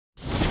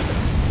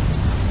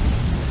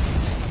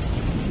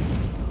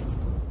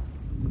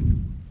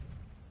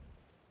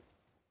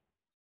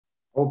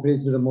All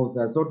praise to the Most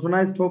High. So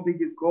tonight's topic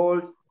is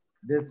called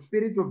the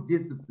spirit of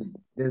discipline.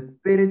 The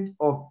spirit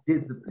of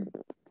discipline.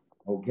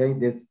 Okay,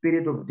 the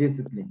spirit of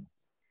discipline.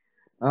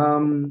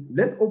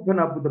 Let's open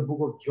up with the book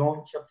of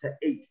John, chapter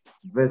 8,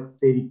 verse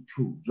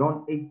 32.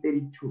 John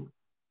 8:32.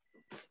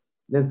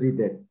 Let's read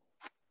that.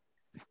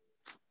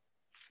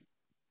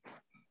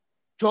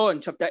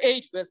 John chapter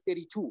 8, verse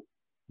 32.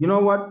 You know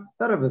what?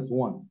 Start at verse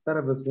 1. Start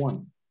at verse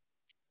 1.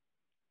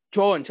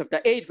 John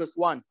chapter 8, verse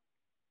 1.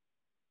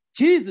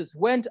 Jesus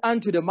went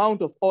unto the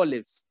Mount of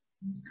Olives.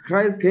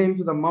 Christ came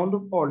to the Mount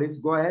of Olives.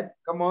 Go ahead.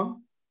 Come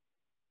on.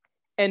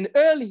 And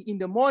early in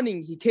the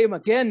morning he came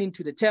again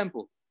into the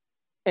temple,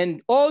 and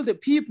all the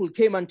people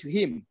came unto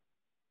him,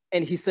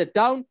 and he sat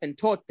down and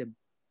taught them.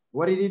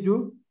 What did he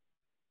do?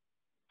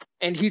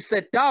 And he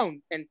sat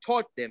down and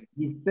taught them.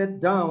 He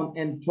sat down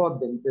and taught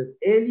them. It says,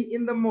 early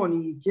in the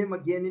morning he came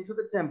again into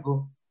the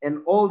temple,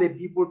 and all the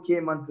people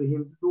came unto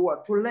him to do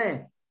what? To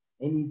learn.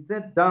 And he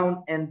sat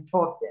down and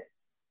taught them.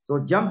 So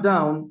jump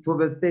down to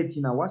verse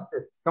 30 now. Watch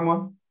this. Come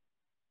on.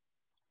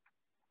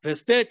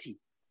 Verse 30.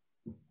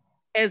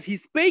 As he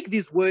spake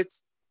these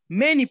words,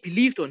 many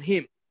believed on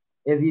him.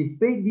 As he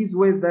spake these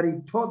words that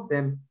he taught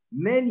them,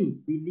 many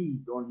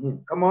believed on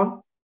him. Come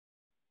on.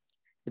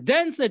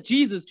 Then said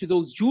Jesus to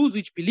those Jews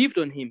which believed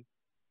on him,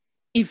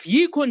 if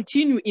ye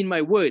continue in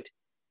my word,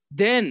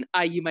 then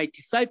are ye my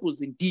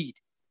disciples indeed.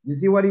 You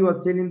see what he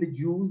was telling the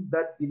Jews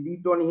that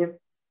believed on him?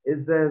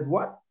 It says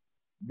what?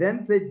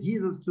 Then said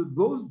Jesus to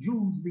those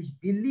Jews which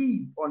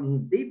believed on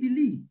him. They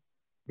believed.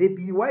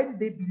 Why did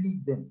they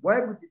believe them?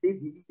 Why would they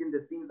believe in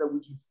the things that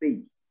which he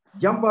spake?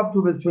 Jump up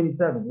to verse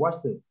 27. Watch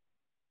this.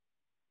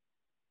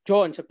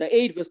 John chapter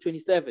 8, verse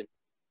 27.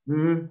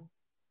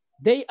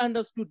 They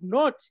understood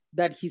not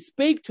that he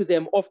spake to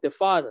them of the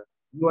Father.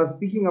 You are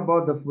speaking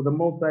about the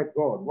Most High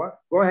God. What?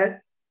 Go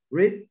ahead.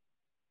 Read.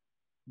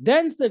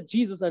 Then said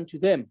Jesus unto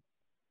them,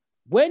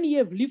 when ye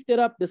have lifted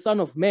up the Son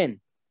of Man,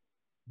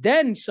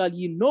 then shall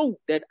ye know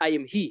that I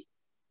am he.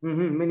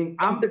 Meaning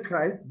I'm the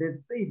Christ, the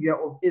Savior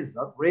of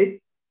Israel. Read.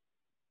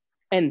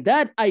 And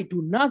that I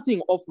do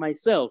nothing of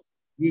myself.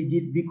 He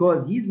did,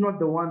 because he's not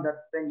the one that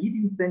sent. He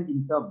didn't send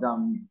himself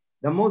down here.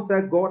 The Most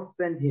High God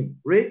sent him.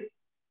 Read.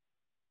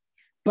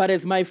 But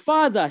as my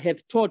Father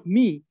hath taught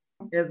me.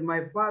 As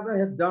my Father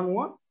hath done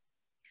what?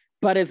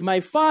 But as my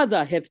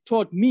Father hath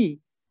taught me.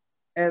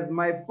 As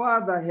my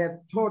Father hath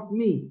taught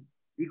me.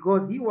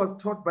 Because he was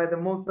taught by the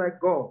Most High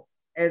God.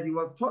 As he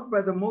was taught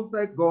by the Most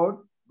High God,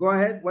 go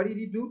ahead. What did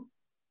he do?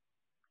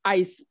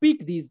 I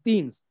speak these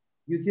things.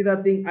 You see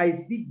that thing?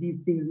 I speak these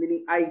things,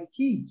 meaning I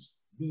teach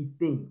these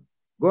things.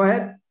 Go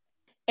ahead.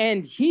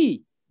 And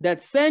he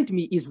that sent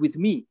me is with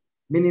me.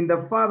 Meaning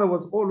the Father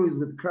was always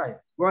with Christ.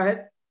 Go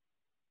ahead.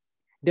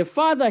 The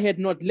Father had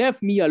not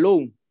left me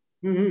alone.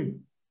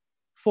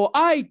 For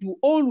I do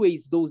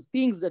always those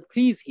things that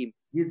please him.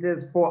 He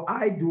says, for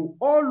I do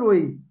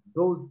always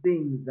those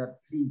things that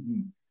please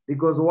him.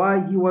 Because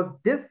why? He was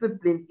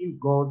disciplined in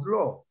God's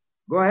laws.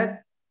 Go ahead.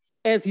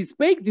 As he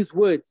spake these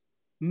words,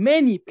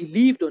 many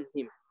believed on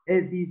him.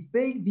 As he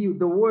spake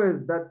the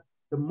words that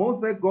the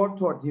Most High God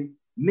taught him,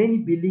 many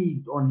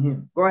believed on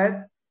him. Go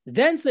ahead.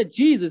 Then said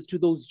Jesus to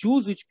those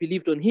Jews which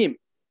believed on him,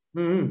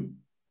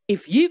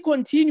 if ye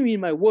continue in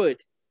my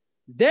word,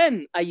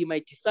 then are ye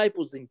my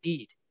disciples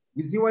indeed.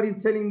 You see what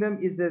he's telling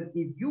them? He says,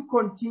 if you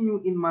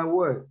continue in my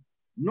word,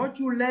 not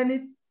you learn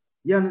it,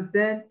 you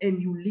understand,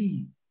 and you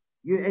leave,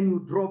 and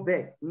you draw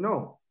back.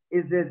 No,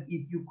 it says,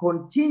 if you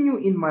continue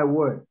in my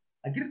word.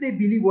 I guess they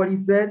believe what he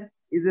said.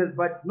 It says,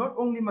 but not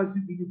only must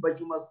you believe, but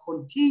you must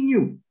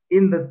continue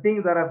in the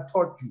things that I've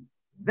taught you.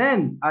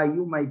 Then are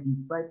you my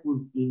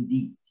disciples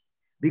indeed.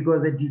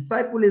 Because a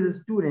disciple is a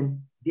student.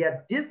 They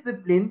are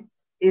disciplined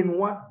in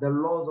what? The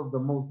laws of the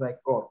Most High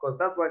God. Because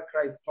that's what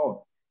Christ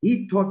taught.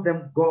 He taught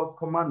them God's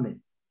commandments.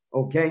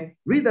 Okay?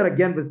 Read that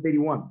again, verse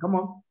 31. Come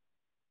on.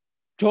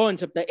 John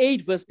chapter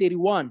 8, verse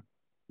 31.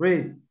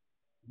 Read.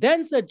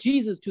 Then said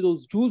Jesus to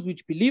those Jews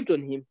which believed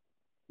on him,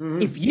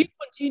 if ye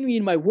continue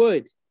in my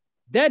word,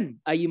 then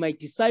are ye my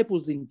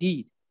disciples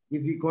indeed.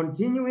 If you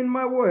continue in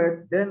my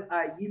word, then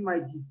are ye my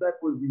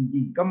disciples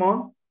indeed. Come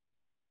on.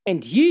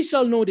 And ye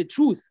shall know the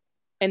truth,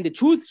 and the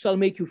truth shall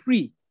make you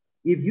free.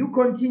 If you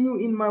continue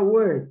in my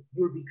word,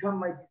 you'll become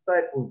my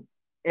disciples.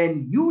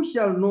 And you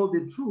shall know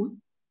the truth,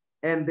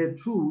 and the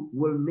truth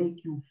will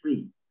make you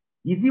free.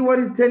 You see what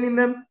he's telling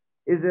them?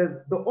 Is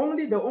that the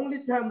only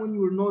time when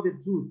you will know the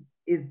truth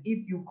is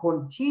if you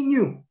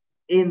continue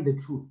in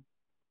the truth.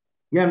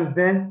 You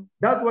understand?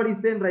 That's what he's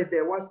saying right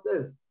there. Watch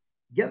this.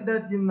 Get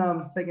that in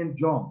 2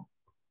 John.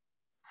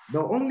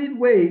 The only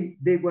way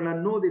they're going to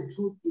know the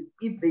truth is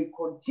if they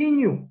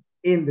continue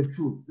in the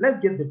truth. Let's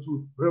get the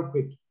truth real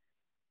quick.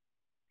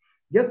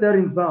 Get that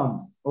in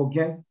Psalms,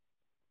 okay?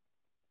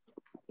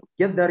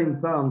 Get that in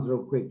Psalms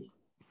real quick.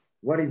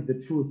 What is the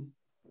truth?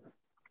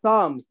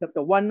 Psalms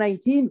chapter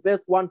 119,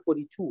 verse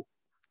 142.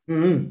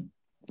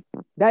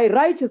 Thy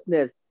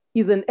righteousness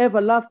is an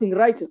everlasting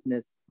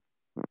righteousness,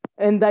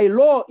 and thy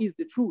law is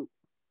the truth.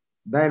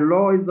 Thy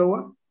law is the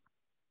what?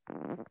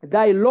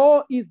 Thy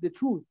law is the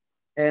truth.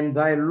 and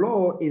thy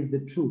law is the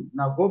truth.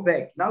 Now go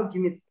back. Now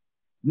give me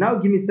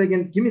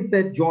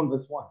 3 John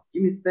verse 1.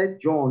 Give me 3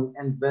 John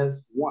and verse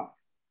 1.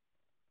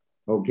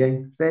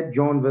 Okay, 3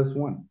 John verse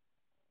 1.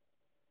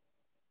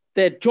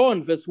 3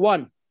 John verse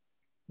 1.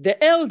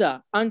 The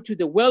elder unto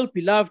the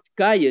well-beloved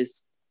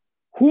Gaius,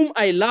 whom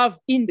I love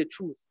in the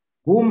truth.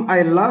 Whom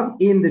I love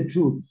in the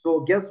truth. So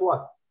guess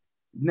what?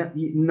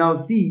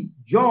 Now see,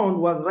 John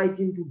was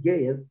writing to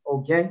Gaius,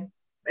 okay?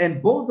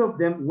 And both of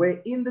them were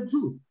in the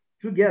truth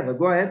together.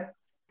 Go ahead.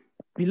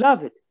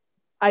 Beloved,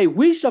 I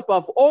wish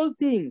above all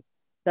things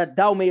that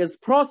thou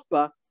mayest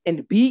prosper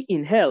and be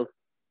in health,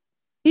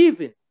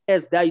 even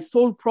as thy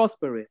soul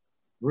prospereth.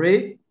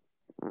 Read.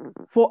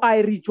 For I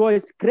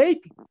rejoiced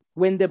greatly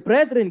when the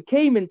brethren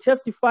came and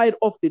testified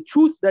of the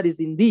truth that is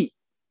in thee.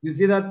 You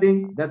see that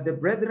thing? That the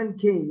brethren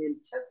came and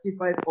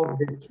testified of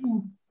the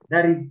truth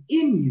that is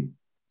in you.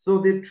 So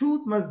the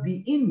truth must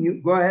be in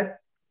you. Go ahead.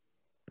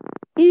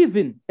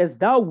 Even as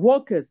thou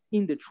walkest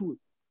in the truth.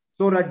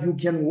 So that you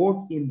can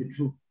walk in the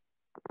truth.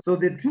 So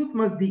the truth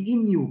must be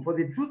in you. For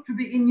the truth to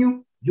be in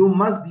you, you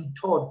must be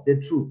taught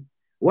the truth.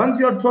 Once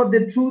you are taught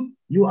the truth,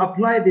 you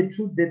apply the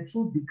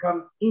truth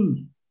becomes in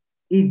you.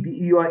 If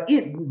you are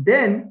in,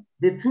 then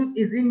the truth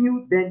is in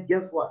you, then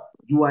guess what?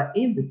 You are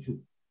in the truth.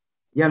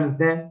 You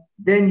understand?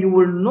 Then you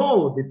will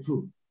know the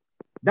truth.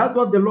 That's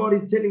what the Lord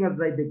is telling us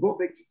right there. Go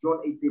back to John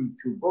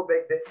 8:32. Go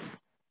back there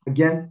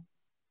again.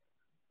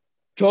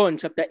 John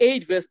chapter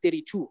 8, verse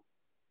 32.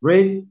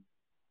 Read.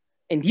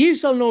 And ye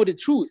shall know the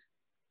truth,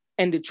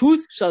 and the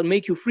truth shall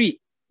make you free.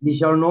 Ye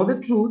shall know the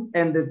truth,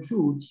 and the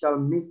truth shall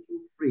make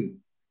you free.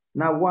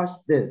 Now watch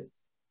this.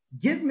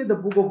 Give me the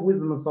book of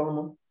Wisdom of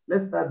Solomon.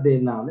 Let's start there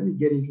now. Let me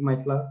get into my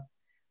class.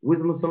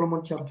 Wisdom of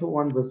Solomon chapter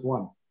 1, verse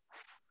 1.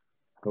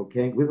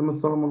 Okay, Wisdom of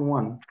Solomon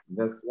 1,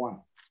 verse 1.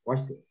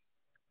 Watch this.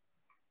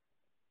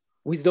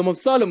 Wisdom of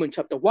Solomon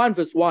chapter 1,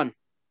 verse 1.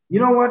 You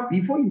know what?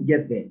 Before you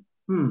get there,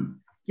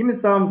 give me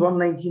Psalms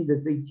 119,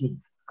 verse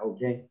 18.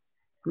 Okay,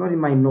 it's not in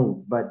my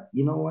notes, but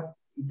you know what?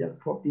 It just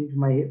popped into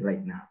my head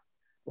right now.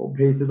 Oh,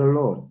 praise to the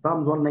Lord.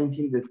 Psalms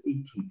 119, verse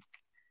 18.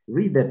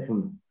 Read that for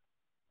me.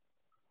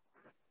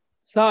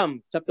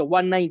 Psalms chapter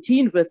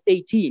 119, verse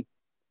 18.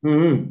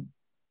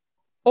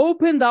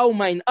 Open thou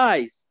mine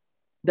eyes,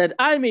 that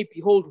I may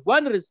behold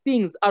wondrous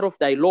things out of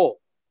thy law.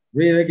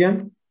 Read it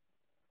again.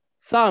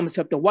 Psalms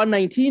chapter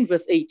 119,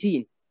 verse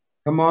 18.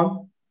 Come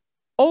on.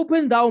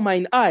 Open thou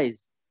mine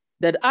eyes,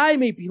 that I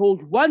may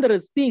behold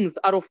wondrous things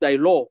out of thy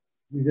law.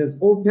 He says,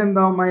 open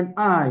thou mine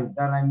eyes,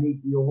 that I may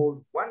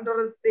behold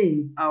wondrous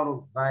things out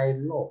of thy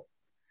law.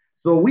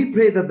 So we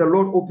pray that the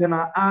Lord open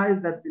our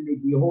eyes, that we may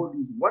behold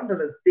these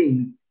wondrous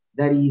things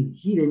that is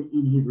hidden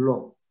in his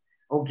laws.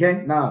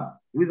 Okay, now,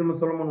 Wisdom of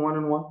Solomon 1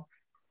 and 1.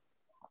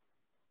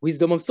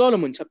 Wisdom of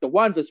Solomon chapter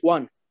 1, verse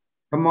 1.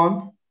 Come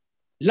on.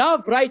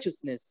 Love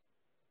righteousness,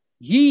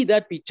 ye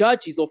that be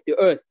judges of the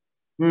earth.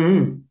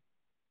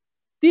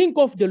 Think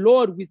of the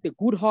Lord with a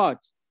good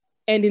heart,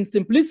 and in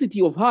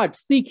simplicity of heart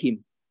seek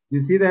him.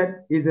 You see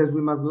that? It says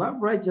we must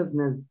love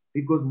righteousness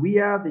because we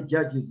are the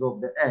judges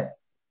of the earth.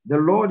 The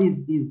Lord is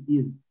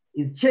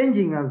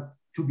changing us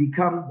to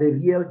become the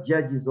real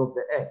judges of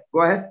the earth.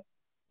 Go ahead.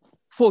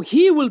 For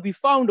he will be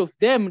found of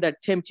them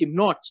that tempt him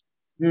not,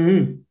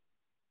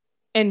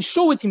 and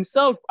showeth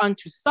himself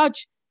unto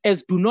such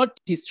as do not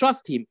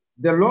distrust him.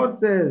 The Lord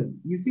says,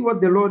 you see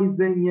what the Lord is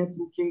saying here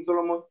to King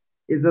Solomon?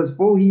 It says,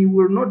 for he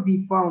will not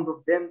be found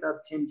of them that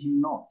tempt him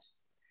not.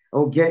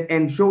 Okay,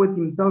 and showeth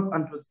himself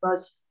unto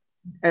such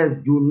as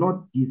do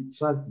not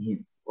distrust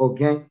him.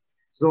 Okay,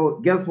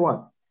 so guess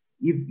what?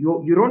 If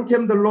you don't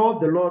tempt the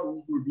Lord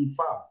will be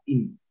found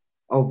in.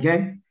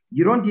 Okay,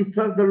 you don't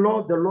distrust the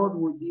Lord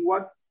will be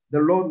what? The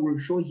Lord will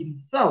show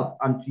himself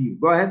unto you.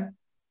 Go ahead.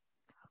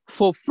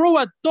 For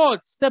froward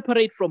thoughts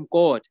separate from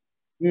God,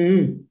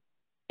 and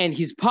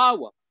his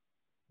power,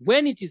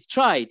 when it is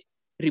tried,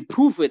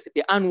 reproveth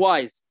the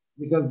unwise.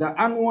 Because the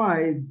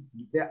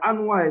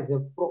unwise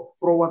have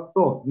froward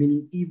thoughts,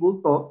 meaning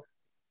evil thoughts.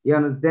 You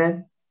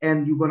understand?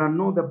 And you're going to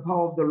know the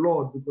power of the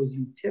Lord because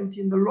you tempt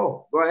in the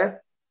Lord. Go ahead.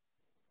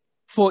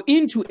 For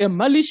into a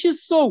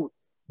malicious soul,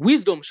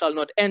 wisdom shall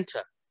not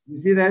enter.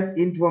 You see that?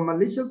 Into a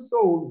malicious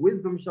soul,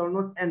 wisdom shall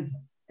not enter.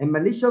 A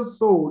malicious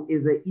soul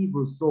is an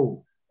evil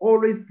soul,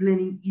 always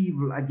planning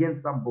evil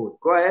against somebody.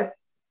 Go ahead.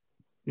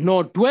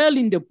 Nor dwell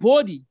in the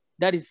body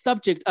that is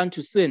subject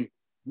unto sin.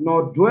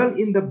 Nor dwell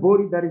in the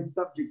body that is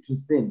subject to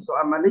sin. So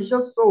a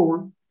malicious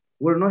soul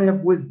will not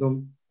have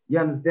wisdom, you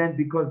understand,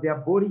 because their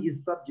body is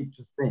subject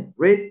to sin.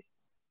 Right?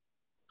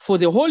 For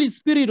the Holy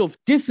Spirit of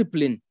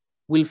discipline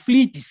will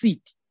flee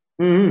deceit,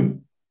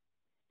 and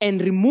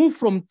remove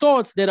from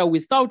thoughts that are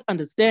without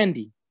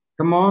understanding.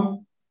 Come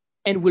on.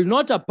 And will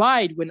not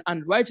abide when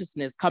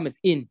unrighteousness cometh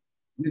in.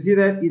 You see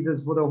that? It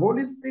says, for the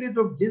Holy Spirit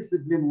of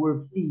discipline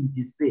will flee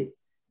deceit.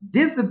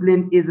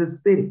 Discipline is a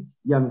spirit.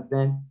 You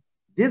understand?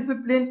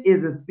 Discipline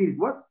is a spirit.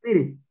 What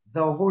spirit?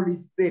 The Holy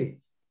Spirit.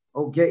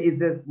 Okay, it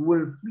says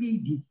will flee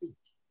deceit.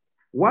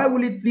 Why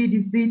will it flee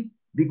deceit?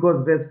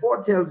 Because verse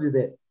 4 tells you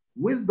that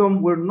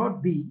wisdom will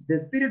not be,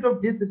 the spirit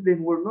of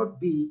discipline will not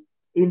be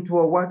into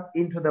a what?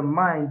 Into the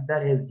mind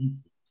that has deceit.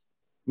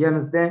 You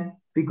understand?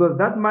 Because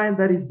that mind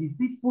that is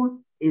deceitful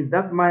is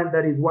that mind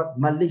that is what?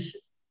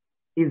 Malicious.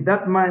 Is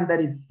that mind that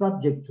is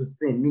subject to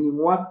sin. Meaning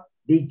what?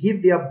 They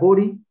give their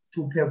body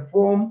to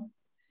perform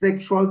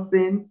sexual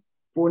sins,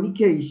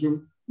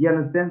 fornication. You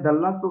understand? The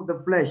lust of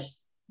the flesh.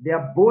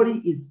 Their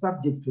body is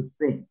subject to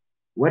sin.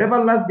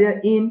 Whatever lust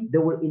they're in, they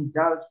will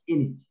indulge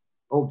in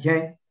it.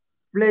 Okay?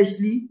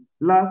 Fleshly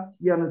lust,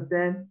 you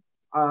understand?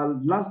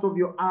 Lust of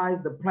your eyes,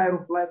 the pride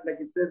of life, like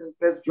it says in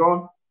 1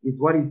 John, is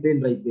what he's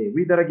saying right there.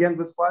 Read that again,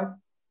 verse 5.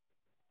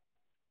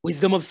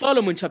 Wisdom of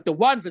Solomon, chapter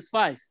 1, verse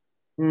 5.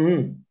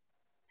 Mm-hmm.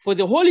 For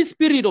the Holy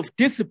Spirit of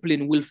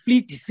discipline will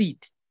flee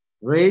deceit.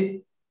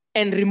 Right?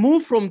 And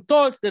remove from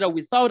thoughts that are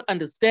without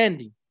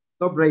understanding.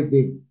 Stop right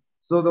there.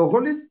 So the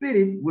Holy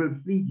Spirit will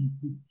flee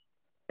deceit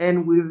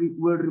and will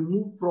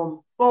remove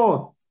from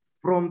thoughts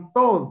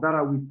that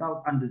are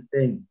without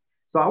understanding.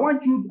 So I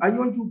want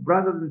you,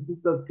 brothers and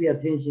sisters, pay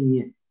attention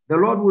here. The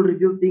Lord will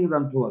reveal things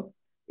unto us.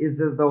 It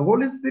says the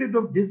Holy Spirit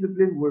of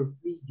discipline will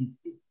flee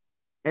deceit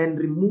and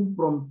remove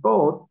from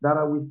thoughts that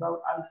are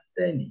without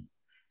understanding.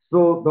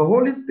 So the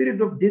Holy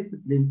Spirit of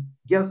discipline,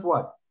 guess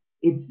what?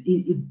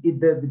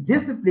 The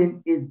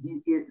discipline is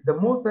the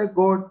Most High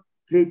God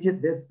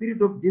created the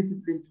spirit of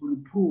discipline to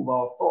reprove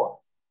our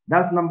thoughts.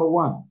 That's number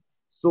one.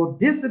 So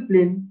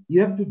discipline,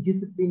 you have to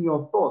discipline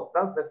your thoughts.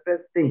 That's the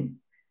first thing.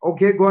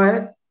 Okay, go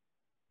ahead.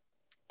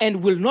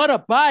 And will not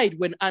abide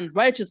when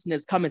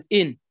unrighteousness cometh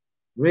in.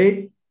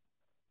 Read.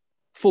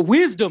 For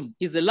wisdom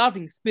is a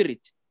loving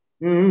spirit.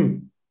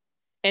 Mm-hmm.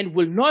 And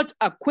will not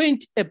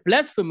acquaint a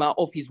blasphemer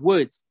of his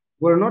words.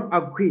 Will not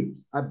acquit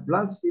a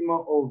blasphemer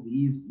of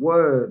his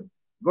words.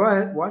 Go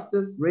ahead, watch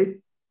this, read.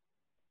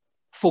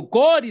 For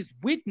God is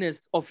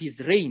witness of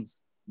his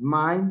reigns.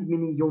 Mind,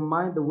 meaning your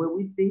mind, the way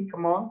we think,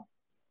 come on.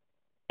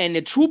 And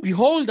a true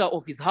beholder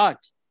of his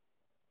heart,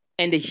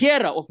 and a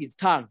hearer of his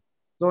tongue.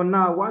 So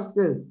now watch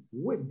this.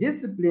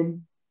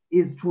 Discipline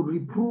is to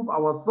reprove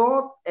our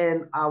thoughts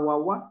and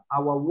our what?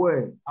 Our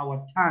words,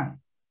 our tongue.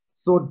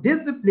 So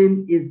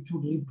discipline is to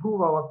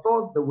reprove our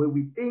thoughts, the way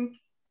we think,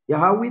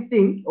 how we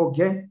think,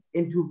 okay,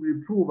 and to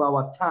reprove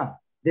our tongue,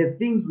 the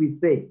things we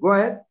say. Go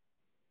ahead.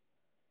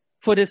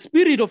 For the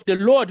Spirit of the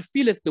Lord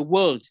filleth the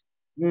world,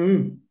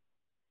 mm-hmm.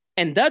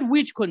 and that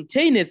which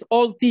containeth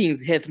all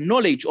things hath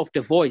knowledge of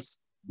the voice.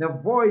 The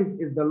voice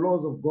is the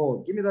laws of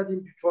God. Give me that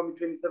in Deuteronomy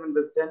 27,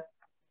 verse 10.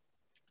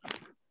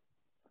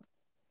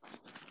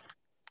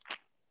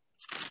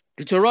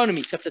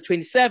 Deuteronomy chapter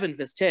 27,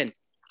 verse 10.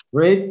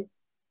 Read.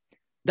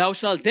 Thou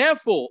shalt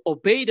therefore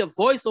obey the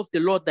voice of the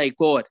Lord thy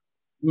God,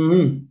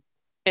 mm-hmm.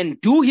 and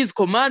do his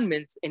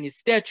commandments and his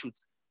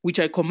statutes, which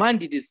I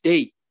command thee this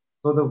day.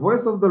 So the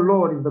voice of the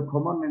Lord is the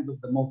commandments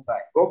of the Most High.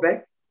 Go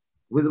back.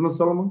 Wisdom of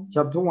Solomon,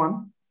 chapter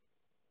 1.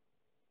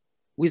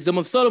 Wisdom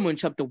of Solomon,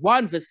 chapter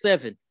 1, verse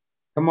 7.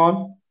 Come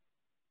on.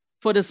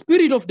 For the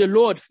Spirit of the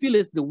Lord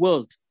filleth the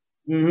world,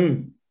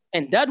 mm-hmm.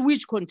 and that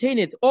which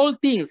containeth all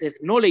things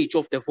hath knowledge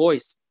of the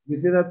voice.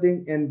 You see that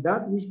thing? And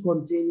that which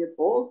containeth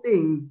all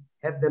things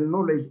hath the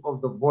knowledge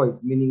of the voice,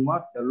 meaning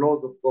what? The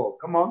laws of God.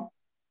 Come on.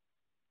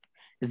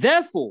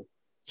 Therefore,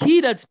 he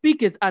that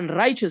speaketh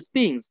unrighteous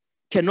things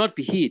cannot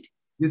be hid.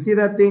 You see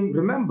that thing?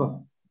 Remember,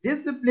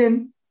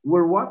 discipline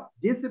will what?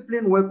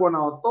 Discipline work on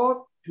our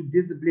thoughts, to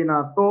discipline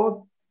our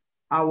thoughts,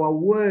 our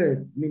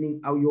words,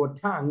 meaning your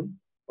tongue.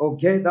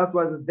 Okay, that's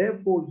why,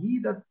 therefore, he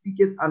that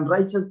speaketh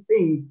unrighteous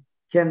things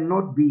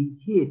cannot be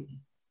hid.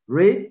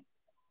 Read.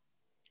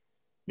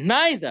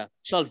 Neither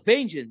shall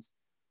vengeance,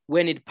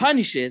 when it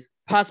punisheth,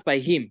 pass by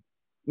him.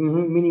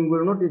 Mm-hmm. Meaning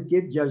will not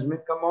escape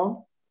judgment. Come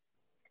on.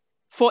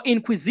 For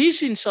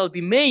inquisition shall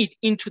be made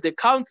into the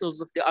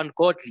counsels of the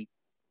ungodly.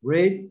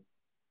 Read.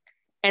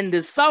 And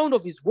the sound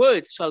of his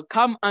words shall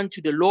come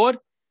unto the Lord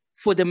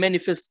for the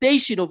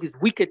manifestation of his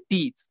wicked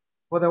deeds.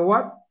 For the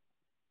what?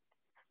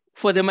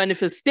 For the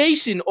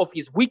manifestation of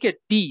his wicked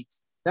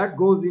deeds. That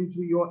goes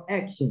into your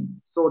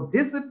actions. So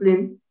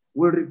discipline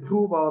will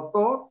reprove our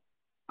thoughts,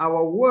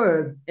 our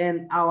words,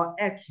 and our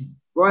actions.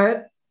 Go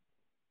ahead.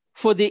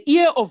 For the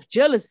ear of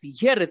jealousy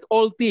heareth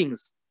all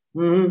things,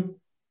 mm-hmm.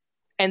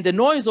 and the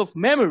noise of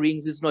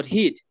murmurings is not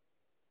hid.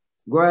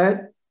 Go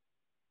ahead.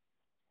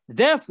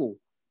 Therefore,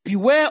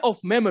 beware of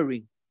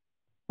murmuring,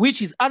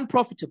 which is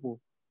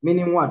unprofitable.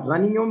 Meaning what?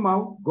 Running your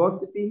mouth,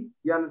 gossiping.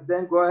 You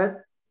understand? Go ahead.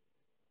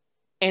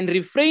 And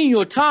refrain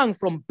your tongue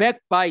from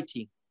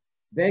backbiting.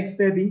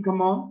 Backstabbing,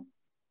 come on.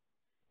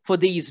 For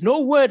there is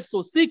no word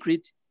so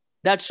secret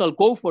that shall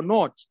go for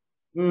naught.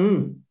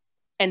 mm-hmm.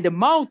 And the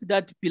mouth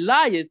that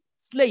belieth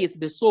slayeth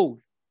the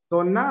soul.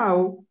 So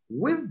now,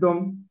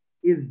 wisdom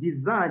is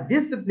designed,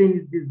 discipline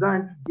is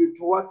designed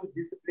to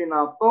discipline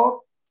our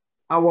thoughts,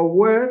 our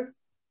words,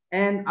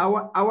 and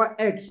our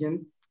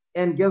actions.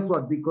 And guess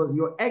what? Because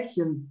your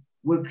actions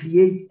will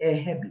create a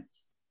habit.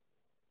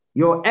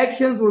 Your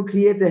actions will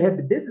create a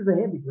habit. This is a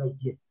habit right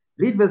here.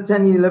 Read verse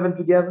 10 and 11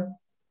 together.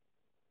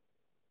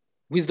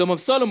 Wisdom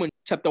of Solomon,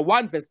 chapter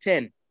 1, verse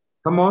 10.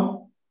 Come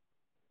on.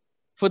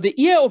 For the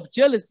ear of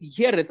jealousy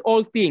heareth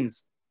all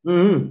things,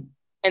 mm-hmm.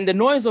 and the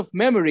noise of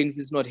murmurings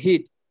is not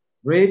hid.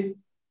 Read.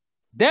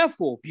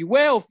 Therefore,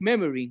 beware of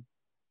murmuring,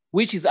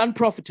 which is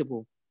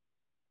unprofitable,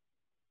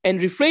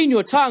 and refrain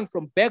your tongue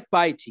from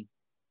backbiting,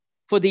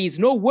 for there is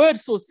no word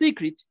so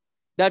secret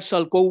that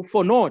shall go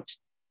for naught,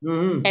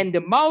 and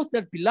the mouth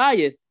that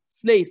belieth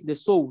slayeth the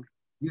soul.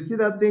 You see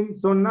that thing?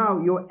 So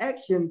now your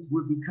actions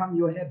will become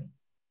your habits.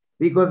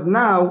 Because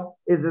now,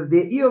 as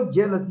the ear of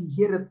jealousy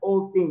heareth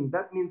all things,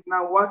 that means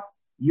now what?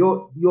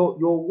 Your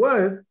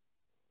words,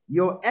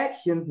 your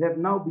actions have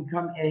now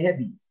become a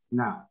habit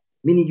now.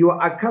 Meaning you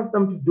are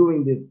accustomed to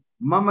doing this.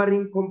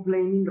 Murmuring,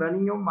 complaining,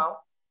 running your mouth,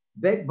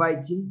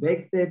 backbiting,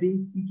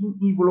 backstabbing, speaking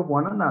evil of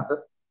one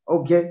another.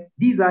 Okay,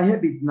 these are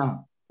habits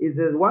now. It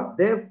says what?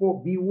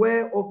 Therefore,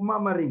 beware of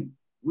murmuring,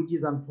 which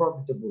is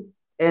unprofitable,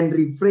 and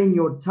refrain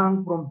your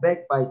tongue from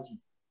backbiting.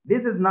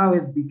 This is now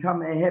has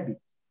become a habit.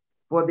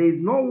 For there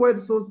is no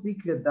word so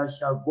secret that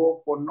shall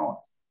go for naught.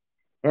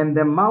 And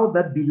the mouth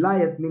that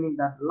belieth, meaning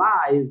that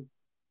lies,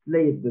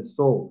 slayeth the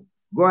soul.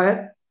 Go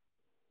ahead.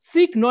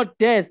 Seek not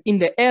death in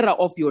the era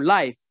of your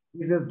life.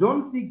 He says,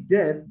 don't seek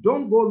death.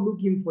 Don't go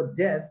looking for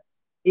death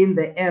in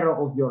the era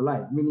of your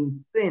life,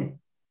 meaning sin.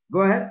 Go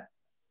ahead.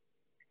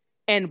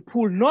 And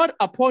pull not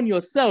upon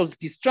yourselves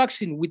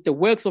destruction with the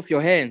works of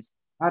your hands.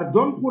 And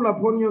don't pull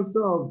upon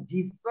yourselves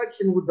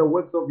destruction with the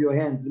works of your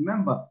hands.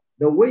 Remember,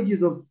 the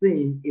wages of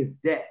sin is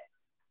death.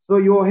 So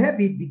your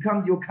habit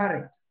becomes your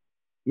character.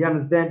 You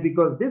understand?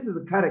 Because this is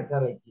a character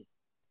right here.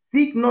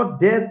 Seek not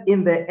death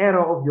in the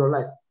era of your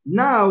life.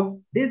 Now,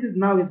 this is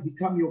now has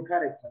become your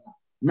character.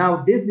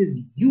 Now, this is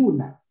you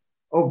now.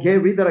 Okay,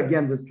 read that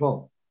again, verse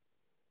 12.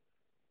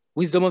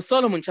 Wisdom of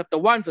Solomon, chapter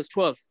 1, verse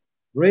 12.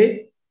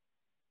 Read.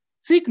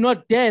 Seek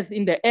not death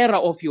in the era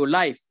of your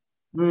life,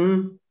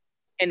 and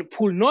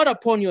pull not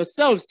upon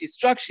yourselves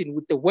destruction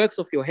with the works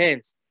of your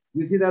hands.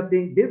 You see that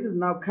thing? This is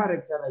now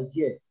character right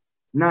here.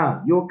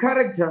 Now, your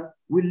character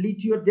will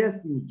lead to your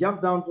destiny.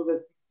 Jump down to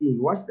verse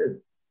 16. Watch this.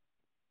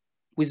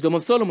 Wisdom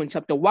of Solomon,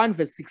 chapter 1,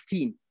 verse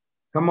 16.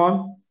 Come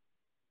on.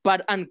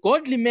 But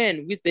ungodly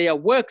men with their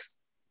works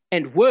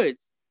and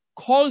words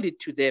called it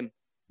to them.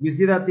 You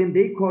see that thing?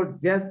 They called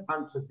death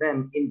unto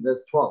them in verse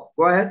 12.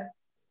 Go ahead.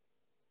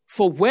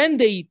 For when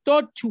they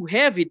thought to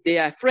have it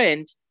their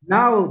friend.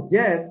 Now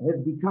death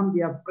has become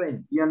their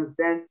friend. You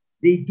understand?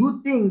 They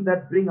do things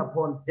that bring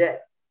upon death.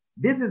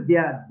 This is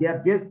their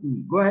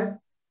destiny. Go ahead.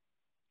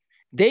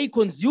 They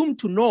consume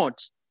to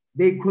naught.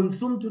 They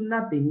consume to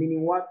nothing,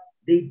 meaning what?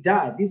 They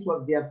die. This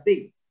was their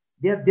fate,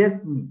 their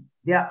destiny,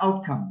 their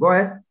outcome. Go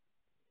ahead.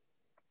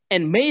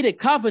 And made a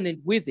covenant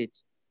with it.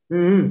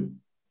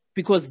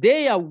 Because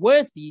they are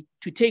worthy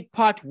to take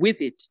part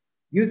with it.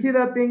 You see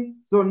that thing?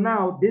 So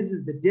now this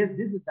is the death,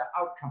 this is the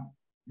outcome.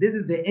 This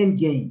is the end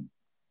game.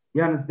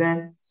 You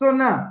understand? So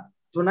now,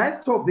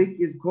 tonight's topic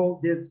is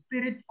called the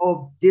spirit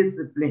of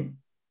discipline.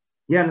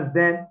 You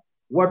understand?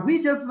 What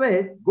we just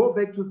read, go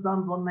back to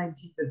Psalms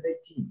 119, verse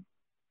 18.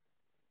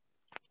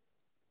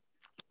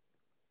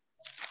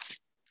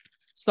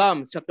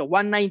 Psalms chapter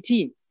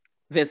 119,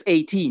 verse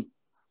 18.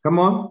 Come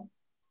on.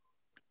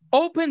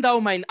 Open thou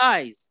mine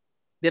eyes,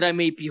 that I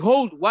may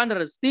behold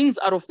wondrous things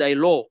out of thy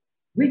law.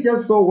 We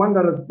just saw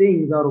wondrous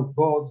things out of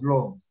God's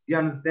laws. You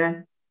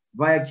understand?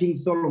 Via King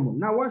Solomon.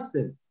 Now watch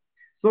this.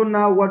 So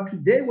now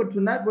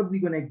tonight what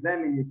we're going to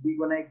examine is we're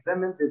going to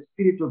examine the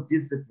spirit of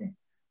discipline.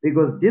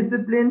 Because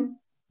discipline,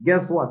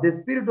 guess what? The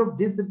spirit of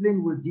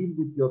discipline will deal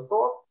with your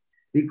thoughts,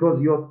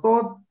 because your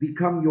thoughts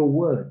become your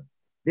words.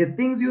 The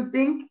things you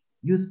think,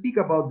 you speak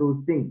about those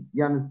things.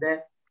 You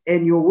understand?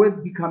 And your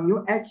words become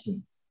your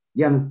actions.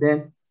 You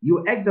understand?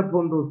 You act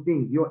upon those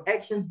things. Your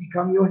actions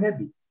become your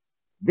habits.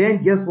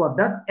 Then guess what?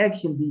 That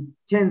action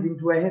turns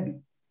into a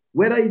habit.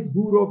 Whether it's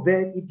good or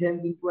bad, it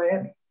turns into a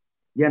habit.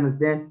 You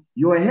understand?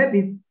 Your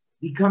habits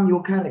become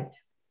your character.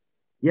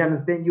 You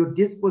understand? Your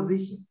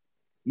disposition.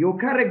 Your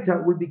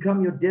character will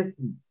become your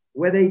destiny,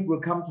 whether it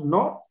will come to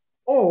naught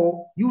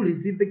or you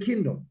receive the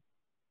kingdom.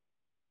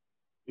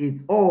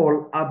 It's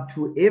all up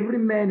to every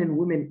man and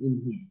woman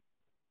in here.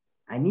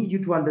 I need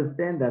you to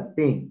understand that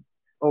thing.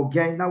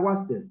 Okay, now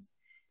watch this.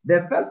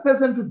 The first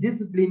person to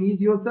discipline is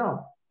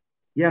yourself.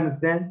 You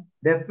understand?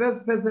 The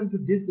first person to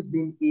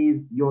discipline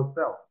is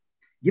yourself.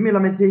 Give me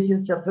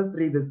Lamentations chapter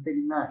 3, verse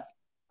 39.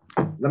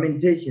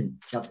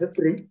 Lamentations chapter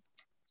 3,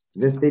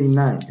 verse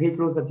 39. Pay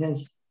close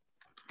attention.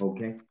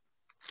 Okay.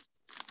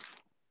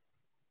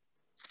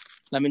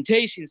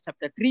 Lamentations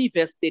chapter 3,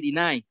 verse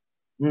 39.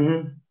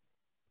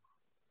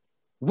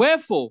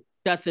 Wherefore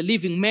doth the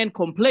living man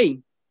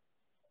complain,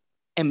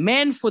 a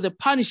man for the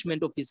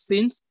punishment of his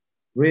sins?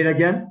 Read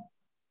again.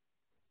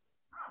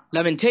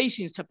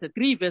 Lamentations chapter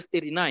 3, verse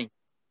 39.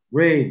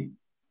 Read.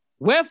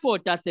 Wherefore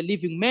doth the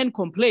living man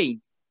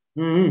complain,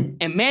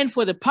 a man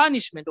for the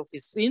punishment of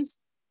his sins?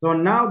 So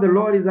now the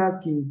Lord is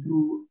asking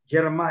through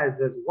Jeremiah,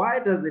 says, why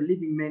does the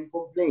living man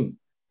complain?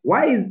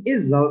 Why is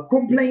Israel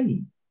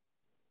complaining?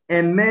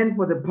 A man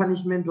for the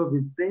punishment of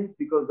his sins,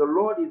 because the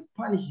Lord is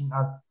punishing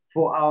us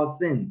for our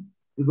sins,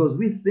 because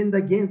we sinned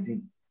against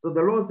him. So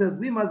the Lord says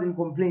we mustn't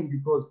complain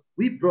because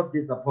we brought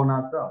this upon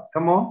ourselves.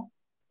 Come on.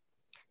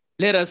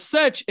 Let us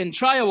search and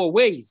try our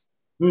ways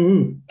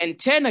and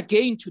turn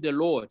again to the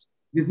Lord.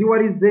 You see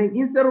what he's saying?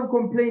 Instead of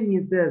complaining,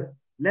 he says,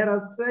 let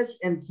us search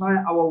and try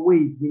our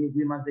ways, meaning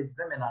we must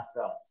examine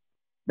ourselves.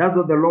 That's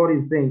what the Lord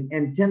is saying,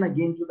 and turn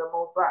again to the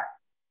Most High.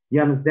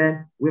 You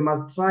understand? We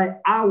must try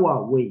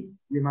our ways.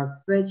 We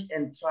must search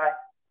and try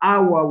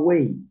our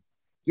ways.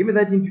 Give me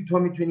that in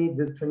Deuteronomy 28,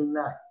 verse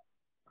 29.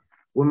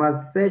 We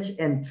must search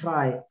and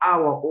try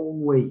our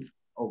own ways.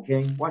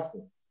 Okay, watch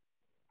this.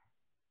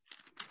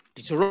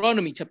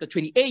 Deuteronomy chapter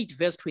 28,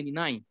 verse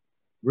 29.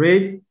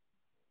 Read.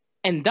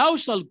 And thou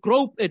shalt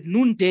grope at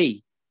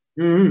noonday,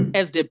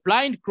 as the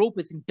blind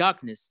gropeth in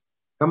darkness.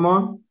 Come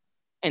on.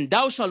 And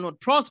thou shalt not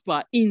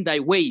prosper in thy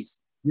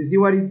ways. You see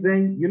what he's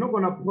saying? You're not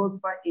going to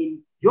prosper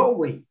in your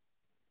way.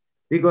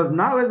 Because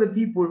now as a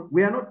people,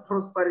 we are not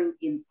prospering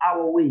in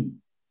our ways.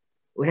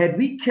 Had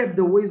we kept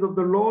the ways of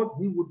the Lord,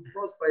 we would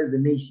prosper as a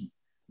nation.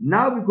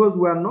 Now because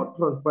we are not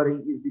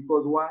prospering is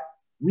because why?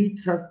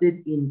 We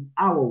trusted in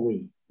our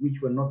ways,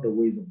 which were not the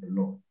ways of the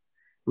Lord.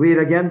 Read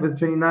again, verse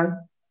 29.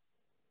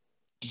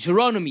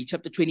 Deuteronomy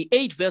chapter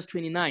 28, verse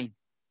 29.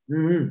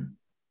 And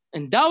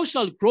thou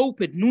shalt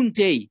grope at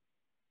noonday,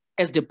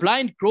 as the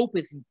blind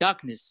gropeth in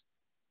darkness,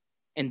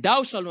 and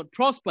thou shalt not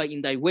prosper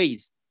in thy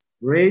ways.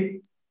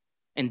 Read.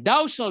 And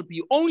thou shalt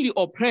be only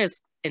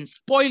oppressed and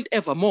spoiled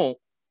evermore,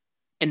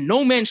 and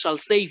no man shall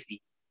save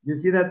thee.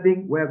 You see that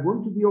thing? We are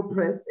going to be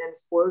oppressed and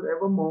spoiled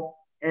evermore,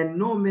 and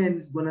no man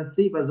is going to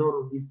save us out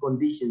of these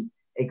conditions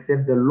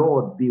except the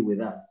Lord be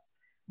with us.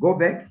 Go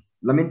back,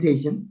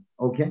 Lamentations,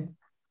 okay?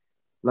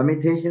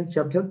 Lamentations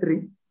chapter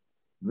 3,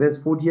 verse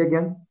 40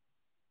 again.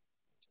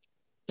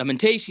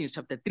 Lamentations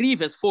chapter 3,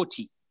 verse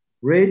 40.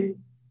 Read.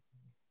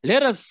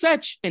 Let us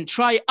search and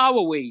try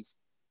our ways,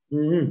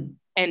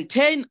 and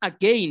turn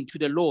again to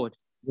the Lord.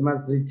 We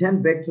must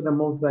return back to the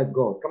Most High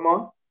God. Come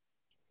on.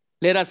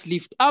 Let us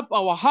lift up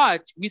our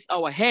heart with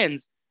our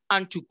hands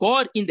unto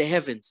God in the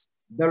heavens.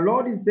 The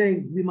Lord is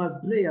saying we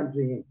must pray unto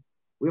him.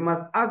 We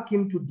must ask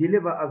him to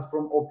deliver us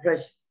from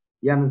oppression.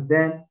 You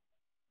understand?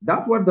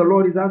 That's what the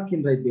Lord is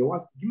asking right there.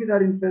 Give me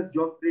that in 1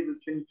 John 3,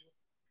 verse 22.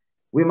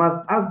 We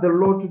must ask the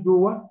Lord to do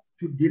what?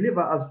 To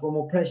deliver us from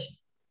oppression.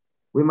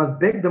 We must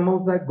beg the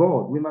Most High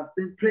God. We must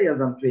send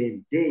prayers unto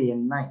him day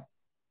and night.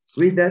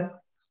 Read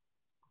that.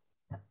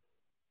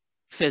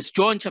 1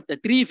 John chapter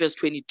 3, verse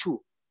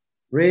 22.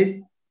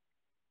 Read.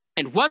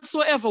 And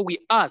whatsoever we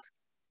ask,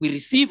 we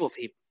receive of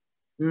him,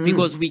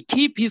 because we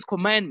keep his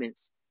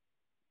commandments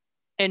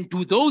and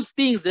do those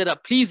things that are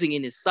pleasing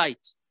in his sight.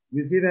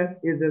 You see that?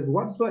 It says,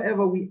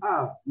 whatsoever we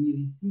ask,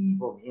 we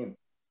receive of him,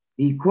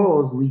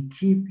 because we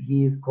keep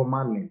his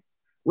commandments.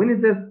 When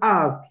it says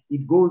ask,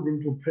 it goes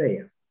into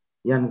prayer.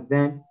 You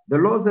understand? The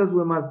Lord says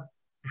we must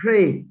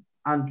pray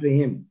unto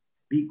him,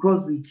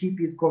 because we keep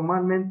his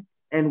commandments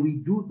and we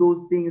do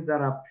those things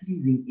that are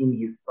pleasing in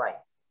his sight.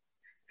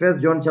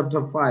 1 John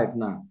chapter 5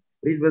 now.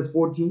 Read verse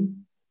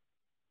 14.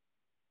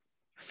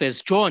 1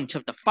 John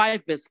chapter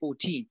 5, verse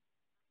 14.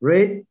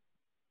 Read.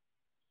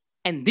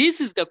 And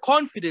this is the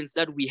confidence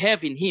that we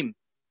have in him,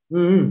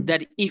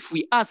 that if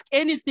we ask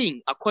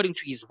anything according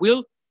to his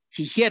will,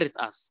 he heareth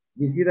us.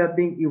 You see that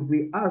thing? If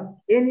we ask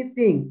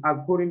anything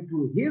according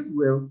to his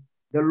will,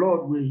 the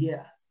Lord will hear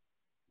us.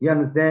 You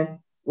understand?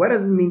 What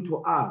does it mean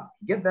to ask?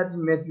 Get that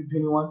in Matthew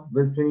 21,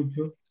 verse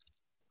 22.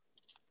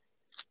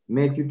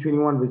 Matthew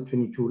 21, verse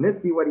 22.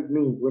 Let's see what it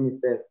means when it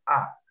says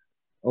ask.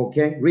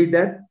 Okay, read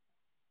that.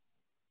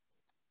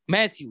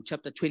 Matthew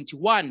chapter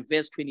 21,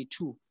 verse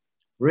 22.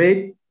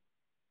 Read.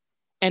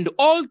 And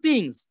all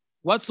things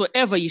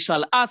whatsoever ye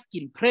shall ask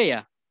in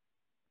prayer,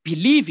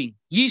 believing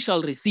ye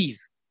shall receive.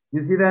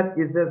 You see that?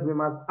 It says we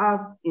must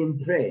ask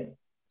in prayer.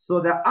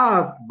 So the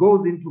ask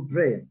goes into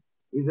prayer.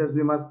 It says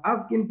we must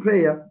ask in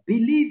prayer,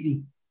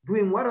 believing.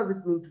 Doing what does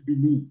it mean to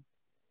believe?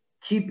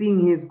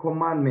 Keeping his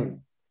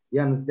commandments.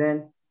 You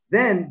understand?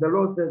 Then the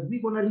Lord says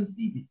we're going to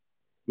receive it.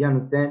 You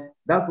understand?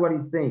 That's what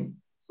he's saying.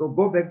 So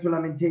go back to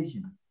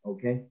Lamentations.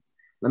 Okay?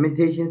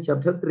 Lamentations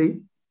chapter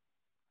 3,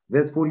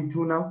 verse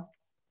 42 now.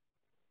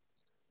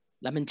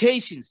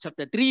 Lamentations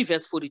chapter 3,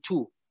 verse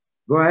 42.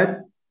 Go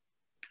ahead.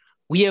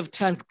 We have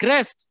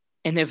transgressed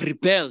and have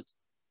rebelled.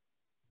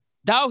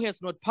 Thou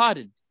hast not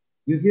pardoned.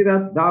 You see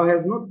that? Thou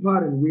hast not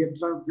pardoned. We have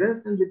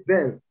transgressed and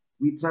rebelled.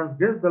 We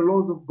transgressed the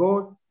laws of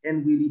God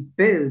and we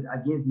rebelled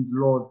against his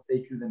laws,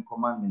 statutes, and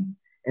commandments.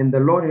 And the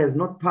Lord has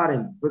not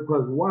pardoned.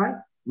 Because why?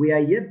 We are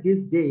yet this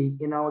day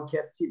in our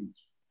captivity.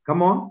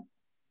 Come on.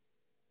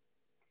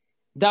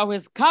 Thou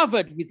hast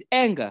covered with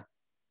anger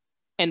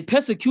and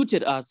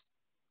persecuted us.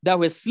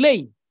 Thou hast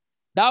slain.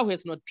 Thou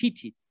hast not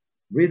pitied.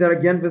 Read that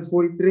again, verse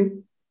 43.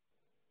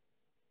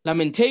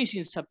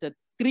 Lamentations chapter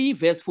 3,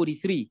 verse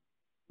 43.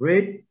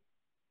 Read.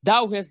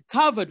 Thou hast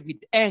covered with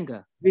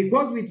anger.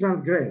 Because we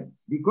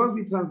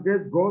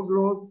transgressed God's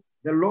laws,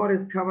 the Lord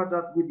has covered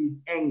us with his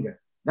anger.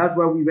 That's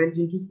why we went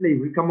into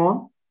slavery. Come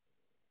on.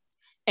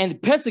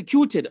 And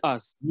persecuted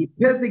us. He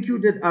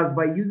persecuted us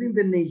by using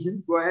the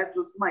nations. Go ahead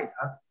to smite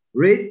us.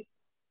 Read.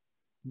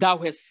 Thou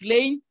hast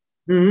slain.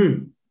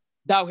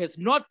 Thou hast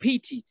not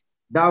pitied.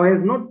 Thou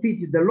hast not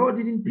pitied. The Lord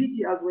didn't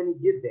pity us when he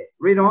did that.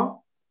 Read on.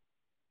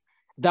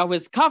 Thou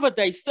hast covered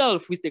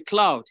thyself with a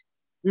cloud,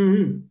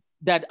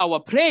 that our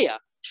prayer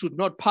should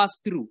not pass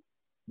through.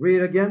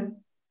 Read again.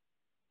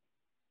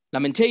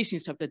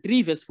 Lamentations chapter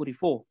 3, verse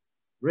 44.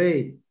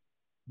 Read.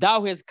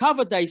 Thou hast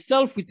covered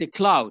thyself with a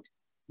cloud,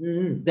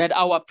 that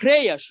our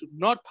prayer should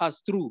not pass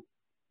through.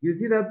 You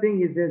see that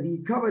thing? It says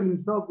he covered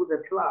himself with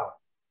a cloud,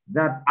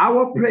 that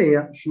our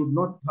prayer should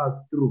not pass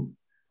through.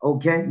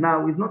 Okay,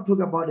 now he's not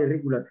talking about a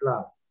regular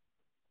cloud.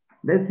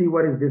 Let's see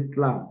what is this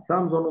cloud.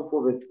 Psalms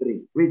 104 verse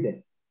 3. Read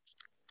it.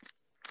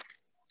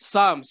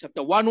 Psalms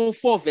chapter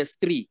 104 verse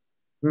 3.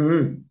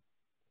 Who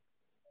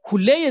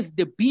layeth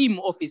the beam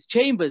of his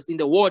chambers in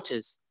the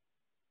waters,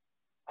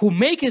 who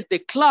maketh the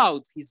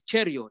clouds his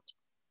chariot.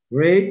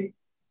 Read.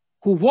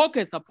 Who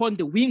walketh upon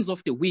the wings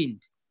of the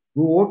wind.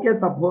 Who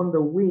walketh upon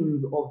the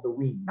wings of the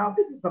wind. Now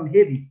this is some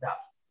heavy stuff.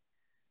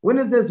 When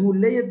it says who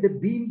layeth the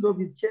beams of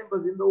his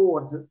chambers in the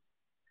waters,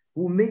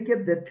 who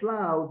maketh the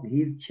clouds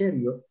his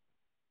chariot,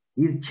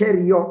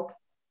 who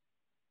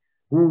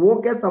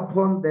walketh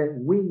upon the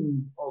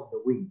wings of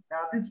the wind.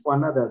 Now this is for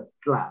another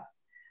class,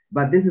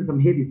 but this is some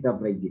heavy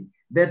stuff right here.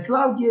 The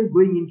cloud here is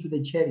going into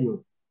the chariot.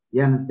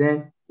 You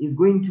understand? It's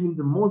going to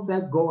the Most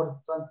High God's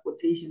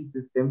transportation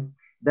system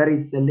that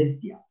is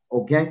celestial.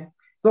 Okay?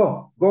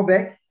 So go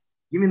back.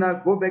 Give me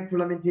now. Go back to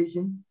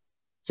Lamentation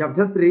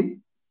chapter 3.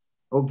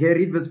 Okay,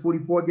 read verse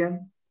 44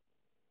 again.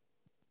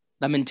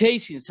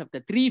 Lamentations chapter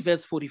 3,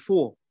 verse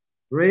 44.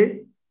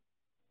 Read.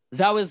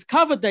 Thou hast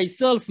covered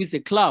thyself with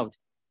a cloud,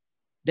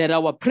 that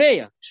our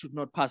prayer should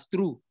not pass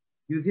through.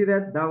 You see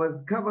that? Thou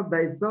hast covered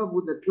thyself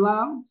with a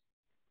cloud,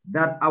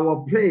 that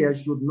our prayer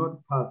should not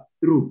pass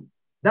through.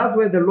 That's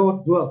where the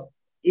Lord dwells,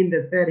 in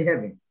the third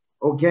heaven.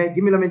 Okay,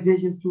 give me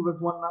Lamentations 2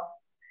 verse 1 now.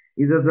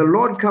 It says, the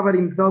Lord covered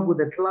himself with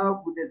a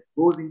cloud, with it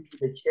goes into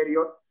the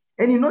chariot.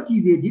 And you notice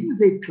it didn't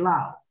say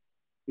cloud.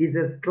 It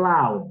says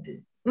cloud.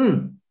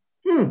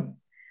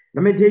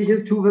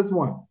 Lamentations 2 verse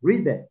 1.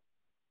 Read that.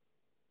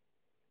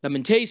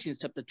 Lamentations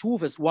chapter 2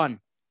 verse 1.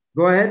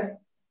 Go ahead.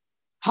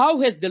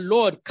 How has the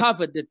Lord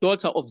covered the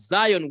daughter of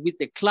Zion with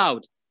a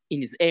cloud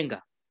in his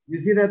anger?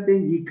 You see that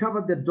thing? He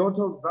covered the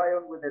daughter of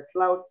Zion with a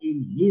cloud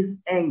in his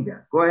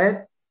anger. Go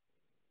ahead.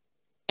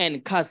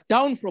 And cast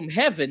down from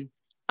heaven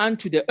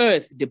unto the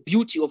earth the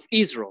beauty of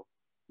Israel.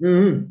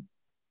 And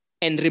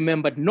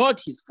remembered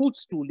not his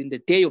footstool in the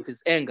day of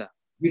his anger.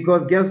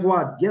 Because guess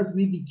what? Guess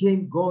we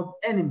became God's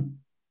enemies.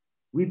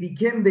 We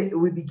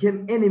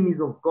became enemies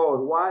of God.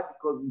 Why?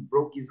 Because we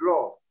broke his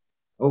laws.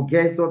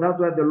 Okay, so that's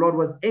why the Lord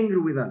was angry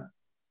with us.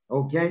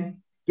 Okay,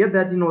 get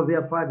that in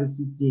Hosea 5 verse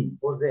 15.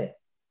 Hosea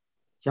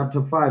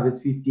chapter 5 verse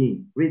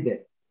 15. Read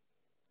that.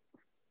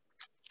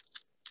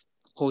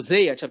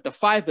 Hosea chapter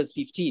 5 verse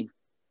 15.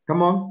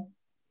 Come on.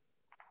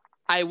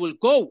 I will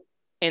go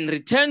and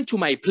return to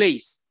my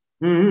place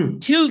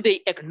till they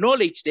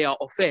acknowledge their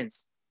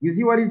offense. You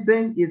see what he's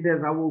saying? He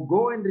says, I will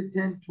go and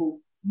return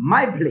to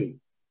my place.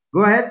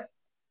 Go ahead.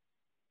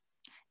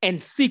 And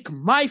seek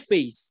my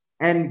face.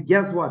 And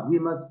guess what? We're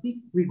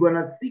going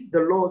to seek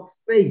the Lord's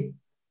face.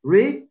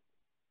 Read.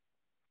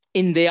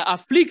 In their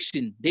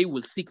affliction, they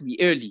will seek me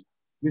early.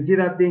 You see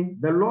that thing?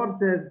 The Lord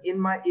says,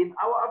 in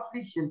our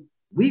affliction,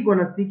 we're going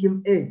to seek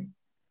him early.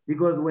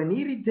 Because when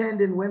he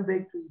returned and went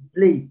back to his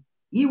place,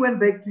 he went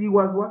back to, he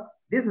was what?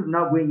 This is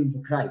now going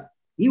into Christ.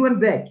 He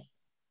went back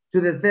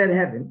to the third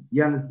heaven,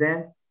 you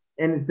understand?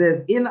 And it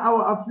says, in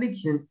our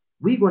affliction,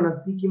 we're going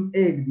to seek him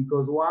early.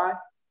 Because why?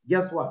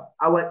 Guess what?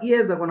 Our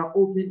ears are going to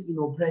open in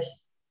oppression.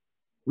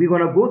 We're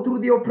going to go through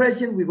the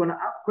oppression. We're going to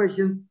ask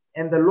questions.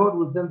 And the Lord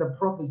will send the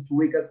prophets to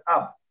wake us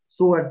up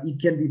so that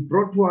it can be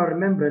brought to our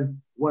remembrance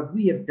what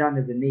we have done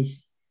as a nation.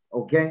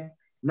 Okay?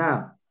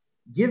 Now,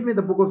 give me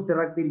the book of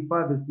Sirach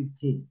 35 verse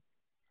 16.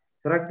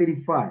 Sirach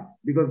 35.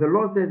 Because the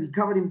Lord says he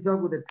covered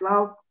himself with a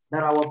cloud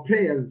that our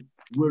prayers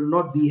will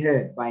not be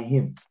heard by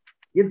him.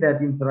 Give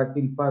that in Sirach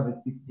 35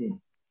 verse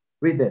 16.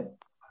 Read that.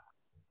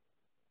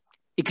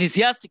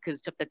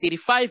 Ecclesiasticus chapter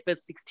 35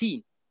 verse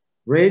 16.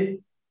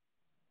 Read.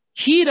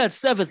 He that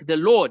serveth the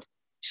Lord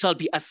shall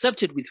be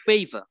accepted with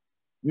favor,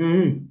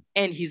 and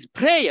his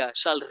prayer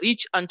shall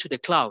reach unto the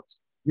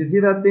clouds. You see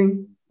that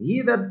thing?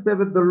 He that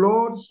serveth the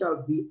Lord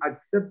shall be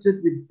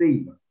accepted with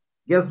favor.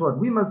 Guess what?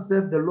 We must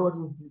serve the Lord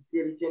in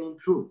sincerity and in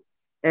truth.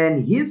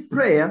 And his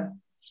prayer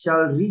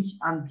shall reach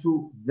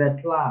unto the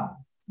clouds.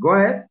 Go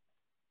ahead.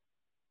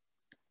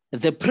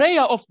 The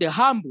prayer of the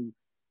humble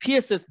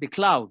pierceth the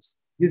clouds.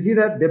 You see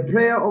that? The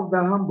prayer of the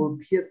humble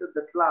pierceth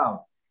the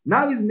clouds.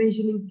 Now he's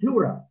mentioning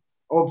plural.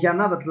 Okay,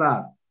 another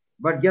class.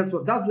 But guess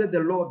what? That's where the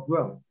Lord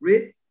dwells.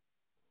 Read.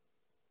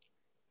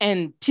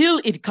 And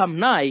till it come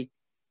nigh,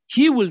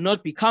 he will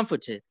not be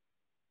comforted,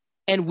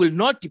 and will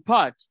not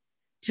depart,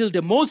 till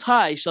the Most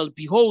High shall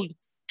behold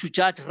to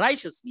judge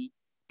righteously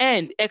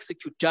and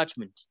execute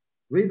judgment.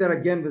 Read that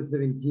again, verse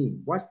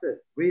 17. Watch this.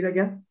 Read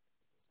again.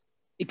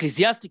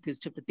 Ecclesiasticus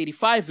chapter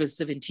 35, verse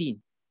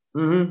 17.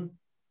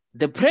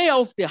 The prayer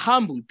of the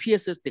humble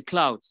pierces the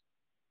clouds.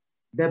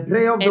 The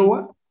prayer of the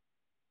what?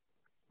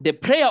 The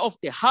prayer of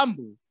the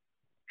humble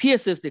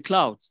pierces the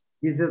clouds.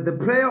 He says, the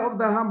prayer of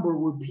the humble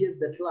will pierce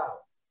the cloud.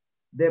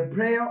 The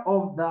prayer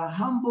of the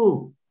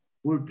humble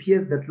will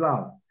pierce the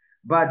cloud.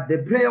 But the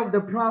prayer of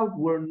the proud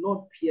will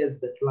not pierce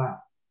the cloud.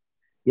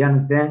 You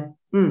understand?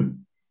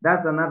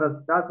 That's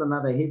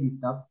another heavy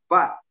stuff.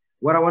 But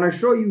what I want to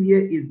show you here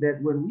is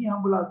that when we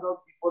humble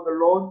ourselves before the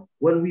Lord,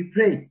 when we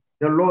pray,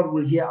 the Lord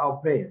will hear our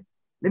prayers.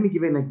 Let me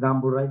give you an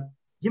example, right?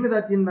 Give me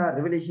that in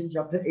Revelation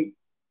chapter 8.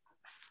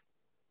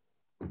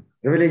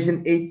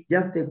 Revelation 8,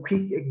 just a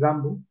quick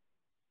example.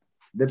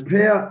 The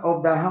prayer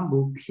of the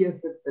humble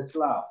pierces the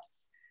clouds.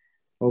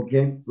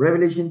 Okay,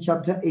 Revelation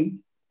chapter 8.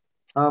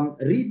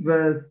 Read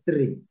verse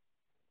 3.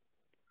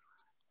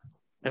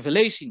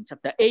 Revelation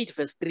chapter 8,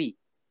 verse 3.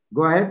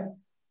 Go ahead.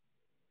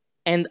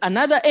 And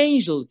another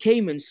angel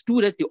came and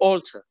stood at the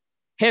altar,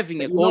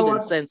 having a golden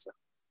censer.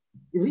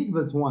 Read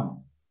verse 1.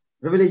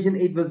 Revelation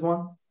 8, verse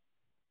 1.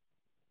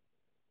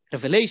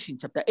 Revelation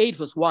chapter 8,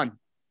 verse 1.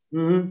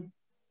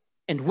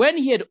 And when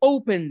he had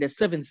opened the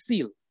seventh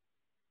seal,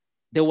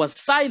 there was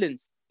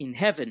silence in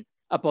heaven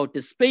about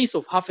the space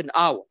of half an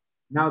hour.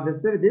 Now,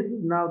 this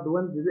is now the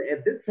one,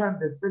 at this time,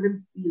 the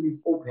seventh seal is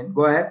open.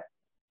 Go ahead.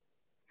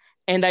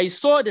 And I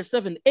saw the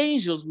seven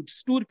angels which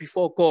stood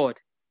before God,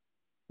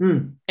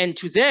 and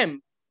to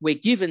them were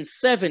given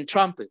 7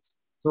 trumpets.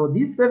 So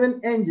these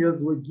 7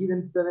 angels were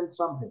given 7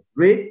 trumpets.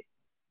 Read.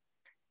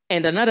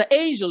 And another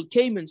angel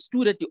came and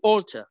stood at the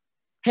altar,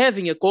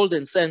 having a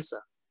golden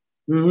censer.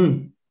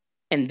 And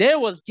there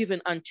was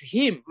given unto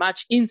him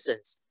much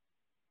incense,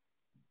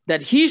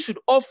 that he should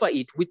offer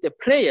it with the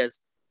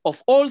prayers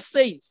of all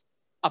saints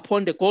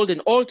upon the golden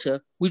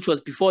altar which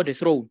was before the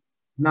throne.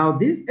 Now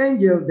this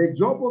angel, the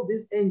job of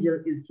this angel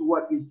is to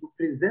what? Is to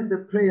present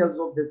the prayers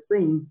of the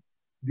saints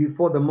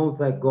before the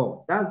Most High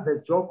God. That's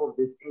the job of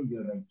this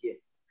angel right here.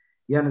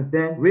 You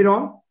understand? Read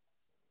on.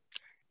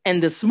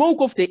 And the smoke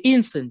of the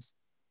incense,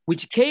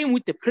 which came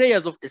with the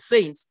prayers of the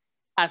saints,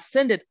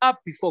 ascended up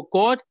before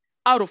God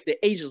out of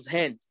the angel's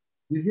hand.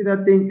 You see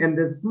that thing? And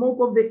the smoke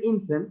of the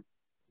incense,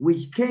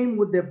 which came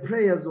with the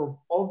prayers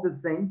of the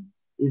saints,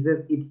 it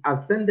says it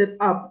ascended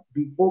up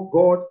before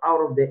God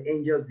out of the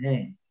angel's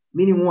hand.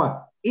 Meaning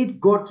what? It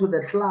got to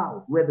the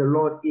cloud where the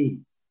Lord is.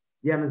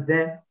 You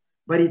understand?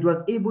 But it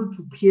was able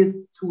to pierce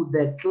to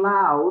the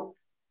clouds,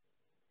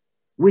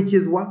 which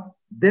is what?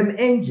 Them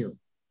angels.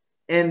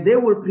 And they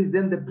will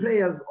present the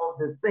prayers of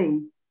the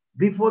saints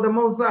before the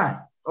Most High.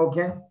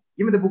 Okay?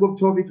 Give me the book of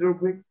Tobit real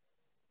quick.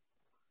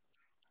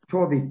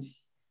 Tobit.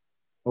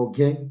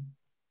 Okay?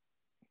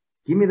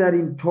 Give me that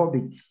in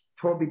Tobit.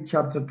 Tobit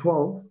chapter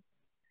 12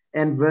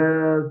 and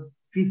verse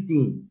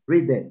 15.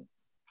 Read that.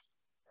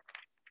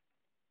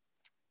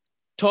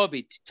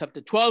 Tobit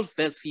chapter 12,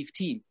 verse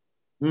 15.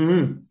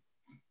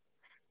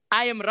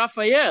 I am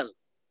Raphael,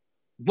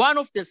 one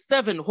of the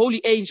 7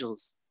 holy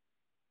angels,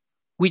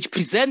 which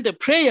present the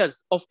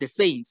prayers of the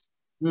saints,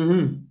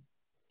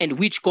 and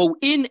which go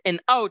in and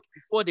out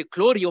before the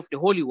glory of the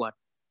Holy One.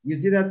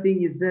 You see that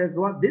thing? It says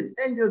what? This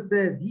angel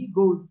says he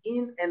goes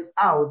in and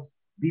out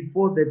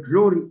before the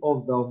glory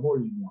of the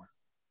Holy One.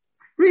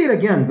 Read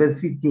again, verse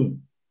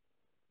 15.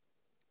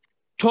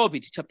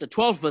 Tobit chapter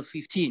 12, verse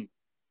 15.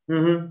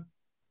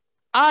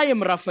 I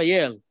am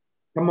Raphael,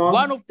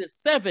 one of the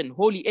 7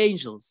 holy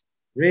angels,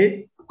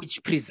 Read.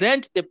 which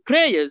present the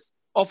prayers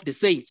of the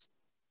saints,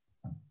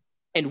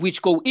 and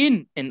which go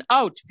in and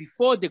out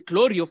before the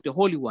glory of the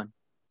Holy One.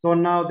 So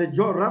now the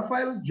job,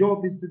 Raphael's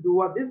job is to do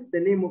what? This is the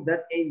name of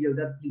that angel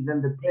that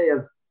presents the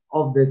prayers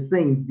of the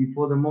saints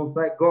before the Most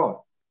High God.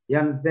 You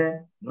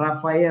understand?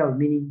 Raphael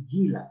meaning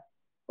healer.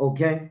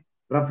 Okay?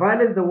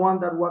 Raphael is the one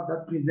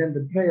that presents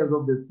the prayers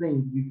of the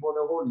saints before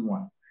the Holy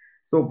One.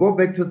 So go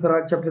back to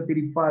Sirach chapter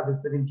 35,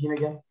 verse 17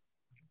 again.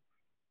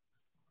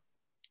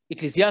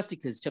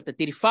 Ecclesiasticus chapter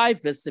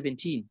 35, verse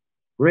 17.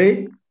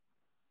 Read.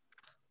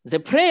 The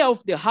prayer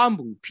of the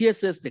humble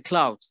pierces the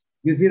clouds.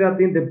 You see that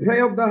thing? The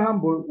prayer of the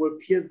humble will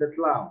pierce the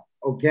clouds.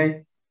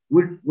 Okay?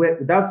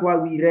 That's why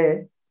we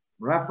read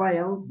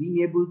Raphael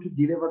being able to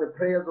deliver the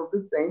prayers of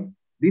the saints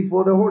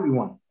before the Holy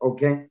One.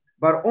 Okay?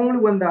 But only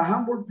when the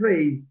humble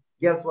prays,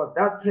 guess what?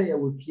 That prayer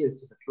will pierce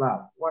to the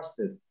clouds. Watch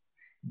this.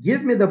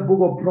 Give me the book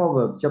of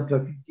Proverbs, chapter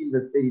 15,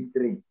 verse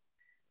 33.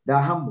 The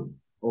humble,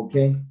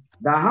 okay?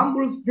 The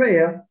humble's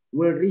prayer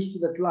will reach to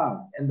the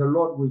clouds, and the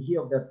Lord will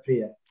hear of that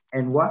prayer.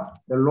 And what?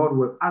 The Lord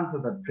will answer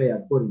that prayer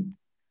accordingly.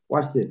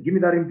 Watch this. Give me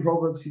that in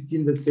Proverbs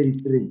 15, verse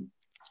 33.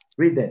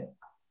 Read that.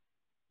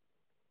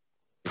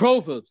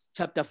 Proverbs,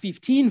 chapter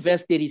 15,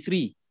 verse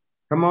 33.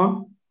 Come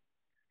on.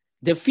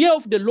 The fear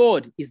of the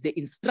Lord is the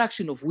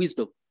instruction of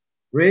wisdom.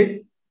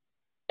 Read.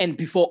 And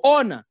before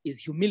honor is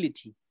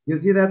humility. You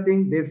see that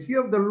thing? The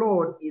fear of the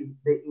Lord is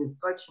the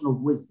instruction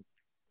of wisdom,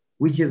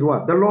 which is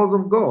what? The laws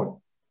of God.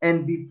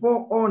 And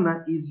before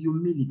honor is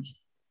humility.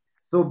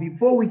 So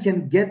before we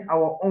can get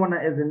our honor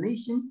as a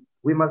nation,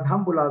 we must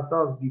humble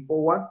ourselves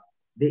before what?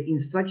 The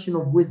instruction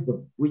of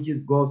wisdom, which is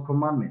God's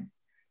commandments.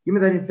 Give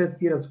me that in 1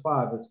 Peter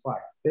 5, verse 5.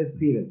 1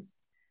 Peter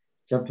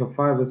chapter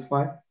 5, verse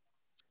 5.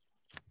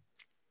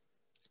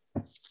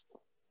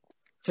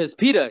 1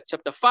 Peter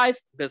chapter 5,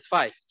 verse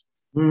 5.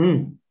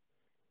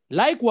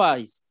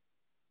 Likewise,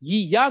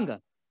 ye younger,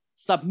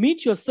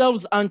 submit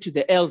yourselves unto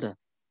the elder.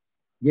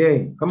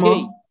 Yeah, come Yea,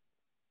 on.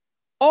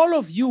 all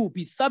of you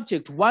be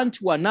subject one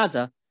to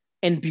another,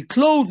 and be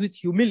clothed with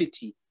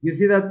humility. You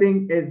see that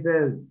thing? It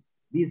says,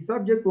 be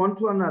subject one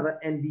to another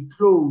and be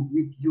clothed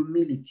with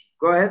humility.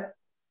 Go ahead.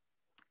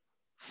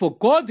 For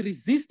God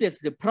resisteth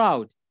the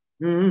proud,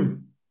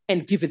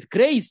 and giveth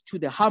grace to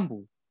the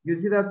humble. You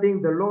see that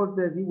thing? The Lord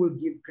says he will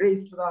give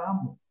grace to the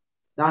humble.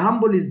 The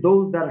humble is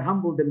those that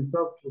humble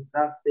themselves to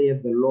thus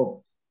saith the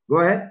Lord. Go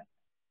ahead.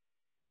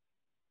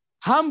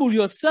 Humble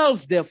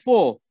yourselves,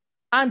 therefore,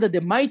 under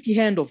the mighty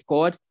hand of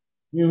God,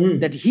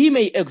 that he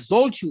may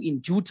exalt you in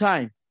due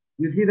time.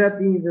 You see that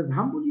thing? It says,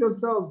 humble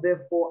yourselves,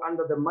 therefore,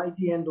 under the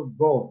mighty hand of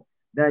God,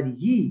 that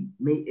he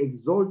may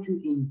exalt you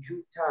in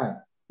due time,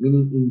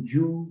 meaning in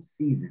due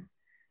season.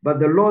 But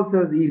the Lord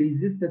says he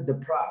resisted the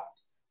proud.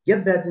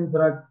 Get that in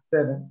Sirach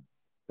 7.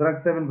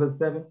 Sirach 7 verse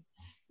 7.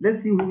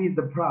 Let's see who is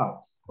the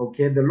proud.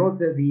 Okay, the Lord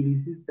says he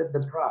resisted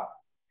the proud.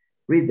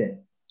 Read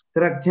that.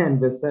 Sirach 10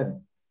 verse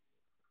 7.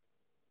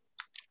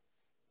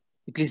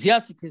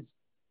 Ecclesiasticus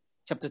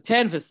chapter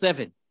 10 verse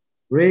 7.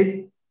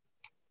 Read.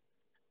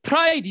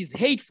 Pride is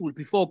hateful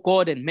before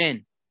God and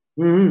men,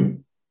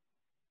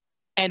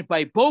 and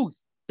by both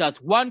does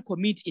one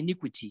commit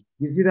iniquity.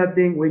 You see that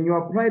thing? When you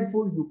are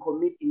prideful, you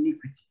commit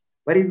iniquity.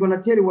 But he's going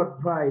to tell you what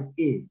pride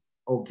is.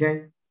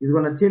 Okay? He's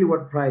going to tell you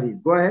what pride is.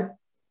 Go ahead.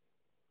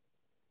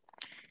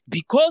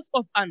 Because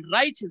of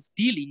unrighteous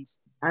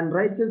dealings.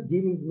 Unrighteous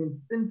dealings means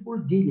sinful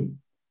dealings.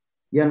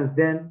 You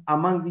understand?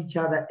 Among each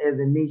other as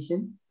a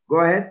nation.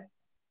 Go ahead.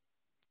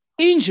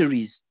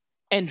 Injuries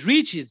and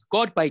riches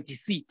got by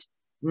deceit.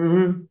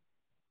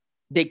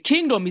 The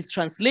kingdom is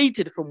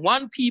translated from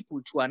one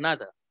people to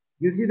another.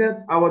 You see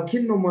that? Our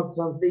kingdom was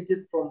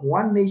translated from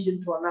one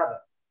nation to another.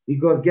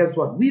 Because guess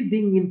what? We've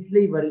been in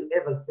slavery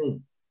ever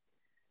since.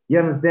 You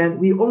understand?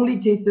 We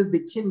only tasted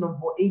the kingdom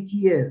for 80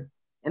 years.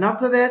 And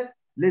after that,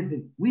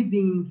 listen, we've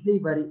been in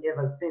slavery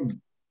ever since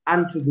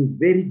unto this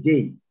very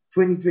day,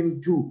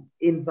 2022,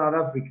 in South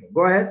Africa.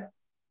 Go ahead.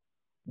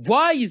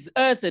 Why is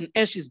earth and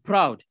ashes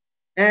proud?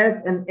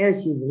 Earth and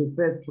ashes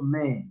refers to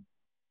man.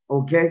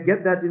 Okay,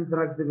 get that in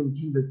Sirach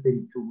 17 verse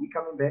 32. We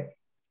coming back.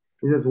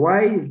 It says,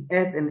 why is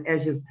earth and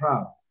ashes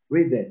proud?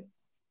 Read that.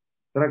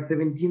 Sirach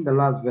 17, the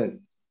last verse.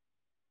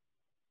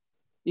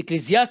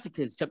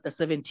 Ecclesiasticus chapter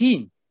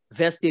 17,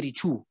 verse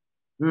 32.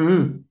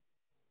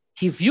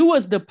 He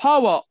vieweth the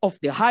power of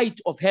the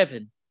height of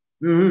heaven,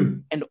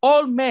 and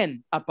all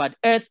men are but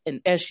earth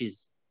and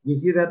ashes. You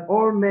see that?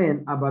 All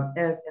men are but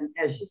earth and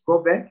ashes.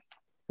 Go back.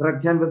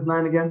 Sirach 10 verse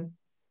 9 again.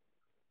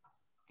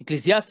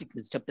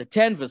 Ecclesiasticus chapter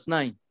 10 verse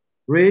 9.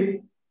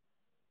 Read.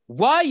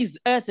 Why is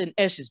earth and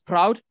ashes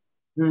proud?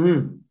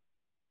 There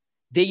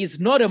is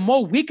not a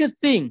more wicked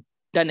thing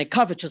than a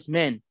covetous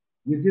man.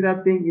 You see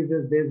that thing? It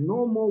says there's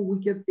no more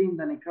wicked thing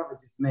than a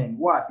covetous man.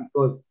 Why?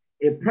 Because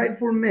a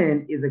prideful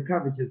man is a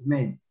covetous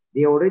man.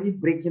 They already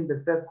breaking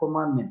the first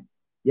commandment.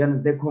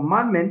 The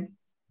commandment,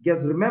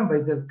 just remember,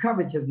 it says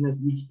covetousness,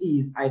 which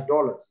is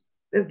idolatry.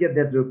 Let's get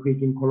that real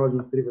quick in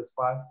Colossians 3 verse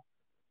 5.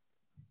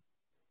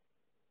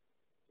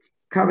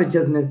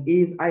 Covetousness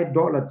is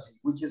idolatry,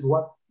 which is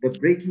what? The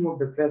breaking of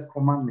the first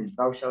commandment.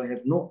 Thou shalt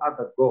have no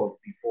other gods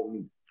before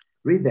me.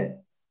 Read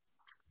that.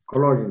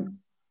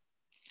 Colossians.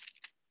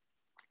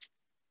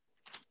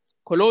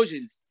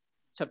 Colossians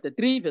chapter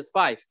 3 verse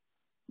 5.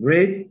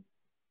 Read.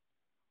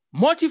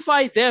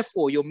 Mortify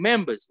therefore your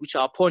members which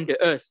are upon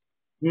the earth.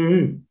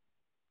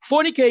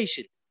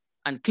 Fornication,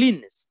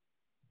 uncleanness,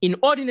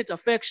 inordinate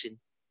affection,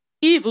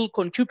 evil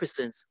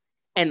concupiscence,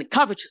 and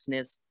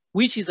covetousness,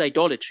 which is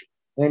idolatry.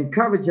 And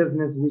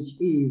covetousness, which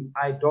is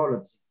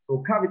idolatry. So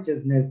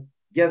covetousness,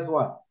 guess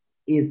what?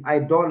 Is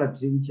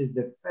idolatry, which is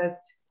the first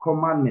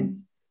commandment.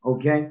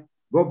 Okay?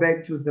 Go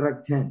back to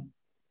Sirach 10.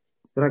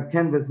 Sirach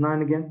 10 verse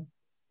 9 again.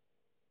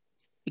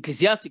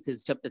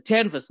 Ecclesiasticus chapter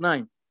 10 verse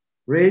 9.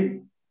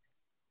 Read.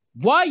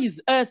 Why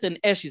is earth and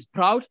ashes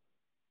proud?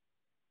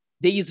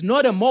 There is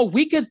not a more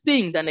wicked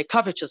thing than a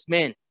covetous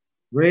man.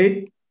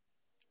 Read.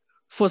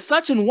 For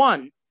such an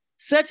one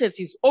setteth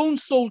his own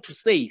soul to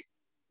save.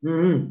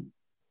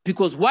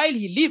 Because while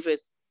he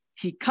liveth,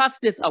 he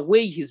casteth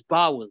away his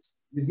bowels.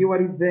 You see what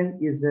he's saying?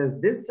 He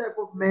says, this type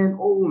of man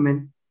or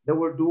woman, they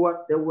will do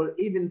what? They will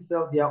even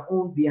sell their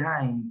own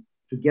behind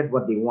to get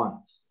what they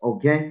want.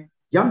 Okay?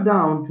 Jump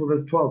down to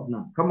verse 12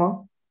 now. Come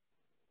on.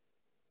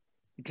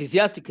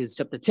 Ecclesiasticus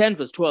chapter 10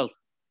 verse 12.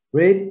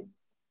 Read.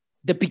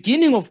 The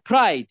beginning of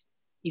pride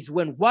is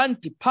when one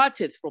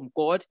departeth from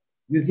God.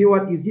 You see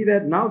what? You see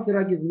that? Now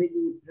Sirach is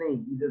making it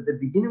plain. He says the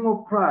beginning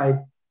of pride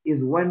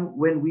is when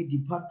we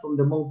depart from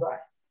the Most High.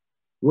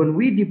 When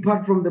we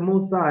depart from the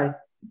Most High,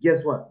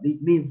 guess what?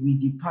 It means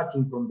we're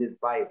departing from this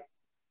Bible.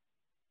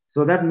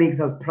 So that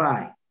makes us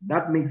pride.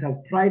 That makes us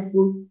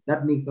prideful.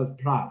 That makes us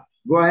proud.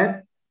 Go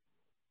ahead.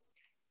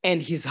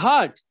 And his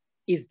heart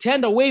is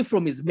turned away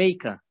from his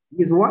maker.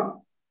 His what?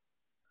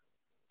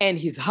 And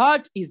his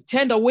heart is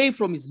turned away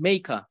from his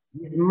maker.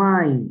 His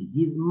mind,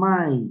 his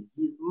mind,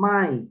 his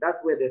mind. That's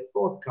where the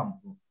thought comes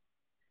from.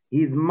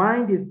 His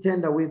mind is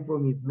turned away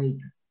from his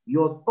maker.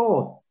 Your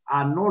thought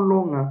are no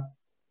longer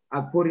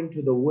according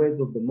to the words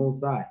of the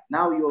Most High.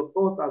 Now your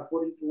thoughts are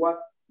according to what?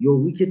 Your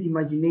wicked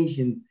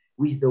imagination,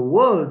 which the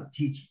world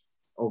teaches.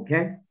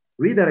 Okay?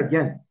 Read that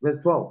again. Verse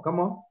 12. Come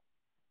on.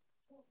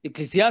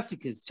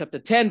 Ecclesiasticus chapter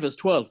 10, verse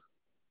 12.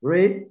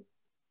 Read.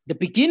 The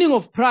beginning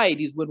of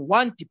pride is when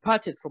one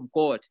departed from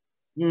God,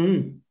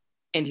 Mm-hmm.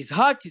 and his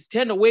heart is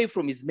turned away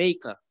from his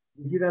maker.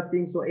 You see that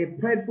thing? So a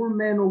prideful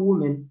man or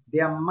woman,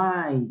 their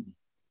mind,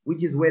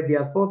 which is where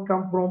their thoughts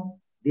come from,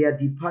 they are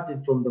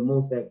departed from the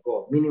Most High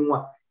God. Meaning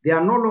what? They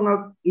are no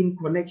longer in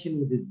connection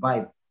with His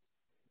Bible.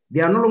 They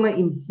are no longer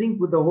in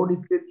sync with the Holy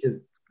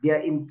Scriptures. They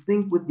are in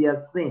sync with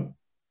their sin.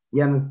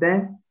 You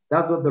understand?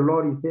 That's what the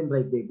Lord is saying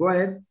right there. Go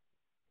ahead.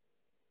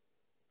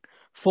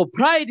 For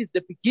pride is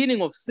the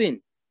beginning of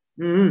sin,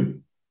 Mm-hmm.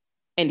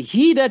 and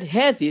he that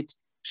hath it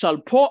shall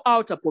pour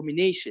out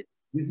abomination.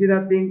 You see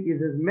that thing? It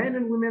says men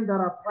and women that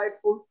are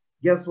prideful,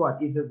 guess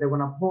what? It says they're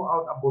going to pour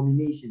out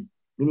abomination,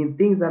 meaning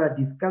things that are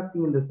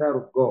disgusting in the sight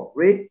of God.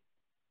 Right?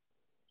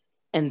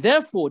 And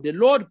therefore the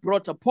Lord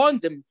brought upon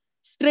them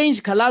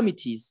strange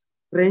calamities,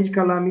 Strange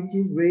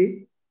calamities,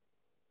 right?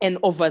 and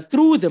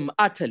overthrew them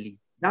utterly.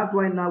 That's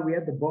why now we're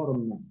at the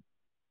bottom now.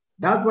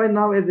 That's why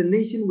now as a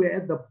nation, we're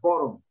at the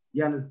bottom.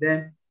 You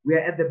understand? We are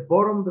at the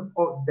bottom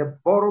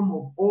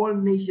of all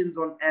nations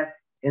on earth,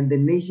 and the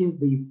nations,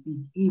 they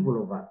speak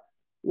evil of us.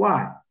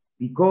 Why?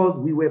 Because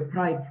we were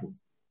prideful.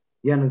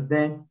 You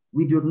understand?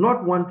 We do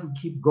not want to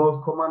keep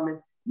God's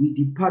commandment. We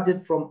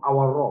departed from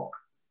our rock,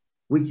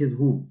 which is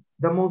who?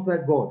 The Most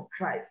High God,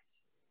 Christ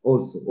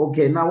also.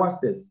 Okay, now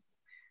watch this.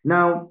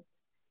 Now,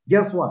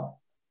 guess what?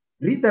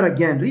 Read that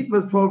again. Read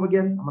verse 12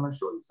 again. I'm going to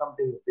show you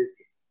something with this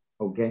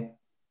here. Okay?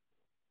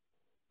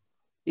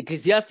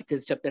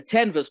 Ecclesiasticus chapter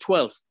 10, verse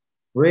 12.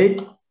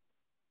 Read.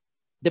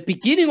 The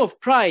beginning of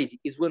pride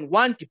is when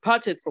one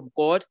departed from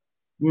God,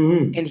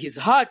 Mm-hmm. and his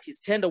heart is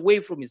turned away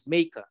from his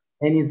maker.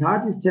 And his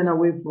heart is turned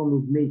away from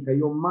his maker.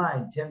 Your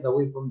mind turned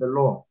away from the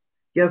Lord.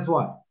 Guess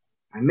what?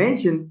 I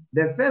mentioned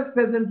the first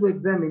person to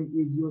examine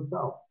is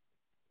yourself.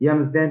 You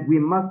understand? We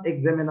must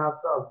examine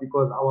ourselves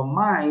because our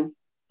mind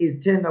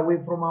is turned away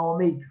from our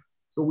maker.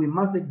 So we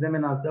must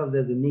examine ourselves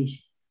as a nation.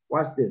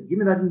 Watch this. Give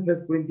me that in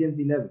 1 Corinthians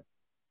 11,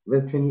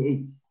 verse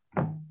 28.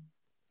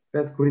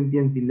 1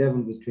 Corinthians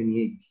 11, verse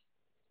 28.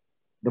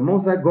 The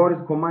Most High God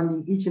is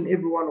commanding each and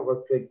every one of us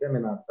to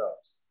examine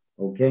ourselves.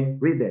 Okay?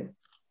 Read that.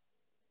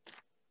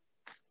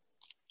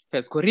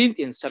 1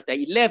 Corinthians chapter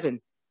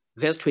 11,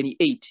 verse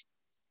 28.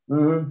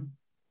 Mm-hmm.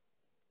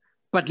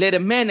 But let a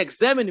man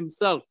examine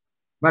himself.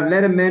 But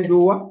let a man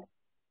do what?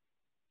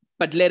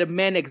 But let a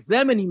man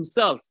examine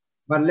himself.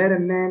 But let a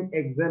man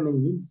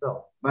examine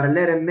himself. But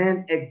let a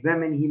man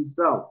examine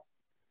himself.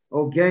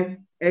 Okay?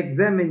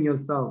 Examine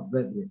yourself,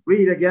 brethren.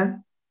 Read it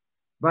again.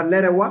 But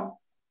let a what?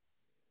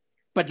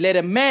 But let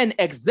a man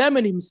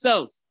examine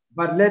himself.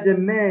 But let a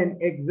man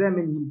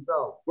examine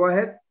himself. Go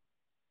ahead.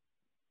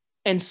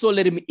 And so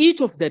let him eat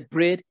of that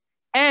bread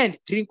and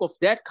drink of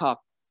that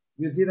cup.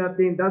 You see that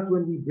thing? That's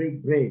when we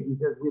break bread. He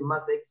says we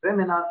must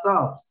examine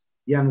ourselves.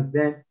 You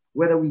understand?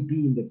 Whether we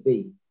be in the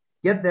faith.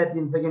 Get that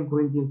in 2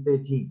 Corinthians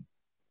 13.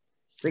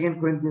 2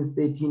 Corinthians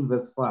 13,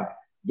 verse 5.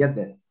 Get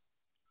that.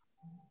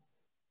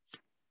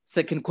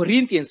 2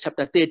 Corinthians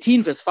chapter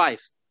 13, verse 5.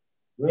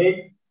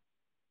 Wait.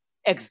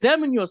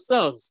 Examine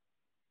yourselves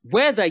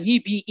whether ye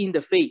be in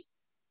the faith.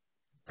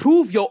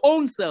 Prove your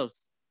own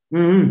selves.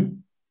 Mm-hmm.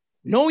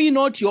 Know ye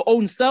not your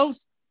own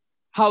selves,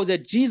 how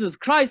that Jesus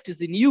Christ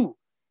is in you,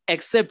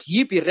 except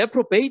ye be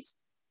reprobates?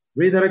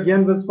 Read that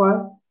again, verse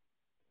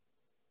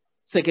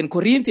 5. 2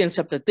 Corinthians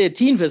chapter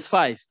 13, verse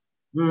 5.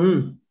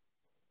 Mm-hmm.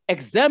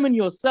 Examine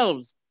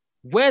yourselves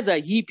whether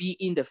ye be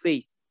in the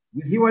faith.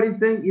 You see what he's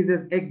saying? He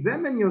says,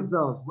 examine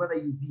yourselves whether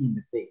you be in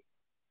the faith.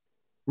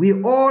 We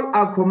all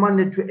are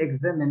commanded to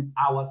examine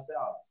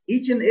ourselves.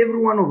 Each and every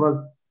one of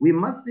us, we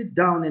must sit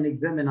down and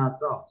examine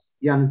ourselves.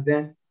 You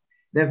understand?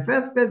 The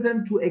first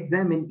person to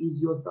examine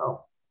is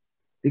yourself.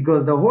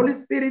 Because the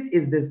Holy Spirit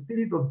is the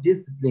spirit of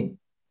discipline,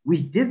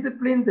 which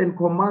disciplines and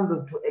commands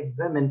us to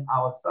examine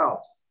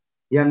ourselves.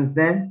 You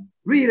understand?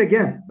 Read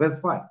again, verse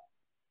 5.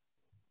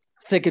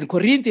 2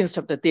 Corinthians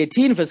chapter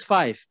 13, verse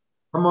 5.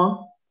 Come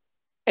on.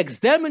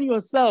 Examine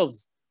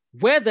yourselves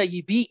whether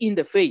ye be in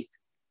the faith.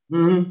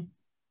 Mm-hmm.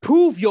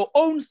 Prove your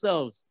own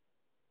selves.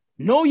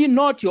 Know ye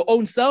not your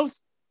own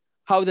selves,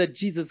 how that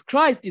Jesus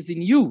Christ is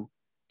in you,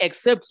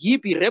 except ye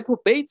be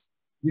reprobates?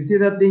 You see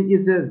that thing?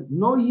 It says,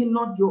 know ye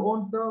not your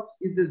own selves?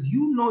 It says,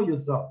 you know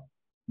yourself.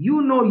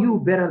 You know you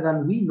better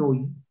than we know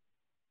you.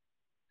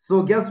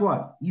 So guess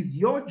what? It's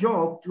your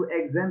job to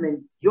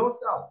examine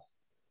yourself.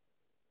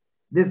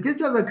 The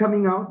scriptures are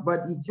coming out,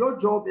 but it's your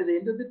job at the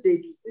end of the day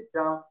to sit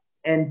down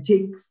and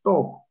take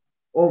stock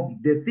of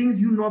the things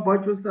you know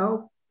about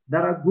yourself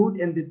that are good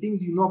and the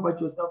things you know about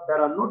yourself that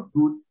are not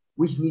good,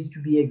 which needs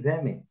to be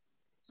examined.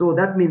 So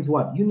that means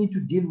what? You need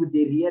to deal with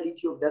the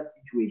reality of that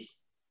situation.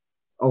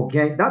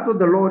 Okay, that's what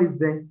the Lord is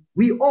saying.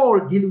 We all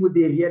deal with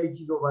the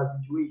realities of our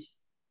situation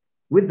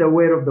with the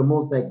word of the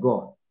Most High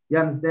God. You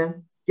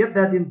understand? Get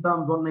that in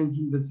Psalms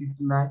 119, verse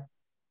 59.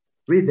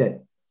 Read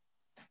that.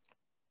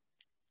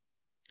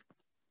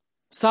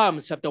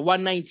 Psalms chapter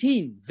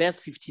 119, verse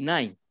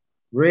 59.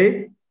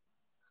 Read.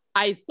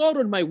 I thought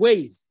on my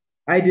ways.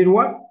 I did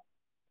what?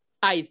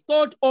 I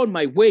thought on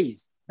my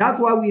ways. That's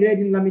why we read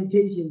in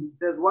Lamentations. It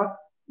says what?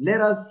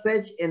 Let us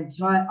search and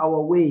try our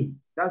way.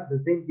 That's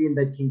the same thing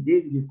that King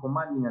David is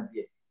commanding us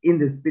here in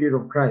the Spirit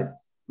of Christ.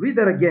 Read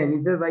that again.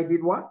 He says, I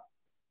did what?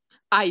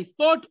 I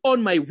thought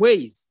on my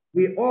ways.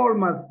 We all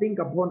must think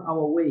upon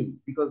our ways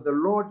because the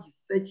Lord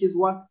searches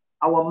what?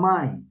 Our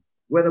minds,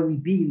 whether we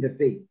be in the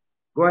faith.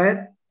 Go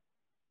ahead.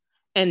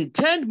 And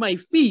turned my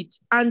feet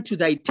unto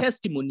thy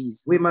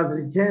testimonies. We must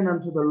return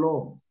unto the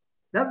Lord.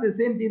 That's the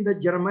same thing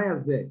that Jeremiah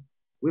said.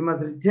 We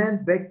must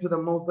return back to the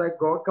Most High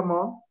God. Come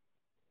on.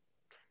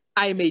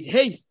 I made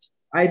haste.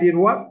 I did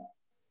what?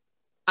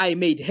 I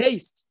made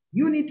haste.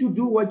 You need to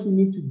do what you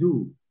need to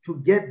do to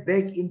get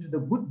back into the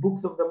good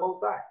books of the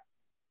Most High.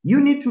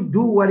 You need to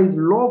do what is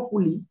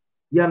lawfully,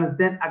 you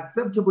understand,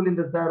 acceptable in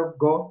the sight of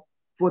God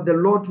for the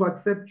Lord to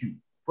accept you,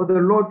 for the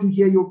Lord to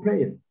hear your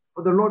prayers,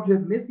 for the Lord to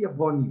have mercy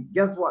upon you.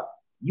 Guess what?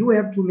 You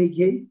have to make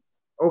haste,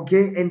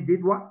 okay, and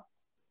did what?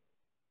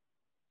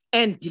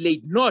 And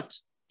delayed not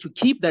to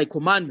keep thy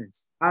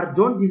commandments. Or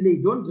don't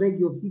delay, don't drag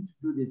your feet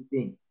to do this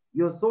thing.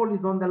 Your soul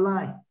is on the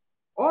line.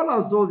 All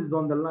our souls is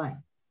on the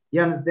line.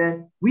 You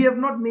understand? We have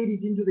not made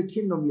it into the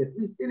kingdom yet.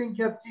 We're still in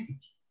captivity.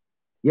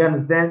 You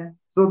understand?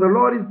 So the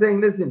Lord is saying,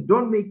 listen,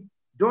 don't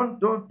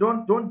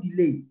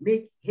delay.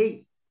 Make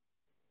haste.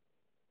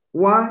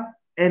 Why?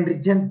 And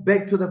return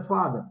back to the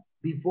Father.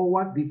 Before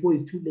what? Before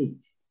it's too late.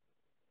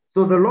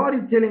 So the Lord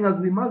is telling us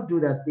we must do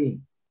that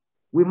thing.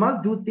 We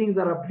must do things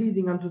that are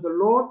pleasing unto the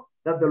Lord,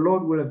 that the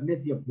Lord will have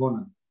mercy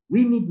upon us.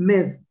 We need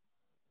mercy.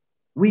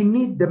 We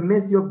need the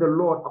mercy of the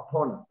Lord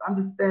upon us.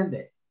 Understand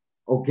that.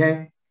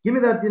 Okay? Give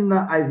me that in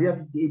Isaiah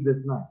 58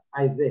 verse 9.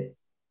 Isaiah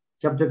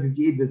chapter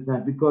 58 verse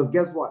 9. Because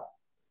guess what?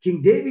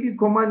 King David is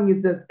commanding,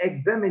 it says,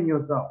 examine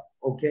yourself.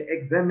 Okay?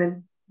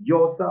 Examine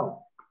yourself.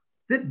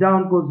 Sit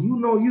down because you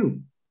know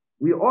you.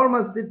 We all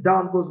must sit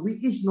down because we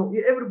each know,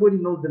 everybody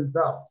knows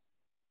themselves.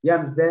 You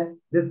understand?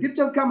 The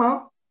scriptures come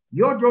out.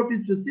 Your job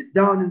is to sit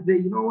down and say,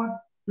 you know what?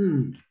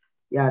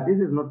 Yeah, this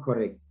is not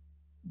correct.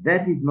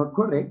 That is not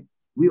correct.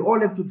 We all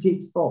have to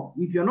take stock.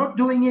 If you're not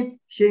doing it,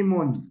 shame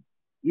on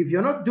you. If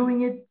you're not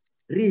doing it,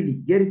 really,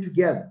 get it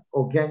together.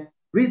 Okay?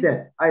 Read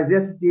that.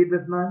 Isaiah 58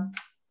 verse 9.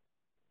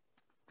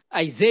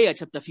 Isaiah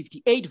chapter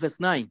 58 verse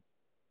 9.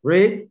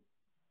 Read.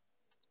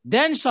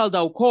 Then shalt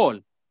thou call,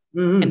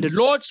 and the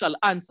Lord shall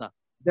answer.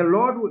 The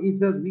Lord, he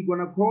says, we're going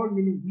to call,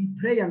 meaning we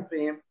pray unto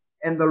him,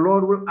 and the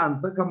Lord will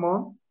answer. Come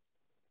on.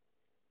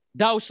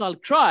 Thou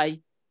shalt cry,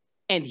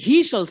 and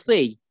he shall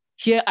say,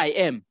 here I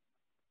am.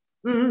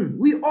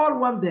 We all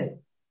want that.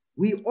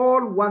 We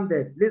all want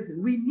that.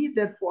 Listen, we need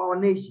that for our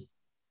nation.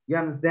 You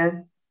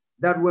understand?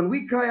 That when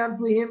we cry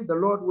unto him, the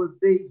Lord will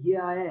say,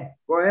 here I am.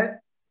 Go ahead.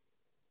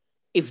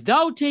 If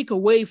thou take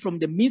away from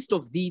the midst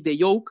of thee the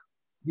yoke.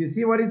 You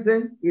see what he's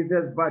saying? He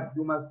says, but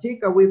you must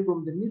take away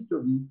from the midst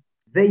of you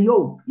the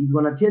yoke. He's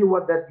going to tell you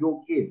what that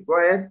yoke is. Go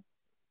ahead.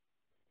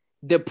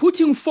 The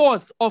putting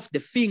forth of the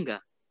finger.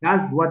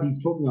 That's what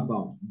he's talking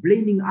about.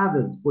 Blaming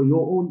others for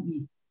your own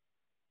evil.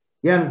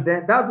 You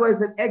understand? That's why I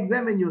said,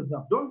 examine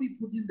yourself. Don't be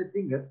putting the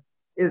finger.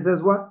 It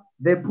says what?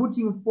 The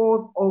putting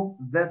forth of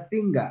the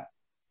finger.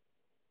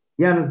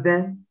 You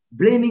understand?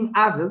 Blaming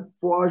others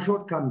for our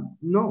shortcomings.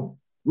 No.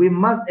 We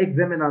must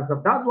examine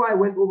ourselves. That's why I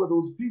went over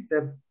those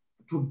precepts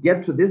to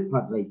get to this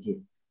part right here.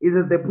 It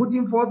says the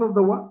putting forth of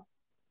the what?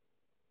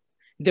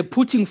 The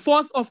putting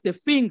forth of the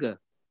finger.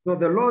 So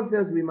the Lord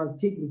says we must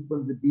take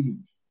responsibility.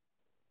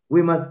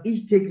 We must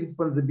each take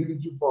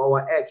responsibility for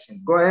our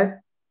actions. Go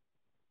ahead.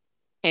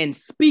 And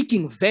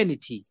speaking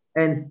vanity.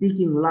 And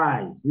speaking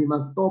lies. We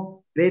must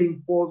stop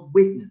bearing false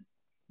witness.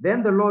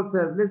 Then the Lord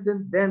says,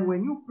 listen, then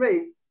when you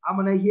pray, I'm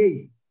going to hear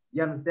you.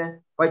 You understand?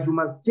 But you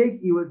must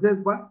take, he will say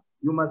what?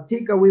 You must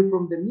take away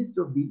from the midst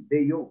of the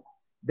yoke.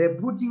 The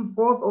putting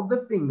forth of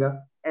the finger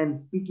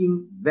and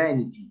speaking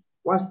vanity.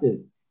 Watch this.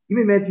 Give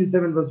me Matthew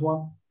 7 verse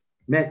 1.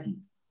 Matthew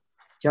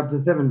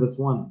chapter 7 verse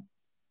 1.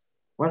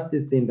 Watch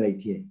this thing right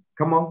here.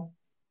 Come on.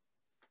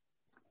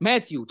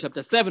 Matthew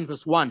chapter 7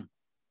 verse 1.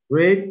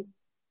 Read.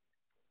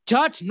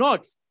 Judge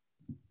not,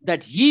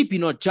 that ye be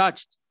not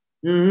judged.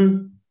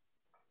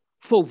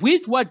 For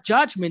with what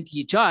judgment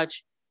ye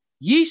judge,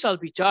 ye shall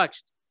be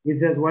judged. It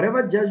says,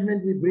 whatever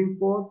judgment we bring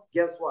forth,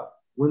 guess what?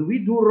 When we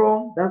do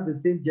wrong, that's the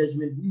same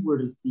judgment we will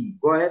receive.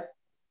 Go ahead.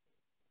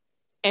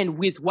 And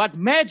with what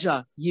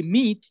measure ye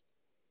meet,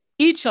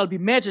 it shall be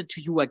measured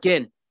to you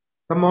again.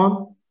 Come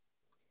on.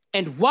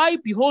 And why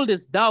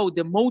beholdest thou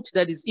the mote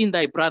that is in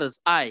thy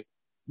brother's eye,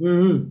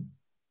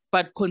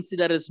 but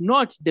considerest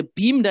not the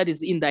beam that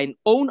is in thine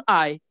own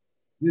eye?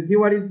 You see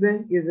what he's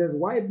saying? He says,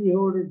 why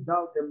beholdest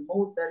thou the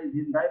mote that is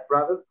in thy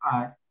brother's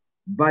eye,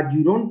 but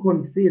you don't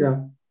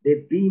consider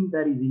the beam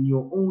that is in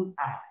your own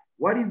eye?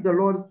 What is the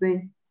Lord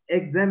saying?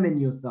 Examine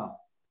yourself.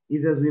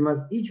 He says, we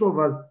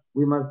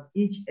must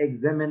each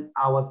examine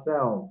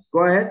ourselves. Go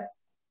ahead.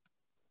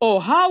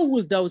 Or how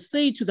wilt thou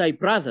say to thy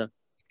brother,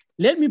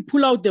 let me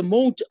pull out the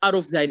mote out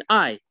of thine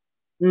eye?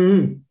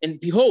 And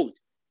behold,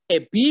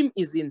 a beam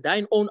is in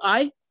thine own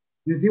eye?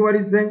 You see what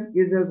he's saying?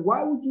 He says,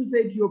 why would you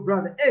say to your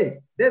brother,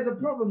 hey, there's a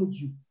problem with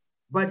you,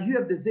 but you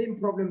have the same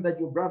problem that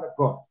your brother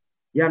got?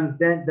 You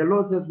understand? The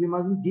Lord says we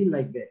mustn't deal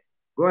like that.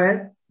 Go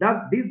ahead.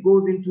 This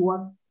goes into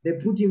what? The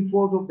putting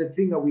forth of the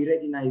finger we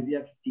read in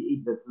Isaiah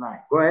 58 verse 9.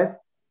 Go ahead.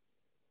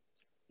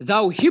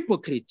 Thou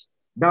hypocrite.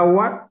 Thou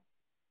what?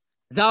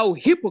 Thou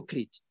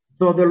hypocrite.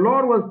 So the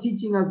Lord was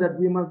teaching us that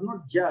we must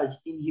not judge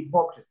in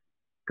hypocrisy.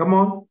 Come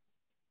on.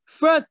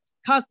 First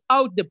cast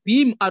out the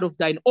beam out of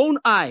thine own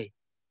eye,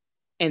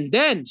 and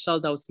then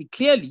shalt thou see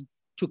clearly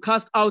to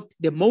cast out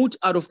the mote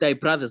out of thy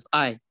brother's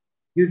eye.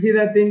 You see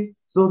that thing?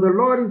 So the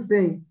Lord is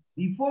saying,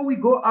 before we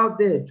go out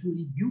there to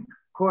rebuke,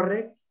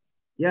 correct,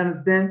 you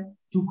understand,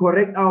 to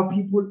correct our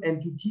people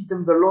and to teach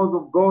them the laws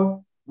of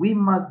God, we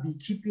must be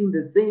keeping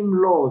the same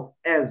laws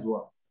as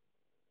well.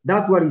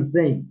 That's what he's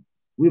saying.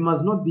 We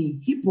must not be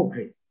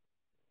hypocrites.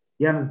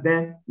 You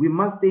understand? We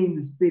must stay in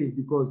the spirit,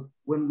 because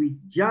when we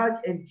judge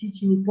and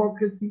teach in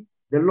hypocrisy,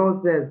 the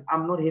Lord says,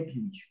 I'm not happy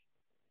with you.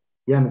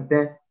 You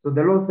understand? So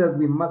the Lord says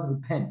we must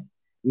repent.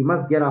 We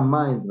must get our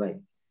minds right.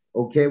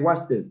 Okay,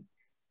 watch this.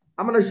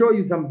 I'm going to show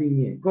you something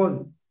here,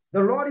 because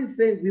the Lord is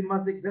saying we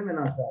must examine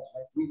ourselves.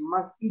 Right? We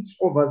must, each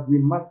of us, we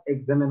must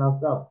examine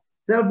ourselves.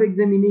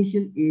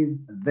 Self-examination is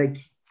the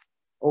key.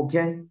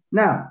 Okay?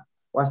 Now,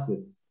 watch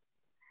this.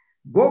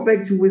 Go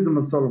back to Wisdom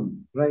of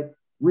Solomon, right?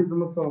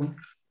 Wisdom of Solomon.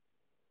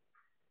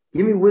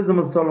 Give me Wisdom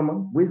of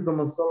Solomon. Wisdom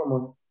of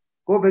Solomon.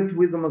 Go back to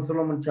Wisdom of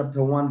Solomon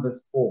chapter 1 verse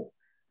 4.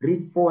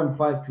 Read 4 and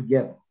 5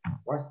 together.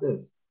 Watch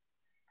this.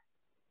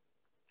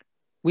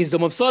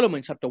 Wisdom of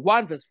Solomon chapter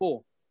 1 verse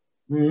 4.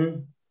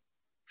 Mm-hmm.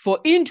 For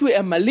into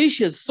a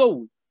malicious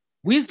soul,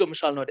 wisdom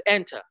shall not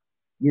enter.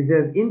 He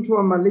says, into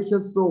a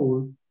malicious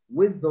soul,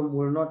 wisdom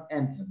will not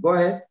enter. Go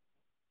ahead.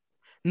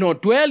 Nor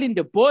dwell in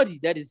the body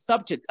that is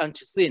subject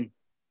unto sin.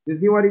 You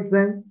see what it's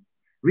saying?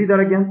 Read that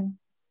again.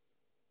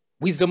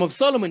 Wisdom of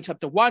Solomon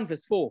chapter 1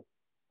 verse 4.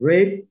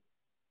 Read.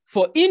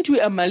 For into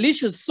a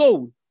malicious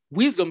soul,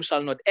 wisdom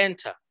shall not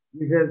enter.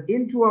 He says,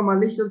 into a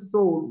malicious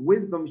soul,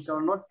 wisdom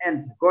shall not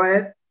enter. Go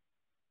ahead.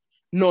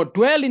 Nor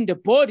dwell in the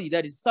body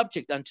that is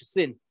subject unto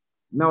sin.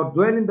 Now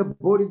dwell in the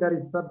body that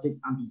is subject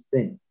unto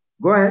sin.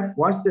 Go ahead.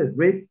 Watch this.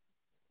 Read.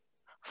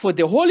 For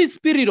the Holy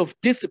Spirit of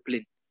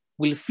discipline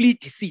will flee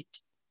deceit.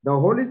 The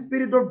Holy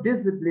Spirit of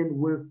discipline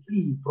will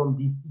flee from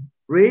deceit.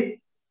 Read.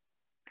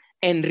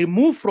 And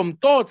remove from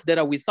thoughts that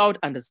are without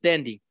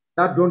understanding.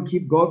 That don't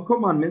keep God's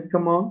commandments.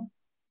 Come on.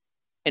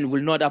 And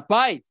will not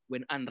abide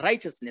when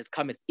unrighteousness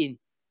cometh in.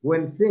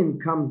 When sin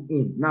comes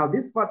in. Now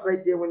this part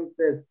right there, when it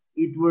says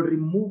it will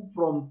remove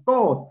from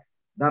thoughts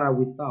that are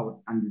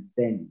without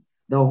understanding.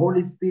 The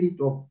Holy Spirit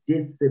of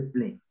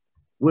discipline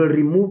will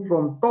remove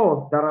from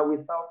thoughts that are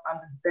without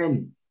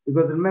understanding.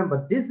 Because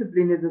remember,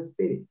 discipline is a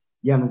spirit.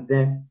 You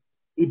understand?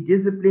 It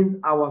disciplines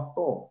our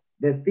thoughts,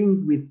 the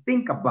things we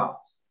think about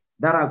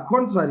that are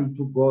contrary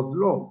to God's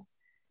laws.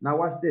 Now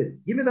watch this.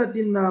 Give me that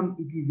in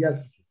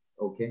Ecclesiastes.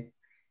 Okay.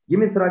 Give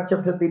me Sirach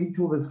chapter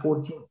 32 verse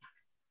 14.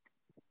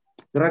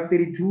 Sirach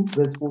 32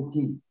 verse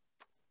 14.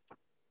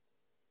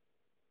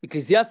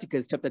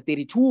 Ecclesiastes chapter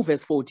 32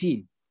 verse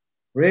 14.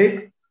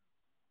 Read.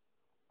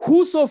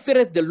 Whoso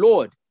feareth the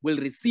Lord will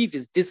receive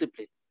his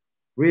discipline.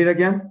 Read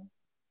again.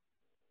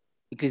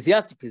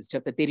 Ecclesiastes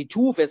chapter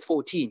 32 verse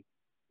 14.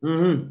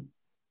 Mm-hmm.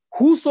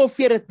 Whoso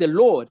feareth the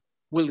Lord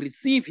will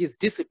receive his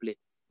discipline.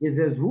 It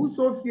says,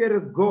 whoso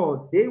feareth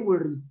God, they will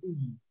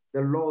receive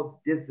the Lord's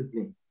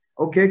discipline.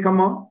 Okay, come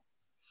on.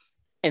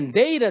 And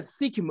they that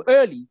seek him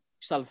early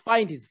shall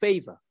find his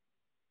favor.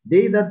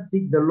 They that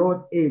seek the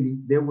Lord early,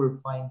 they will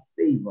find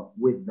favor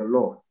with the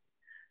Lord.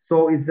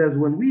 So it says,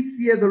 when we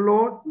fear the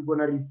Lord, we're going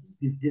to receive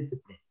his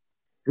discipline.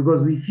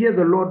 Because we fear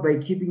the Lord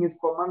by keeping his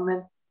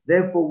commandments,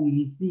 therefore we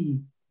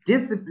receive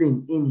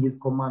discipline in his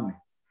commandments.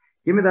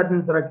 Give me that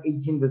in Sirach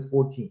 18 verse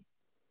 14.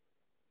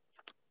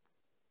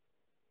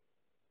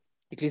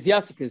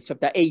 Ecclesiastes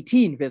chapter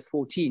 18 verse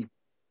 14.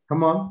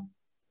 Come on.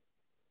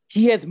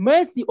 He hath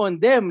mercy on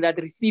them that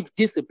receive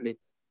discipline,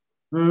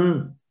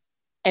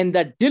 and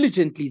that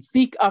diligently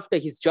seek after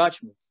his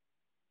judgments.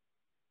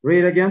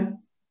 Read again.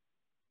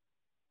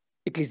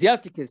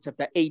 Ecclesiastes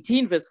chapter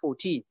 18 verse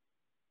 14.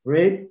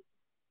 Read.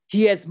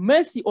 He hath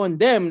mercy on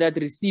them that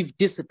receive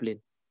discipline.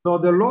 So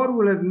the Lord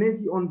will have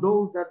mercy on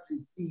those that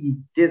receive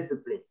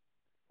discipline.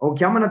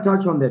 Okay, I'm going to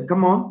touch on that.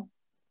 Come on.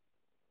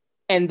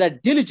 And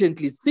that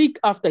diligently seek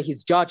after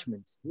his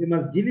judgments. We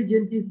must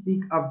diligently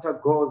seek after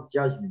God's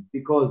judgment,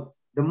 because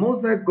the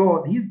Most High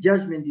God, his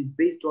judgment is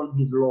based on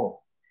his laws.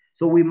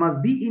 So we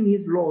must be in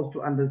his laws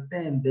to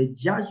understand the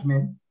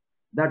judgment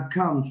that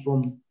comes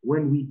from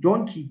when we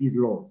don't keep his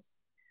laws.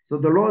 So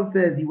the Lord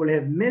says he will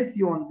have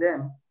mercy on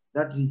them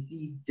that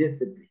receive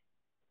discipline.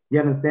 You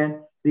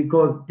understand?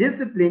 Because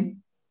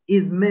discipline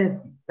is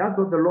mercy. That's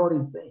what the Lord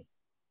is saying.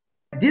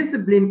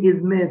 Discipline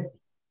is mercy.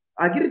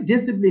 I get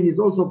discipline is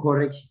also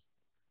correction.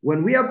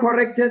 When we are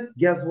corrected,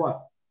 guess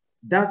what?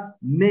 That's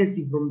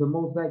mercy from the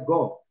Most High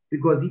God,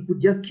 because he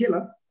could just kill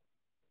us.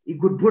 He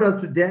could put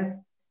us to death.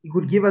 He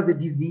could give us a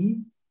disease.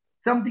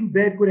 Something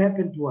bad could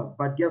happen to us.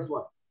 But guess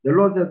what? The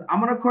Lord says,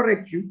 I'm going to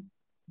correct you.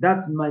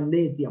 That's my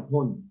mercy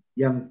upon you.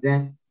 You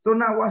understand? So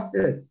now watch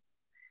this.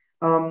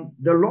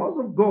 The laws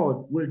of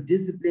God will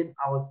discipline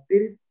our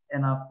spirit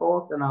and our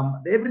thoughts and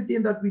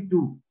everything that we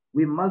do.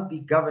 We must be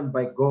governed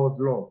by God's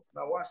laws.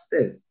 Now watch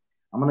this.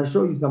 I'm going to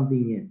show you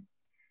something here.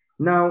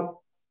 Now,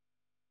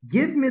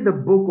 give me the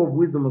book of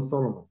Wisdom of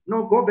Solomon.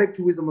 No, go back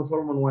to Wisdom of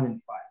Solomon 1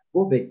 and 5.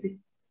 Go back there.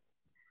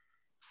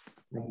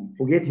 I'm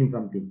forgetting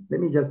something. Let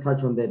me just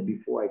touch on that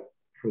before I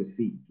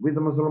proceed.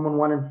 Wisdom of Solomon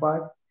 1 and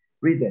 5.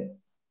 Read that.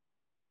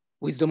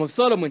 Wisdom of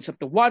Solomon,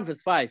 chapter 1,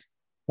 verse 5.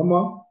 Come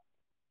on.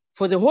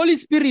 For the Holy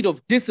Spirit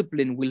of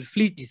discipline will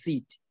flee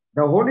deceit.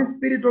 The Holy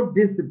Spirit of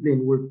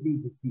discipline will flee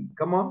deceit.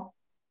 Come on.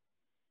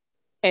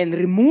 And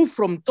remove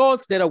from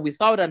thoughts that are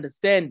without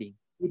understanding.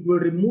 It will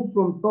remove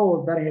from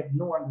thoughts that have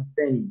no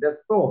understanding. The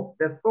thoughts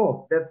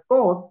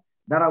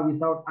that are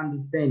without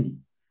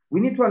understanding. We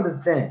need to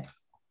understand.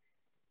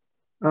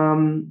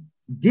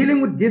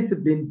 Dealing with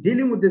discipline,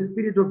 dealing with the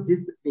spirit of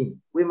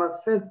discipline, we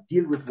must first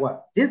deal with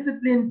what?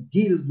 Discipline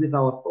deals with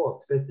our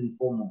thoughts first and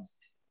foremost.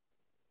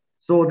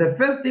 So the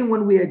first thing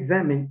when we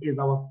examine is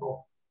our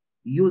thoughts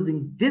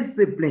using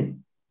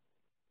discipline.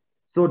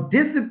 So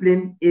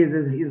discipline is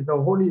the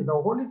Holy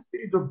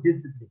Spirit of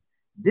discipline.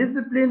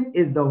 Discipline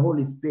is the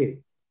Holy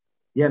Spirit.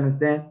 You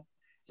understand?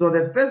 So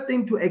the first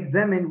thing to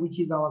examine, which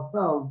is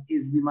ourselves,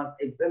 is we must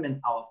examine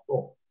our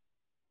thoughts.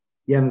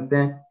 You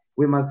understand?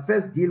 We must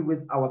first deal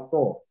with our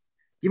thoughts.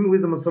 Give me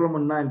Wisdom of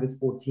Solomon 9, verse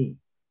 14.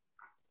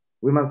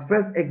 We must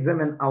first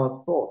examine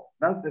our thoughts.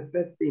 That's the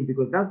first thing,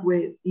 because that's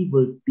where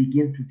evil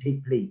begins to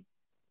take place,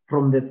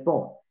 from the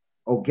thoughts.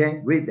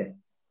 Okay? Read that.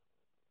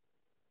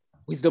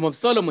 Wisdom of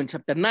Solomon,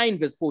 chapter 9,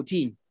 verse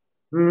 14.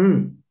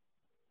 Mm-hmm.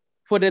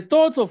 For the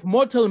thoughts of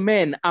mortal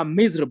men are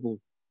miserable.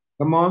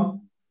 Come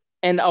on.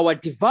 And our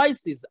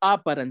devices are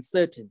but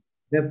uncertain.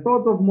 The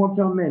thoughts of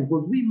mortal men,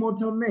 because we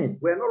mortal men,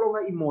 we are no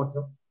longer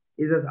immortal.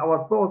 It says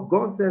our thoughts,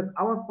 God says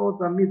our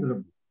thoughts are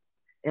miserable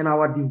and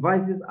our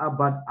devices are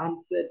but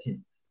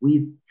uncertain.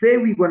 We say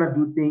we're going to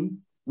do things.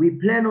 We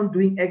plan on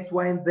doing X,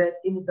 Y, and Z,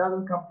 and it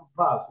doesn't come to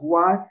pass.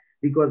 Why?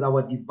 Because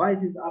our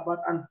devices are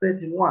but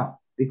uncertain. Why?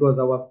 Because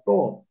our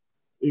thoughts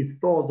is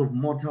thoughts of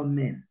mortal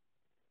men.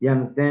 You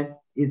understand?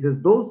 It says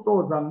those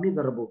thoughts are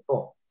miserable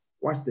thoughts.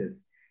 Watch this.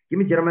 Give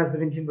me Jeremiah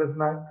 17, verse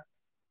 9.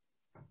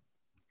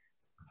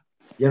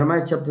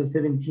 Jeremiah chapter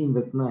 17,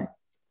 verse 9.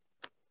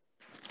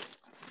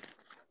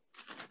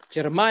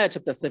 Jeremiah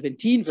chapter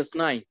 17, verse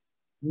 9.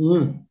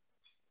 Mm-hmm.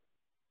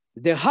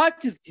 The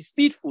heart is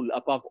deceitful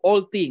above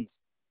all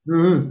things,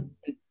 Mm-hmm.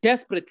 and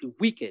desperately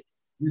wicked.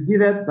 You see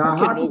that? The Who can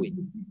heart know is it?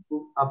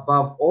 deceitful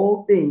above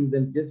all things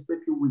and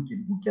desperately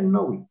wicked. Who can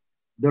know it?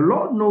 The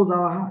Lord knows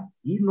our heart.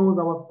 He knows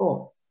our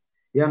thoughts.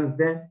 You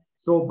understand?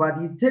 So, but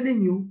he's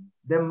telling you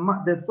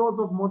the thoughts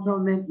of mortal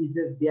men is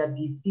that they are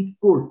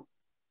deceitful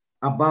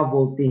above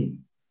all things.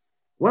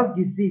 What's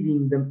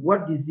deceiving them?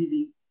 What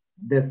deceiving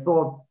the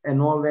thoughts and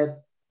all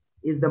that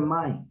is the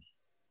mind.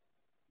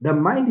 The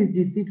mind is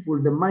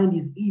deceitful. The mind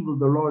is evil,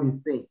 the Lord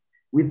is saying.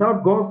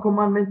 Without God's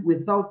commandments,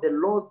 without the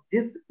Lord's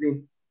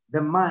discipline, the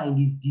mind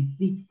is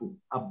deceitful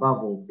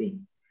above all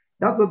things.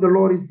 That's what the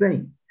Lord is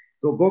saying.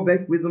 So go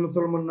back, Wisdom of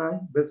Solomon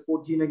 9, verse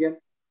 14 again.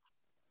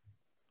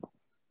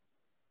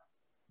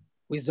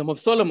 Wisdom of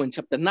Solomon,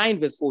 chapter 9,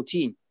 verse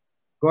 14.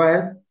 Go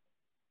ahead.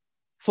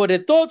 For the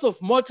thoughts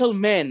of mortal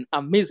men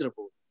are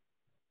miserable,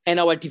 and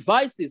our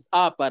devices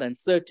are but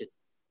uncertain.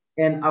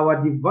 And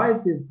our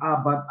devices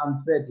are but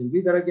uncertain.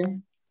 Read that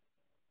again.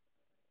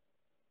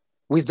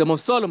 Wisdom of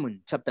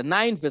Solomon, chapter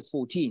 9, verse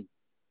 14.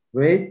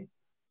 Wait.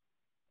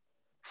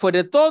 For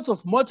the thoughts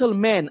of mortal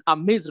men are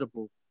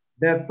miserable.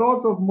 The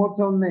thoughts of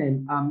mortal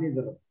men are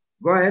miserable.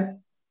 Go ahead.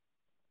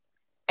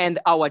 And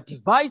our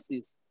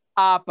devices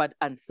are but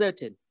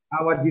uncertain.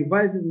 Our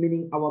devices,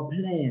 meaning our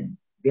plans,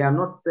 they are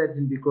not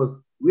certain because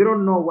we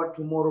don't know what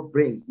tomorrow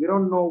brings. We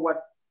don't know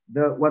what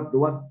the rulers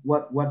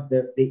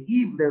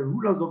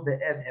of the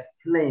earth have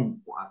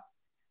planned for us.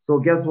 So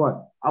guess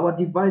what? Our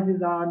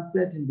devices are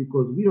uncertain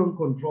because we don't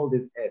control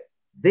this earth.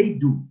 They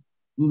do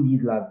in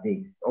these last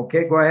days.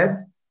 Okay, go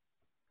ahead.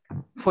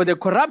 For the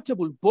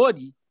corruptible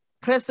body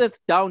presseth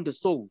down the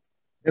soul.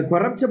 The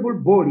corruptible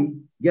body,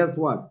 guess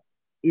what?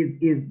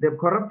 Is the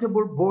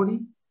corruptible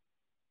body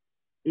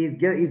is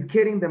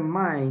carrying the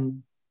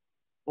mind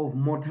of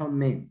mortal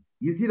men.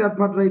 You see that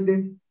part right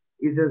there?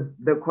 It says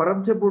the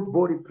corruptible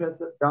body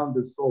presses down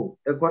the soul.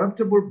 The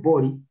corruptible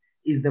body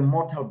is the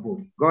mortal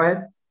body. Go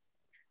ahead.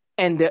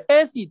 And the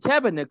earthy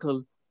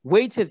tabernacle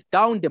weighteth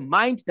down the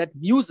mind that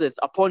museth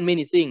upon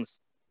many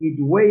things. It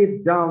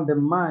weighs down the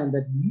mind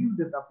that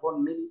museth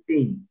upon many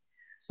things.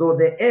 So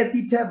the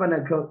earthy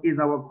tabernacle is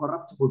our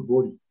corruptible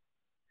body.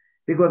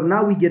 Because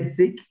now we get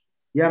sick.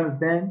 You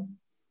understand?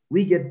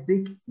 We get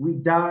sick. We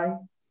die.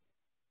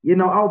 You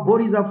know, our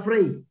bodies are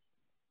frail.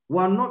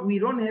 We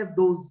don't have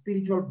those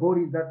spiritual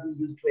bodies that we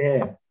used to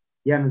have.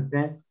 You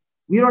understand?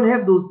 We don't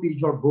have those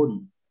spiritual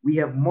bodies. We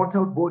have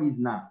mortal bodies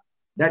now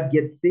that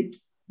get sick,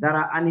 that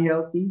are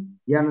unhealthy.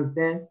 You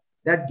understand?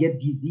 That get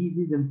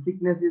diseases and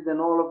sicknesses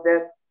and all of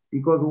that.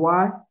 Because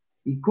why?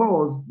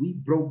 because we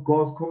broke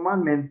God's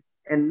commandments,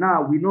 and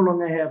now we no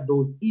longer have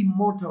those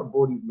immortal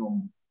bodies no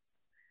more.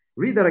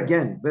 Read that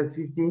again, verse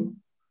 15.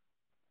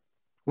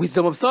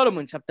 Wisdom of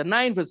Solomon, chapter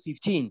 9, verse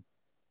 15.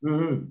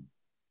 Mm-hmm.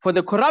 For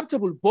the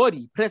corruptible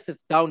body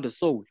presses down the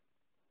soul,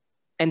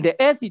 and the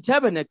earthly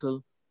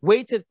tabernacle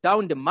weighteth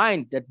down the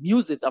mind that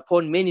museth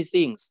upon many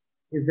things.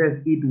 It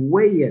says, it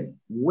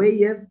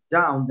weigheth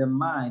down the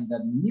mind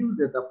that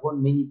museth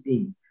upon many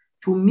things.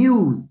 To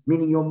muse,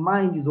 meaning your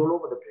mind is all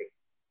over the place.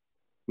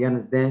 You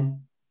understand?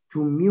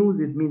 To muse,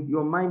 it means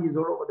your mind is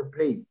all over the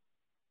place.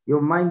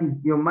 Your mind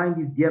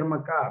is dear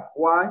makar.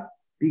 Why?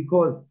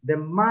 Because the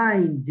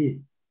mind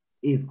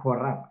is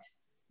corrupt.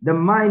 The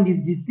mind is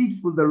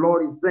deceitful, the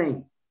Lord is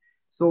saying.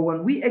 So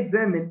when we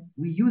examine,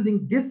 we're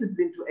using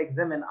discipline to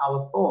examine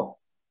our thoughts.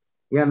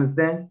 You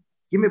understand?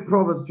 Give me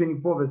Proverbs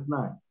 24, verse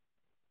 9.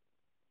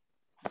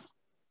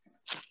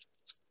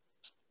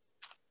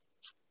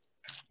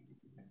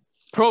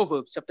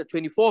 Proverbs chapter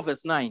 24,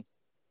 verse 9.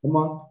 Come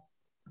on.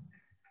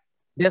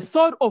 The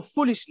thought of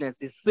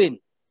foolishness is sin.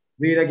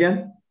 Read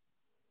again.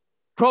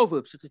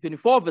 Proverbs chapter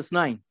 24, verse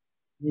 9.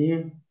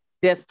 Mm-hmm.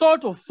 The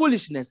thought of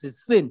foolishness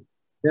is sin.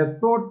 The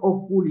thought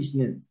of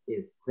foolishness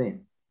is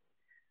sin.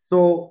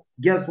 So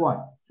guess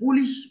what?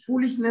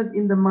 Foolishness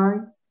in the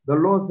mind, the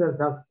Lord says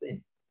that's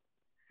sin.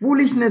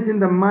 Foolishness in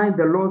the mind,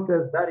 the Lord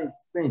says that is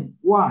sin.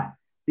 Why?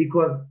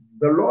 Because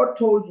the Lord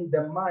told you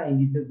the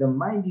mind, he says the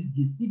mind is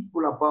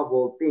deceitful above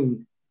all things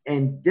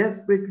and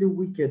desperately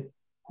wicked.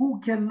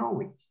 Who can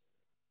know it?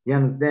 You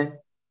understand?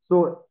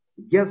 So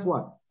guess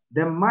what?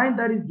 The mind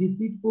that is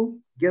deceitful,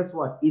 guess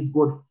what? It's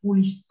got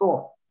foolish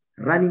thoughts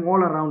running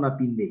all around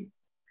up in there.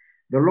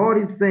 The Lord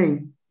is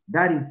saying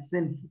that is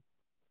sinful.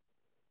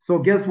 So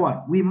guess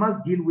what? We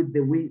must deal with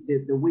the way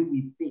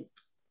we think,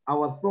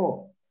 our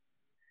thoughts.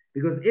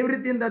 Because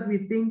everything that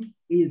we think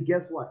is,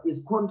 guess what? Is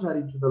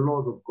contrary to the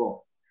laws of God.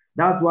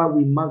 That's why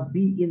we must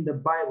be in the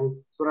Bible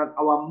so that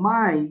our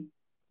mind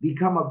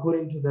become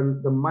according to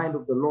the mind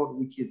of the Lord,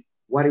 which is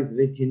what is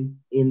written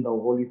in the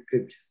Holy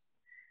Scriptures.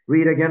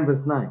 Read again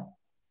verse 9.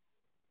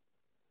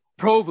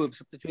 Proverbs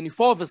chapter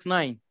 24, verse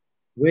 9.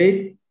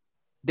 Wait.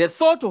 The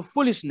thought of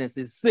foolishness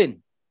is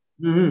sin,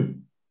 Mm-hmm.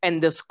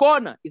 and the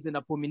scorner is an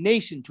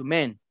abomination to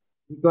men.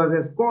 Because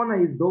a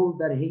scorner is those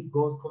that hate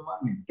God's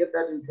commandments. Get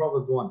that in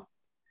Proverbs 1.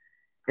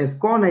 A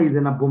scorner is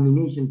an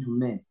abomination to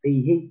men.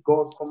 They hate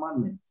God's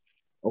commandments.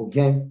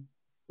 Okay?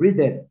 Read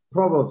that.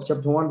 Proverbs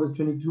chapter 1, verse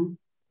 22.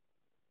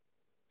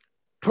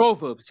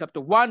 Proverbs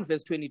chapter 1,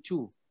 verse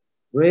 22.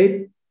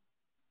 Read.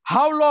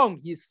 How long,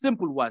 ye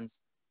simple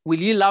ones, will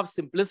ye love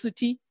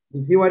simplicity?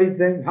 You see what he's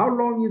saying? How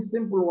long, you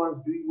simple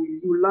ones, will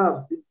you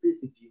love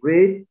simplicity?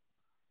 Read.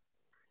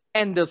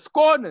 And the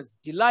scorners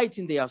delight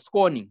in their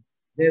scorning.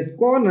 The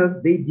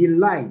scorners, they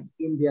delight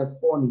in their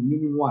scorning,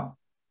 meaning what?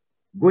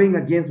 Going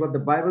against what the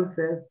Bible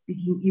says,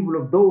 speaking evil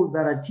of those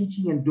that are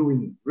teaching and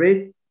doing it.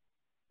 Read.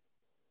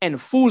 And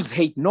fools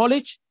hate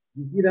knowledge.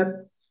 You see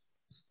that?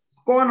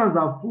 Scorners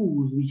are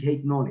fools which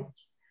hate knowledge.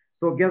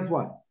 So guess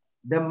what?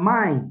 The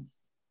mind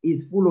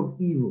is full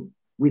of evil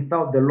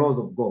without the laws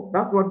of God.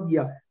 That's what we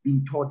are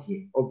being taught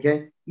here.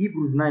 Okay?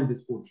 Hebrews 9,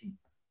 verse 14.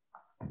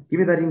 Give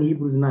me that in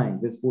Hebrews 9,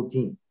 verse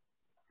 14.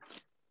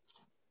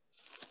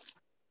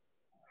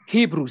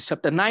 Hebrews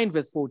chapter 9,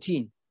 verse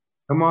 14.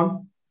 Come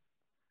on.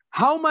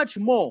 How much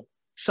more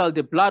shall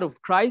the blood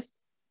of Christ,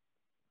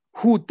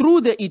 who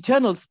through the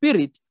eternal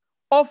Spirit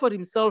offered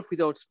himself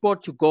without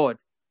spot to God,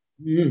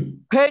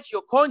 purge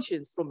your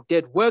conscience from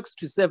dead works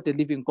to serve the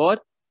living God?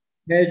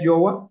 Purge your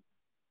what?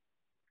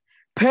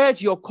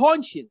 Purge your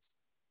conscience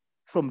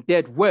from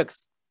dead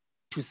works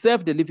to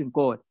serve the living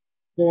God.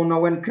 So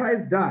now when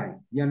Christ died,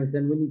 you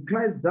understand, when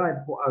Christ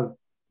died for us,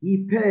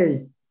 he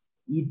purged,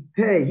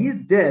 his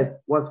death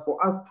was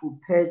for us to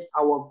purge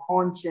our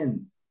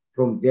conscience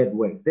from dead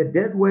works. The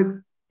dead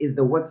works is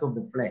the works of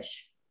the flesh,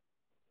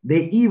 the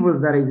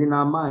evils that is in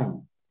our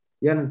minds.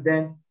 You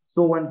understand?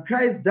 So when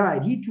Christ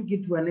died, he took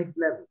it to a next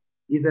level.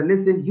 He said,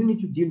 listen, you need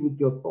to deal with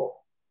your thoughts.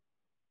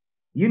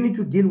 You need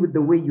to deal with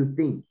the way you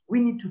think. We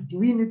need to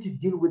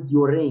deal with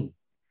your reign.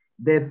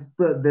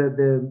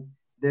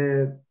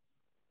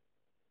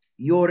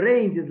 Your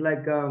range is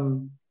like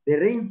the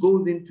range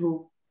goes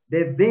into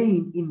the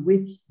vein in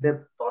which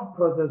the thought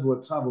process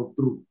will travel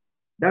through.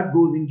 That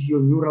goes into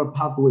your neural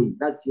pathways.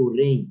 That's your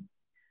range.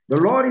 The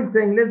Lord is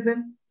saying,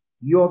 listen,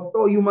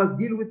 you must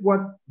deal with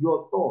what?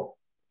 Your thoughts,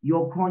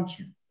 your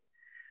conscience.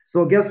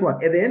 So guess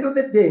what? At the end of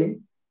the day,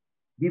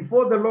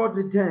 before the Lord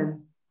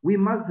returns, we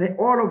must,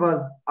 all of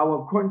us,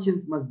 our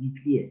conscience must be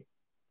clear.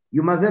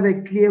 You must have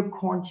a clear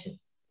conscience.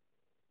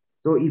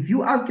 So if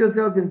you ask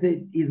yourself and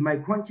say, is my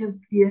conscience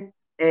clear?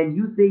 And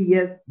you say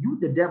yes, you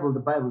the devil, the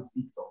Bible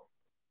speaks of.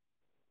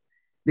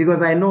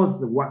 Because I know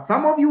what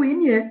some of you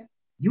in here,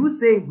 you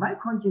say, my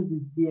conscience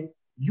is clear.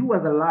 You are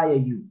the liar,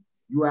 you.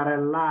 You are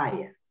a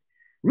liar.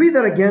 Read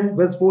that again,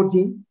 verse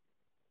 14.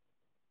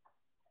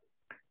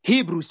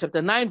 Hebrews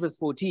chapter 9, verse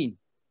 14.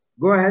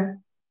 Go ahead.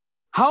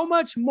 How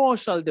much more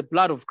shall the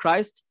blood of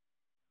Christ,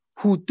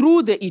 who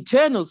through the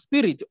eternal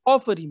Spirit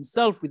offered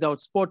himself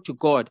without spot to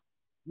God,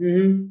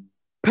 Mm-hmm.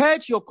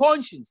 Purge your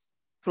conscience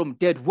from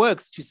dead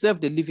works to serve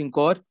the living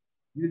God.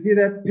 You see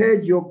that?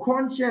 Purge your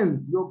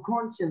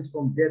conscience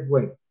from dead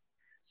works.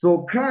 So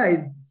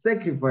Christ's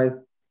sacrifice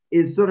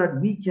is so that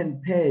we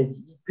can purge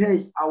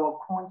our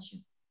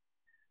conscience.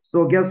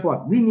 So guess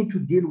what? We need to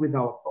deal with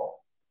our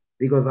thoughts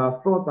because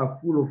our thoughts are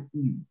full of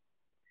evil.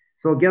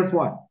 So guess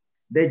what?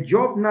 The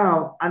job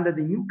now under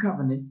the new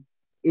covenant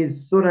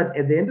is so that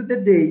at the end of the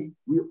day,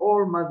 we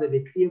all must have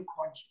a clear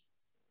conscience.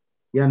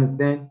 You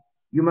understand?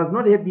 You must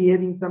not be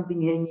having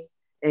something hanging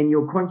and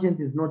your conscience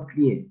is not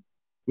clear.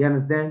 You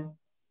understand?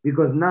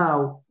 Because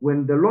now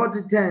when the Lord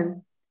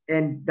returns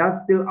and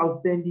that's still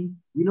outstanding,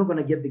 we're not going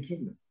to get the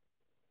kingdom.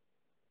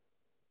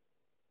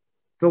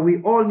 So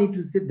we all need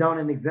to sit down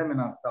and examine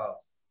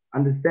ourselves,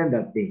 understand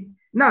that thing.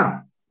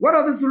 Now, what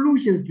are the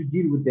solutions to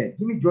deal with that?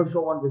 Give me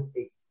Joshua 1 verse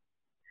 8.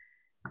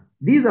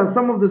 These are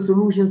some of the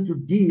solutions to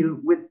deal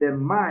with the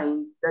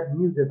mind that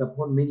muses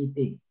upon many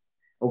things.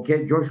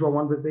 Okay, Joshua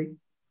 1 verse 8.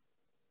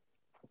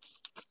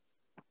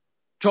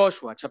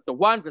 Joshua chapter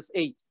 1 verse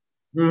 8.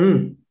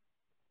 Mm-hmm.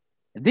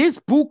 This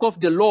book of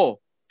the law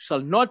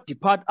shall not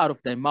depart out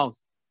of thy mouth.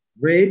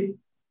 Read.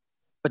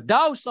 But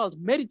thou shalt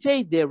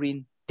meditate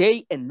therein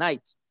day and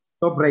night.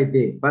 Stop right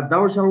there. But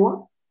thou shalt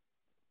what?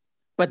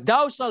 But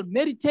thou shalt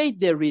meditate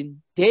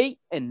therein day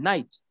and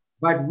night.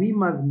 But we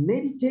must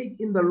meditate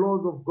in the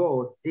laws of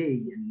God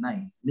day and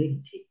night.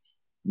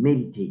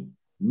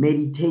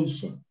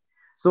 Meditation.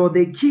 So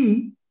the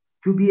key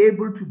to be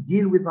able to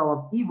deal with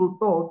our evil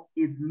thoughts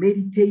is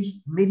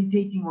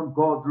meditating on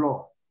God's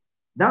laws.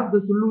 That's the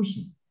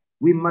solution.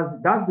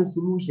 That's the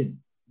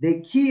solution.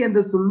 The key and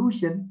the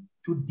solution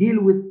to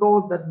deal with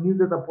thoughts that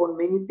muses upon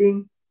many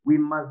things, we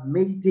must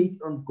meditate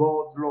on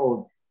God's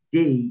laws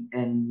day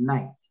and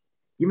night.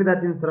 Give me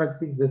that in Sirach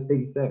 6 verse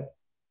 37.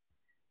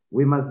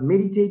 We must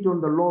meditate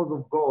on the laws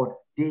of God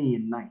day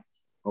and night.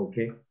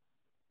 Okay?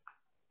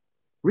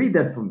 Read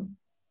that for me.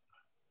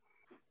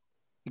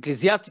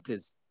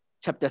 Ecclesiasticus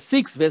chapter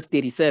 6 verse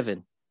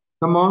 37.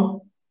 Come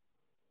on.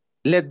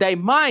 Let thy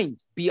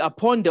mind be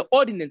upon the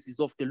ordinances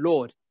of the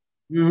Lord,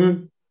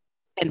 Mm-hmm.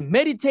 and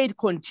meditate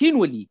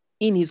continually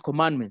in his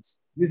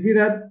commandments. You see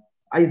that?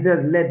 I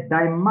said, let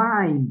thy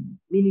mind,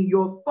 meaning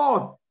your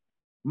thoughts,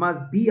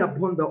 must be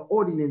upon the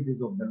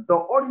ordinances of them. The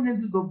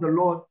ordinances of the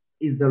Lord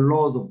is the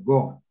laws of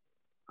God.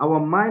 Our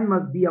mind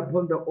must be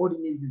upon the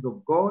ordinances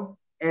of God,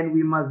 and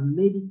we must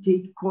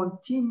meditate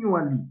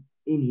continually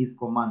in his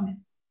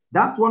commandments.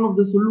 That's one of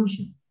the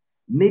solutions.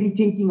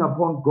 Meditating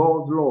upon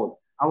God's laws.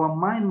 Our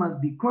mind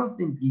must be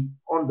constantly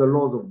on the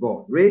laws of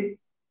God. Right?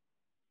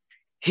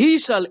 He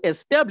shall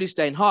establish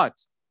thine heart,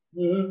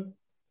 Mm-hmm.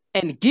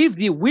 and give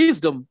thee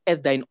wisdom as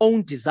thine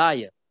own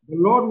desire. The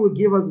Lord will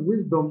give us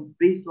wisdom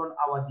based on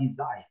our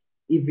desire.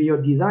 If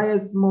your desire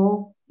is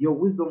small, your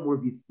wisdom will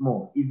be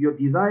small. If your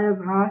desire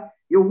is high,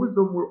 your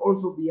wisdom will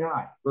also be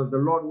high. Because the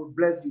Lord will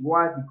bless you.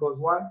 Why? Because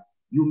why?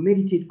 You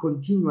meditate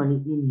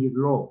continually in his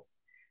laws.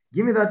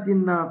 Give me that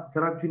in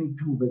Sirach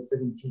 22 verse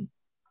 17.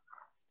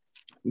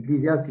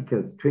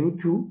 Ecclesiasticus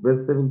 22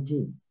 verse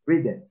 17.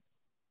 Read that.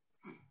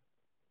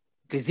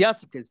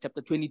 Ecclesiasticus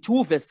chapter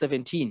 22 verse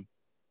 17.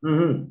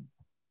 Mm-hmm.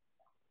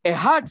 A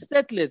heart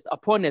settleth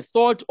upon a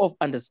thought of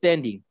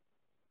understanding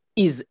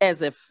is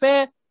as a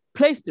fair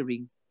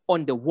plastering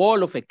on the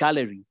wall of a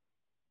gallery.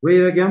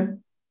 Read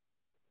again.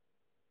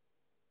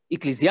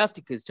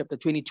 Ecclesiasticus chapter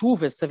 22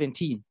 verse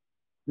 17.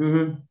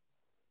 Mm-hmm.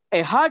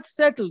 A heart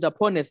settled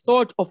upon a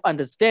thought of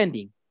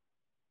understanding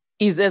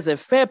is as a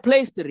fair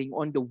plastering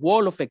on the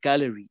wall of a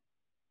gallery.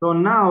 So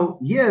now,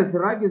 here,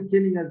 Sirach is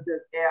telling us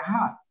that a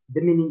heart,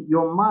 meaning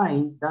your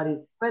mind that is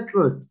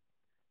settled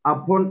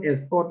upon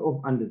a thought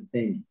of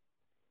understanding.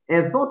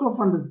 A thought of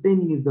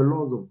understanding is the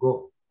laws of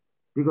God.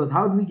 Because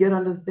how do we get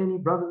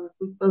understanding, brothers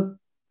and sisters?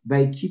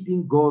 By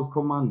keeping God's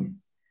commandments.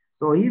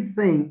 So he's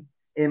saying,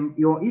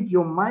 if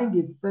your mind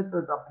is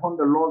settled upon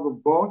the laws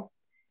of God,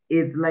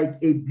 it's like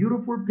a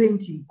beautiful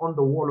painting on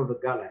the wall of a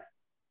gallery.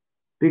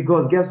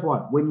 Because guess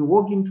what? When you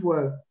walk into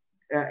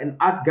an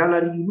art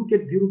gallery, you look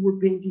at beautiful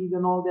paintings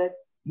and all that.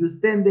 You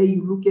stand there,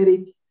 you look at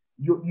it,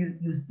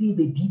 you see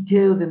the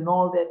details and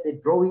all that, the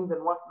drawings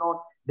and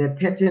whatnot, the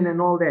pattern and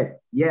all that.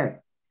 Yes.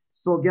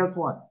 So guess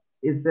what?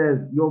 It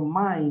says your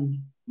mind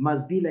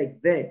must be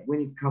like that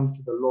when it comes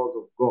to the laws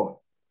of God.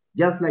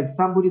 Just like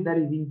somebody that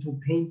is into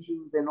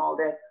paintings and all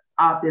that,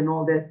 art and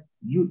all that,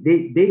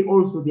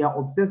 they are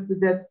obsessed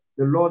with that.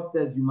 The Lord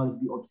says you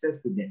must be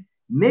obsessed with that.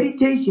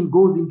 Meditation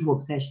goes into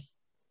obsession.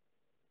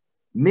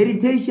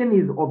 Meditation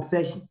is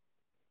obsession.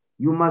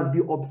 You must be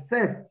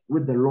obsessed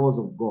with the laws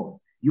of God.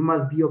 You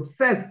must be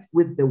obsessed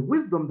with the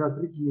wisdom that's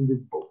written in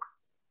this book.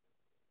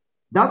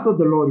 That's what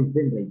the Lord is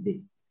saying right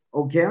there.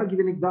 Okay, I'll give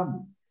you an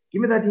example.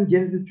 Give me that in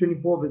Genesis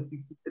 24, verse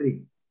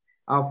 63.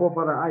 Our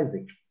forefather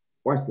Isaac.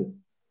 Watch this.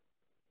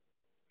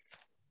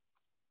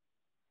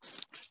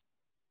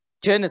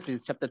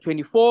 Genesis chapter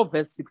 24,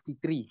 verse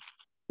 63.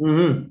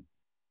 Mm-hmm.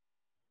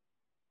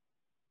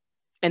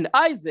 And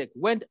Isaac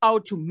went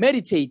out to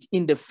meditate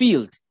in the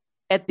field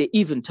at the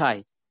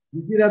eventide.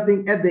 You see that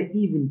thing at the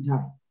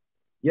eventide.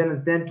 You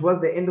understand?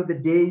 Towards the end of the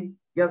day,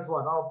 guess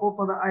what? Our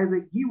forefather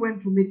Isaac, he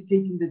went to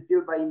meditate in the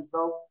field by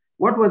himself.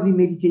 What was he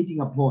meditating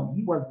upon?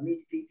 He was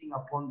meditating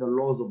upon the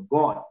laws of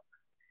God.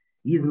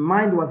 His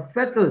mind was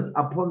settled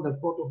upon the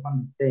thought of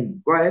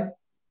understanding. Go ahead.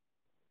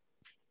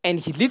 And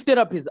he lifted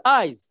up his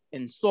eyes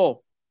and saw,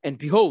 and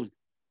behold,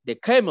 the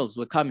camels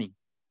were coming.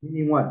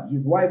 Meaning what?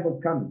 His wife was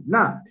coming.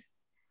 Now,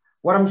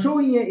 what I'm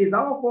showing here is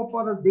our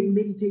forefathers, they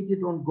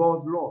meditated on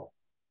God's laws.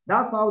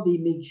 That's how they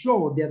make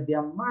sure that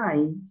their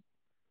mind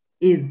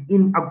is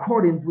in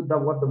accordance with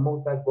what the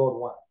Most High God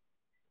wants.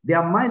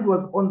 Their mind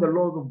was on the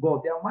laws of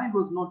God. Their mind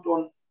was not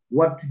on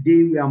what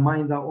today our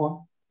minds are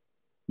on.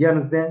 You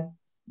understand?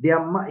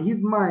 His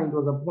mind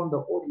was upon the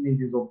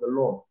ordinances of the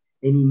Lord,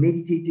 and he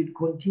meditated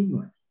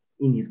continually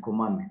in his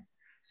commandments.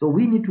 So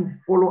we need to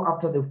follow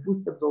after the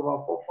footsteps of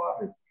our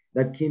forefathers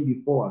that came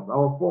before us,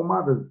 our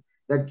foremothers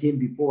that came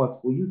before us,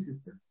 for you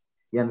sisters.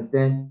 You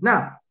understand?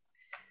 Now,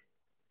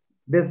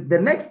 the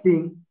next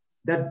thing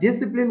that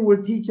discipline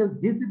will teach us,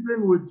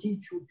 discipline will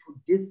teach you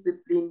to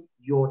discipline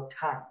your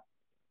tongue.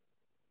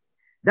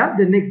 That's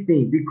the next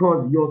thing,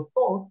 because your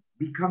thoughts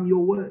become your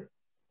words.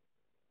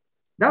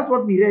 That's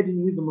what we read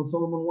in Wisdom of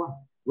Solomon 1.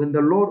 When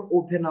the Lord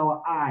opened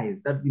our eyes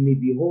that we may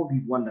behold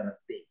his wondrous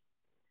things.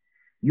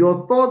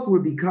 Your thoughts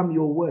will become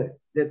your words,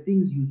 the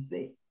things you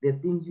say, the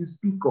things you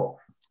speak of.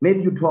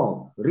 Matthew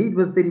 12, read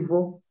verse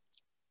 34.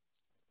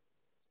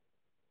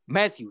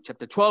 Matthew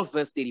chapter 12,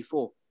 verse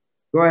 34.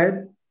 Go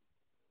ahead.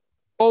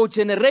 O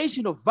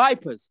generation of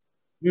vipers,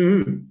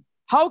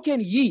 how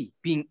can ye,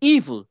 being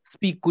evil,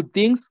 speak good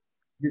things?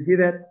 You see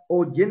that?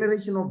 O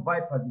generation of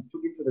vipers, he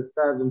took it to the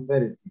stars and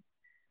Pharisees.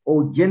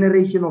 O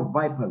generation of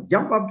vipers.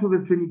 Jump up to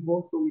verse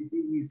 24 so we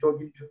see who he's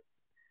talking to.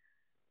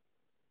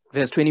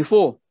 Verse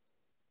 24.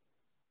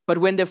 But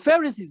when the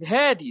Pharisees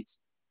heard it,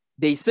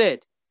 they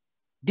said,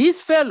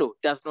 this fellow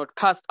does not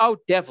cast out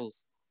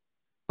devils,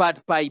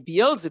 but by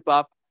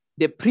Beelzebub,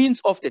 the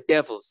prince of the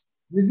devils.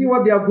 You see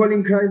what they are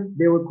calling Christ?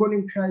 They were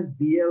calling Christ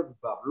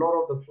Beelzebub,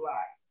 Lord of the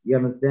Flies. You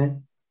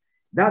understand?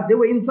 That they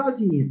were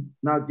insulting him.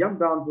 Now jump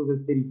down to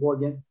verse 34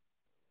 again.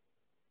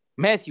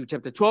 Matthew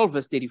chapter 12,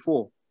 verse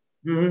 34.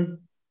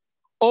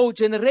 O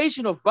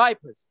generation of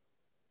vipers,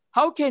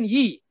 how can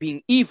ye,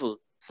 being evil,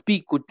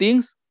 speak good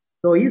things?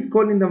 So he's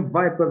calling them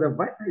vipers. A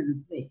viper is a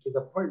snake, is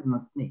a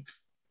poisonous snake.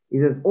 He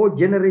says, O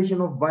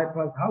generation of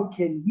vipers, how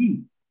can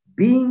ye,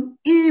 being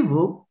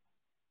evil,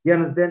 you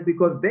understand?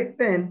 Because back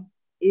then,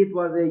 it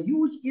was a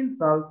huge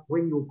insult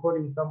when you're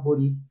calling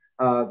somebody,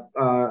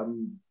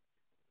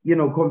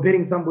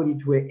 comparing somebody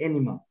to an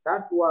animal.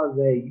 That was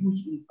a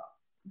huge insult.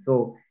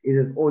 So it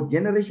says, O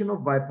generation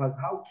of vipers,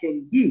 how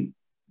can ye,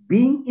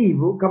 being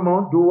evil, come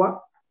on, do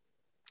what?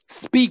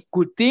 Speak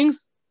good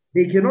things.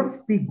 They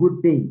cannot speak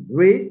good things.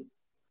 Read.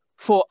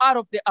 For out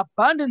of the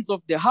abundance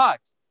of the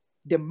heart,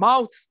 the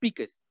mouth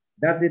speaketh.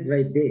 That's it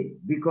right there.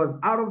 Because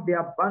out of the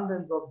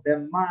abundance of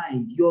the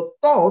mind, your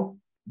thoughts,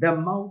 the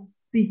mouth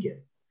speaketh.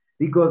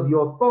 Because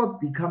your thoughts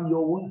become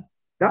your words.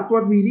 That's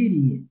what we're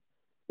reading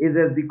here. It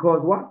says,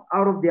 because what?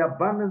 Out of the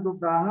abundance of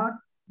the heart,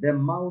 the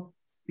mouth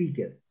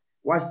speaketh.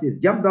 Watch this.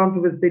 Jump down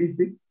to verse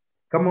 36.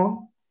 Come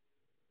on.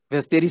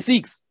 Verse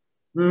 36.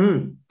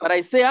 But I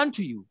say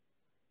unto you,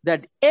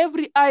 that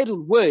every idle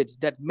word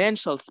that man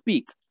shall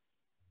speak,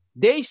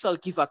 they shall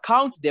give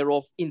account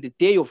thereof in the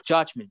day of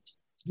judgment.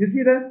 You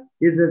see that?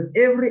 It says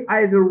every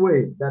idle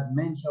word that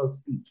man shall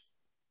speak,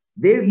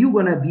 you're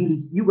gonna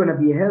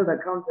be held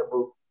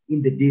accountable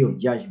in the day of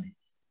judgment.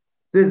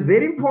 So it's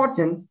very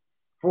important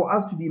for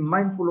us to be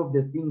mindful of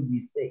the things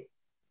we say.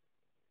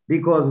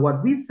 Because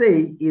what we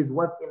say is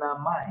what's in our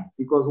mind.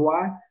 Because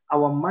why?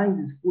 Our mind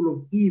is full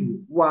of evil.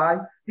 Why?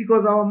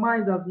 Because our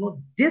mind is not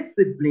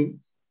disciplined,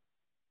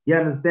 you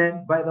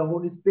understand, by the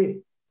Holy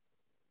Spirit.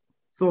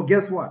 So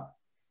guess what?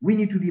 We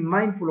need to be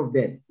mindful of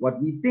that,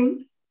 what we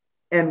think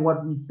and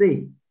what we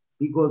say,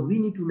 because we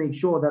need to make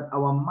sure that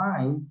our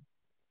minds,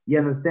 you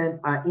understand,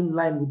 are in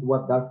line with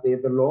what thus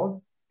saith the Lord.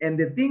 And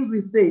the things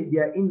we say, they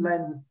are in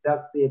line with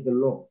thus saith the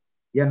Lord.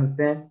 You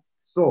understand?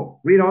 So,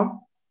 read on.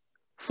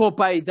 For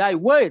by thy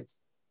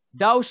words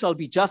thou shalt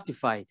be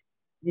justified,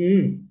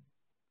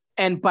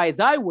 and by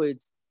thy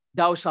words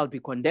thou shalt be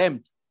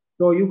condemned.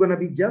 So you're going to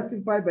be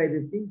justified by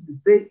the things you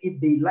say if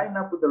they line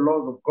up with the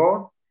laws of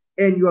God,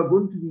 and you are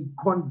going to be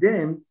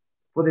condemned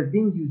for the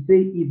things you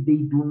say if they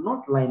do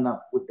not line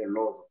up with the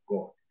laws of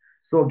God.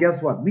 So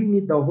guess what? We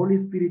need the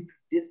Holy Spirit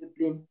to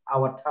discipline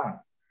our tongue.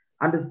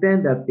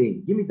 Understand that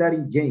thing. Give me that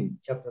in James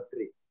chapter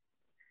 3.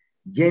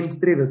 James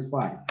 3 verse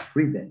 5.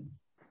 Read that.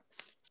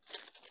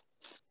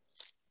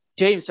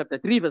 James chapter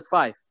 3 verse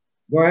 5.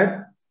 Go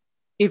ahead.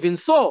 Even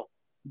so,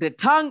 the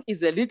tongue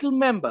is a little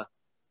member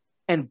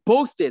and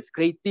boasteth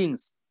great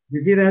things.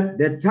 You see that?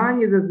 The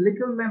tongue is a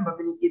little member,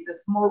 meaning it's a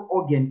small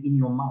organ in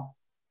your mouth.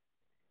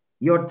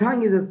 Your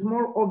tongue is a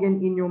small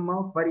organ in your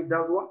mouth, but it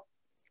does what?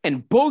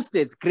 And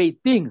boasteth great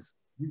things.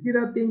 You see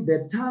that thing?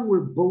 The tongue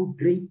will boast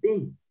great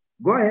things.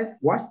 Go ahead,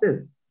 watch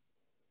this.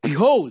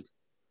 Behold,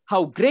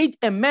 how great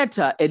a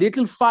matter a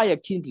little fire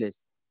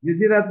kindleth. You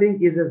see that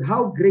thing? It says,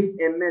 how great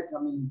a matter.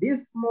 I mean, this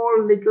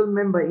small little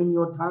member in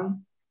your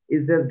tongue,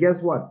 it says,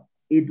 guess what?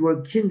 it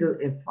will kindle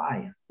a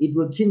fire. It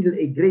will kindle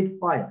a great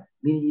fire,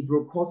 meaning it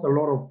will cause a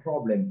lot of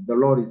problems, the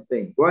Lord is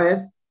saying. Go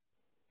ahead.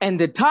 And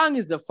the tongue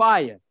is a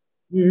fire,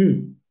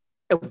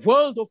 a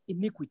world of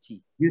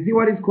iniquity. You see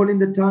what he's calling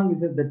the tongue? He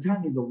says the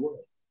tongue is a word.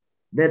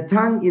 The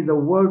tongue is a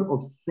word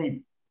of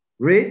sin.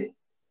 Read.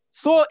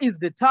 So is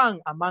the tongue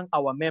among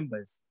our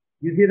members.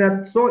 You see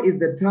that? So is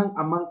the tongue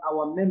among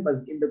our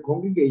members in the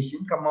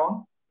congregation. Come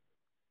on.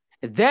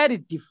 That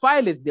it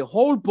defileth the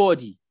whole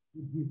body.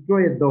 It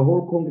destroys the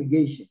whole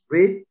congregation.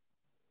 Read.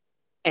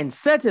 And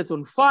setteth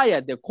on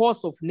fire the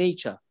course of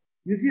nature.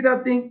 You see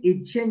that thing?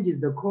 It changes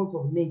the course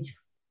of nature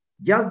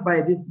just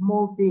by this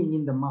small thing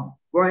in the mouth.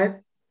 Go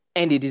ahead.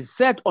 And it is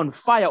set on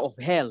fire of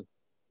hell.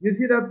 You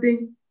see that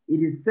thing?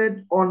 It is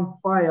set on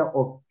fire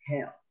of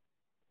hell.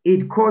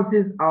 It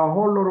causes a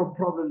whole lot of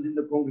problems in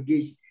the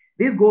congregation.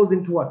 This goes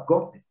into what?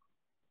 Gossip.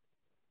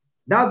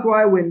 That's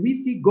why when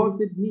we see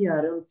gossip, me,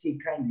 I don't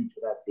take kindly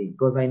to that thing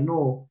because I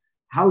know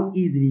how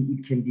easily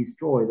it can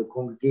destroy the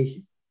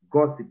congregation.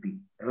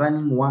 Gossiping,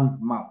 running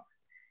one's mouth.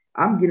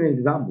 I'm giving an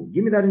example.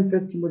 Give me that in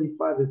 1 Timothy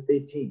 5 verse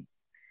 18.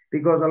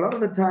 Because a lot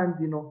of the times,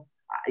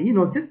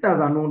 sisters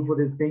are known for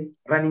this thing,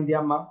 running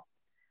their mouth.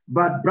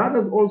 But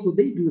brothers also,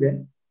 they do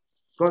that.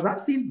 Because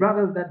I've seen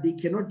brothers that they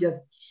cannot just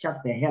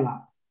shut the hell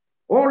up.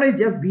 Always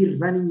just be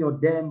running your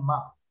damn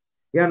mouth.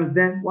 You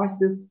understand? Watch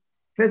this.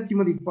 1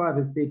 Timothy 5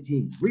 verse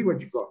 13. Read what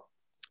you got.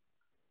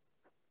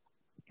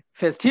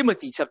 1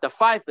 Timothy chapter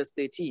 5 verse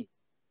 13.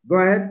 Go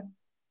ahead.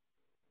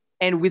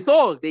 And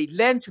withal they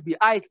learn to be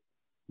idle.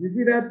 You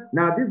see that?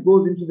 Now this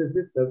goes into the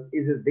sisters.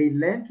 It says they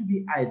learn to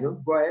be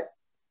idle. Go ahead.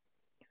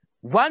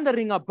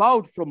 Wandering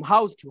about from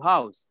house to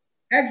house.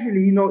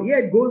 Actually,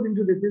 it goes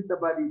into the sister,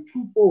 but it's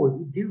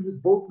twofold. It deals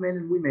with both men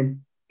and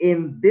women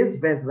in this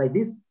verse, like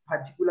this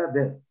particular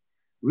verse.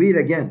 Read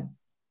again.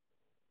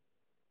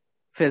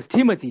 1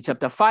 Timothy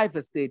chapter 5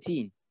 verse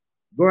 13.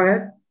 Go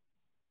ahead.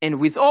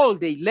 And withal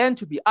they learn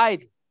to be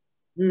idle.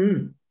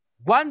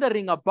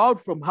 Wandering about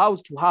from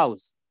house to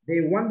house.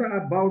 They wander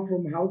about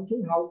from house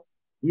to house.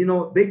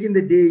 Back in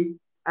the day,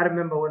 I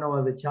remember when I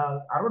was a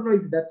child, I don't know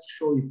if that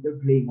show is still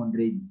playing on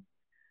radio,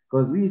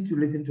 because we used to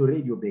listen to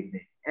radio back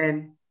then.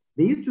 And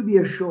there used to be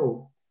a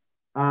show.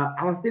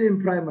 I was still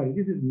in primary.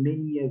 This is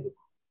many years ago.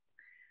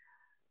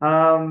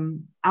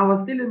 I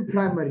was still in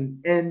primary,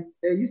 and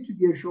there used to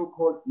be a show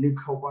called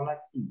Lekawala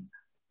Stick.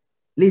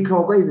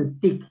 Lekawala is a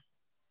stick.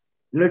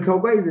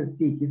 Lekawala is a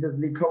stick. It says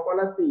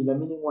Lekawala Stick,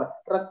 meaning what?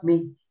 Trust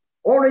me,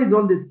 always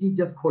on the street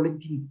just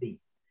collecting things,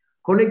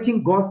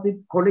 collecting gossip,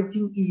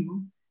 collecting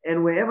evil,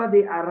 and wherever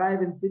they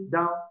arrive and sit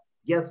down,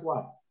 guess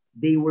what?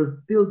 They will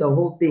steal the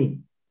whole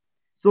thing.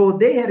 So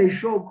they had a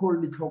show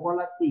called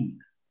Lekawala Stick,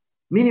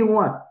 meaning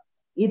what?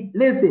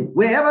 Listen,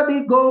 wherever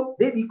they go,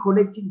 they be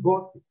collecting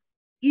gossip,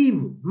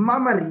 evil,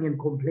 murmuring and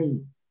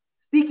complaining,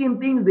 speaking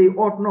things they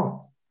ought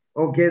not.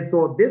 Okay,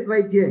 so this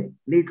right here,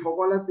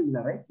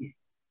 right here.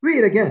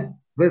 Read again,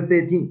 verse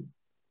 13.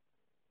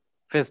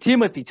 1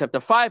 Timothy chapter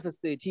 5 verse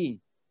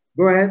 13.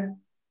 Go ahead.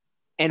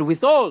 And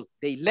withal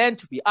they learn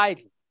to be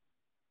idle,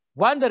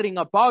 wandering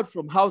about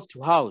from house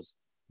to house.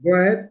 Go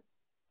ahead.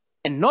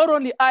 And not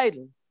only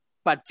idle,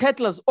 but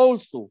tattlers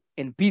also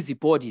and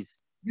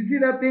busybodies. You see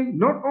that thing?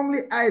 Not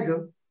only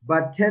idle,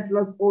 but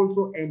tattlers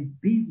also and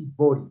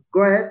busybodies.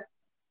 Go ahead.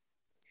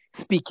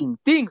 Speaking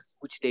things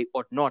which they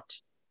ought not.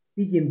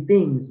 Speaking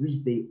things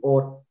which they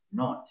ought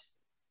not.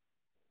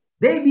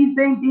 They be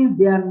saying things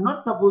they are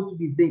not supposed to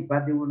be saying,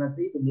 but they want to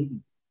say them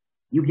maybe.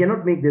 You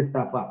cannot make this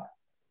stuff up.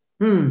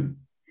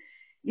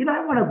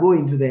 I want to go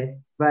into that,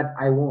 but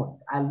I won't.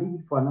 I'll leave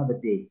it for another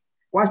day.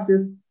 Watch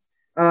this.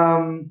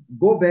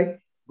 Go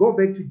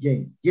back to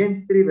James.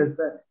 James 3 verse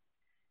 7.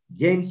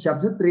 James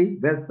chapter 3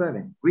 verse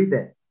 7. Read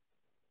that.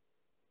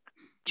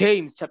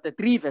 James chapter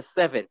 3 verse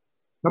 7.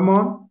 Come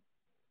on.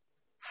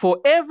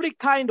 For every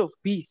kind of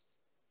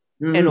beast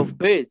and of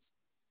birds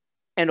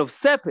and of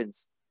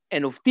serpents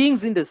and of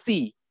things in the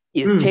sea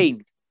is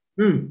tamed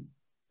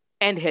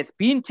and hath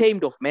been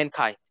tamed of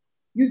mankind.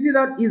 You see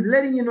that is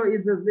letting you know,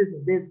 it says,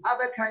 listen, there's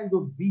other kinds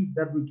of beasts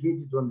that we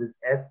created on this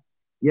earth.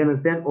 You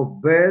understand?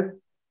 Of birds,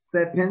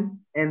 serpents,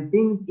 and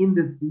things in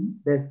the sea,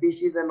 the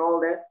fishes and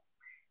all that.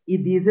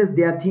 It says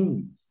they are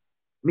tamed.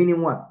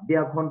 Meaning what? They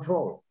are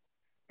controlled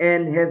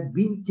and has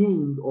been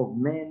tamed of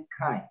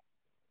mankind.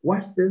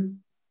 Watch this.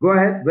 Go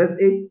ahead, verse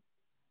 8.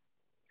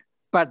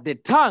 But the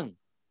tongue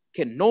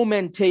can no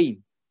man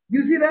tame.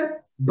 You see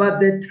that? But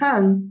the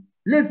tongue,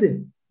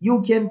 listen,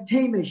 you can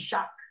tame a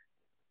shark.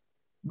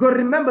 Because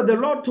remember, the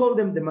Lord told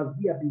them they must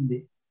be up in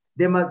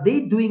there. They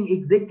doing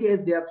exactly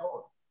as they are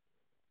told.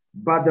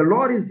 But the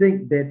Lord is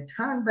saying the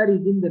tongue that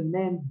is in the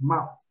man's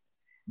mouth,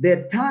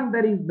 the tongue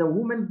that is in the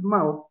woman's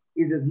mouth,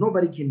 is that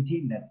nobody can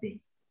tame that thing.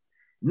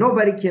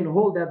 Nobody can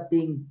hold that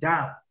thing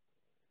down.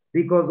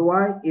 Because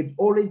why? It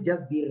always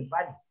just be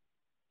running.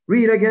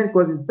 Read again,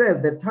 because it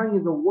says the tongue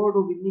is a word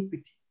of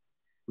iniquity.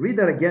 Read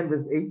that again,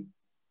 verse 8.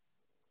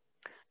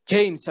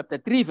 James chapter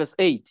 3, verse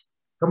 8.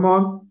 Come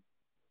on.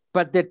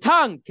 But the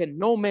tongue can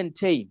no man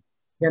tame.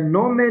 Can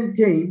no man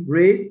tame.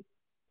 Read.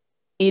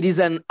 It is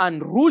an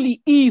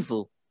unruly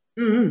evil,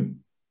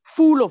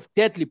 full of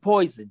deadly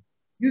poison.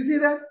 You see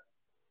that?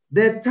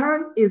 The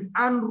tongue is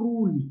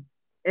unruly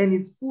and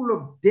it's full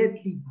of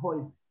deadly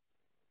poison.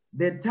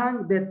 The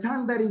tongue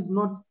that is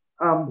not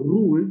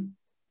ruled,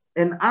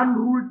 an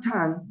unruled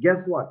tongue,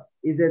 guess what?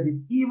 Is that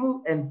it's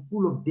evil and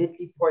full of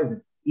deadly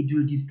poison. It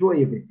will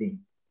destroy everything.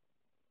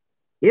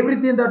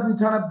 Everything that we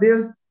try to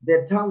build,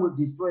 the tongue will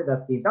destroy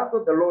that thing. That's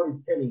what the Lord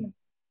is telling us.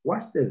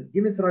 Watch this.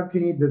 Give me Surah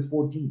 28, verse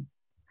 14.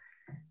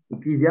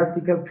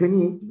 Ecclesiasticus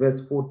 28,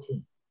 verse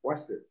 14.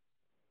 Watch this.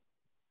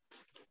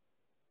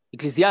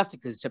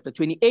 Ecclesiasticus chapter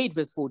 28,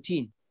 verse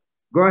 14.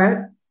 Go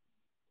ahead.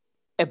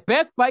 A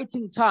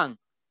backbiting tongue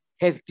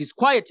has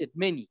disquieted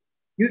many.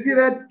 You see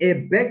that? A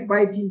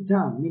backbiting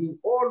tongue, meaning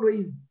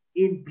always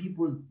in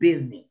people's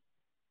business.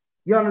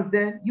 You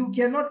understand? You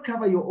cannot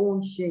cover your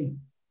own shame.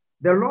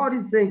 The Lord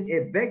is saying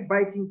a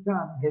backbiting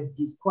tongue has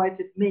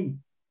disquieted many.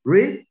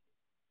 Read.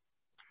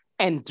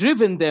 And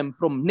driven them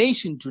from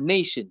nation to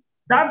nation.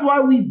 That's why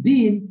we've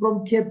been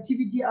from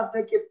captivity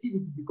after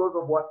captivity, because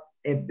of what?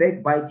 A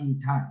backbiting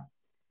tongue.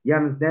 You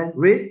understand?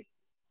 Read.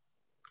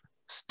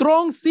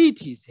 Strong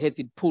cities hath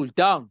it pulled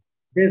down.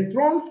 The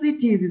strong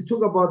cities is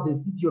talk about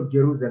the city of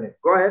Jerusalem.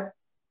 Go ahead.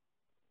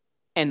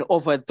 And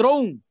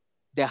overthrown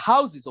the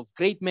houses of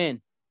great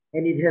men.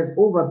 And it has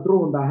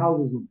overthrown the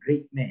houses of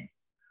great men.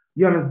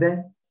 You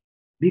understand?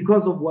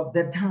 Because of what?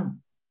 The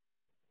tongue.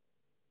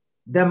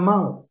 The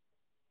mouth.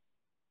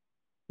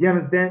 You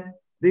understand?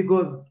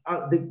 Because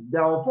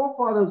our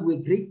forefathers were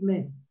great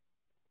men.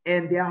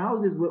 And their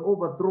houses were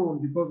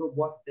overthrown because of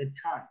what? The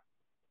tongue.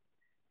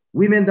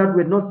 Women that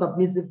were not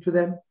submissive to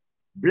them.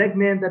 Black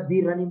men that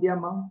be running their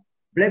mouth.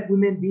 Black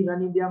women be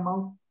running their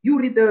mouth. You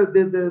read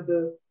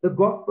the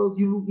Gospels.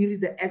 You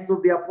read the Acts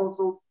of the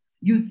Apostles.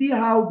 You see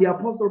how the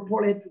Apostle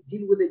Paul had to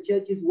deal with the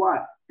churches.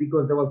 Why?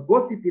 Because there was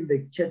gossip in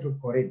the church of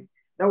Corinth.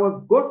 There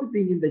was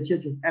gossiping in the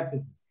church of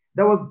Ephesus.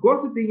 There was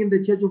gossiping in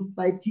the church of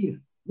Thyatira.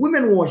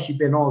 Women worship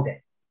and all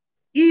that.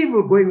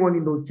 Evil going on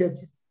in those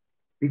churches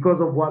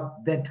because of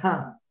what? The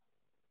tongue.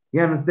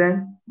 You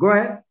understand? Go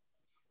ahead.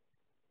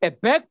 A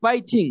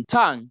backbiting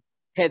tongue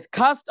hath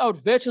cast out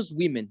virtuous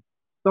women.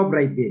 Stop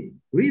right there.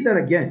 Read that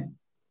again.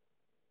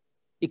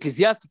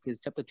 Ecclesiasticus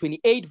chapter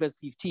 28, verse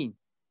 15.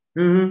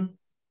 Mm-hmm.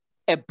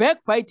 A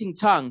backbiting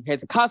tongue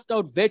hath cast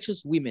out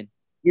virtuous women.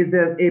 It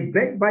says a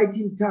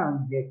backbiting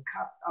tongue hath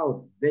cast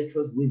out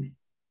virtuous women.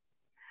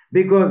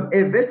 Because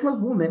a virtuous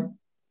woman,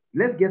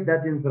 let's get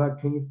that in Surah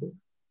 26.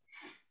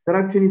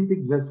 Surah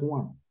 26, verse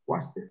 1.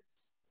 Watch this.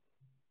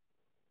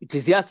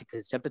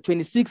 Ecclesiasticus chapter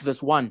 26,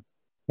 verse 1.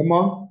 Come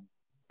on.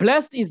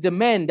 Blessed is the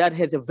man that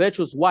hath a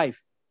virtuous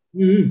wife,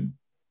 Mm-hmm.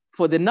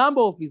 for the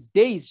number of his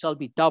days shall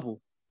be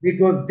double.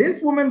 Because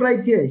this woman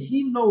right here,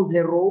 she knows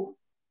her role.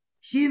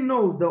 She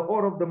knows the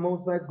order of the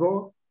Most High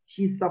God.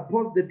 She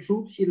supports the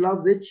truth. She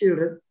loves her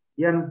children.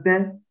 You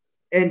understand?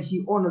 And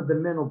she honors the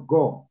men of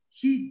God.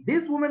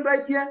 This woman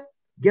right here,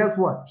 guess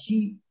what?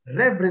 She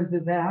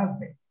reverences her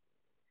husband.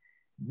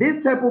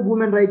 This type of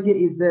woman right here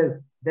is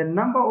the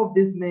number of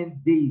this man's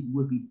days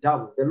will be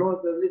double. The Lord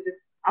says, listen,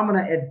 I'm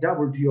going to add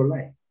double to your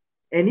life.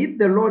 And if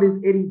the Lord is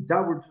adding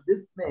double to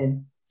this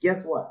man,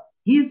 guess what?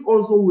 He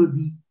also will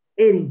be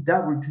adding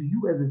double to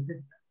you as a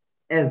sister,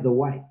 as the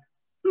wife.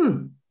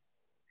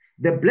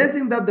 The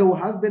blessing that the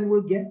husband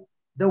will get,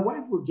 the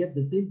wife will get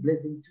the same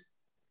blessing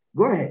too.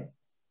 Go ahead.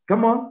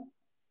 Come on.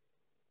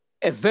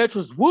 A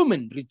virtuous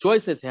woman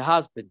rejoices her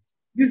husband.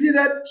 You see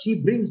that? She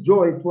brings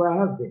joy to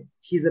her husband.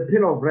 She's a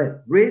pillar of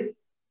rest. Read.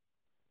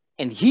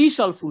 And he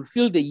shall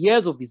fulfill the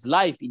years of his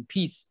life in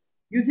peace.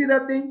 You see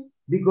that thing?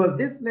 Because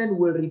this man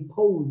will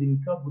repose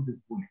himself with this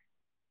woman.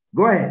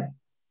 Go ahead.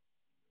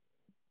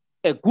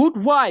 A good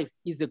wife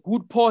is a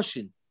good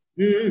portion.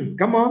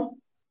 Come on.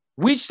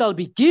 Which shall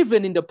be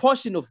given in the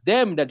portion of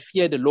them that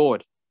fear the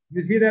Lord.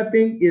 You see that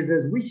thing? It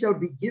says, we shall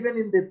be given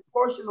in the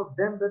portion of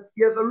them that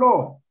fear the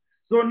Lord.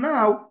 So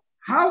now,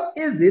 how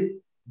is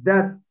it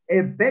that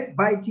a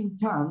backbiting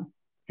tongue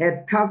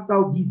had cast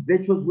out these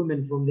virtuous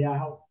women from their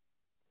house?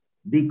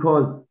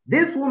 Because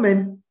this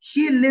woman,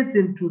 she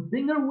listened to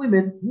single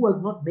women who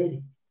was not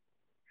married.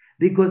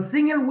 Because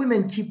single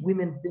women keep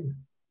women single.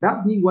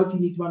 That being what you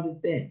need to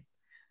understand.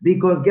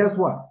 Because guess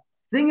what?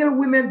 Single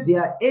women, they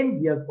are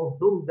envious of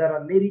those that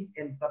are married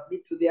and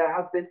submit to their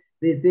husband.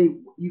 They say,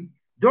 you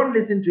don't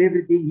listen to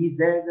everything he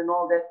says and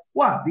all that.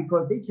 Why?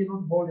 Because they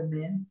cannot hold a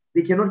man.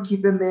 They cannot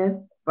keep a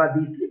man, but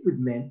they sleep with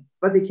men,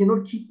 but they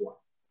cannot keep one.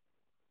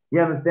 You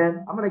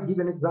understand? I'm going to give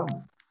an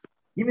example.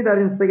 Give me that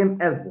in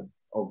 2nd Ezra.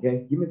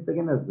 Okay? Give me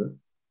 2nd Ezra.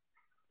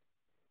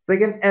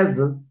 2nd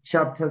Ezra,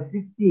 chapter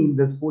 16,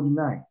 verse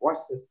 49. Watch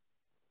this.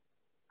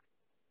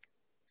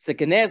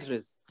 2nd Ezra,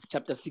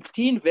 chapter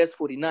 16, verse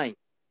 49.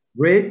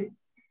 Read.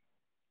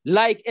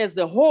 Like as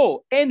the whore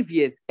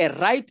envieth a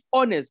right,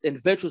 honest,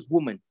 and virtuous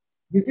woman.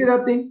 You see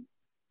that thing?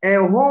 A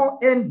whore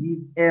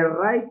envies a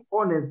right,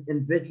 honest,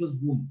 and virtuous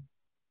woman.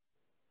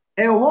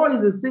 A whore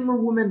is a single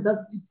woman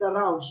that sleeps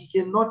around. She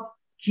cannot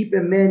keep a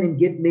man and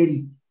get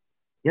married.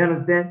 You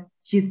understand?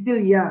 She's still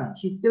young.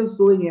 She's still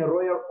sowing her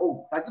royal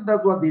oats. I think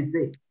that's what they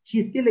say.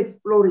 She's still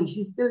exploring.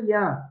 She's still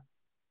young.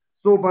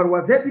 So, but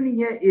what's happening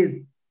here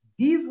is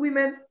these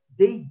women,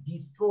 they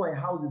destroy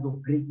houses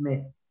of great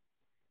men.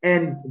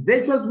 And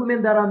virtuous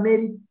women that are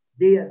married,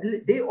 they are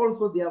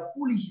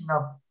foolish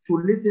enough to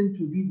listen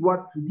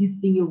to these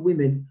single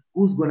women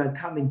who's gonna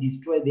come and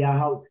destroy their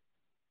houses.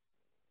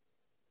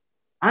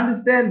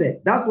 Understand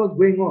that. That's what's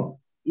going on.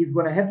 It's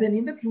gonna happen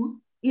in the truth.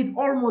 It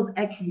almost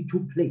actually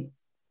took place.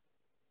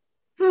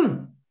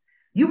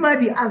 You might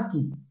be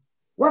asking,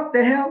 what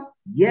the hell?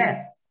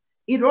 Yes,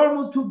 it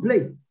almost took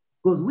place.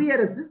 Because we had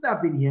a sister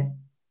up in here.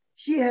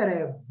 She had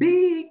a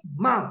big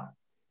mouth.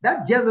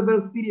 That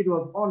Jezebel spirit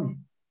was on her.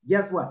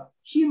 Guess what?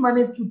 She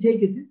managed to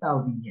take a sister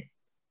out in here.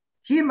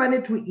 She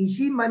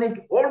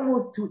managed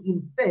almost to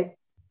infect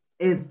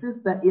a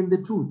sister in the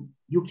truth.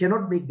 You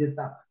cannot make this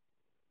up.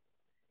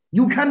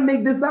 You can't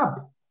make this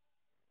up.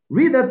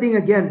 Read that thing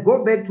again.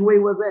 Go back to where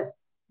it was at.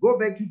 Go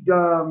back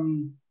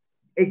to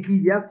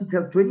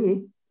Ecclesiasticus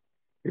 28.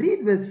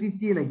 Read verse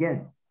 15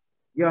 again.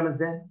 You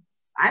understand?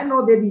 I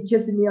know they'll be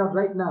chasing me out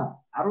right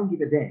now. I don't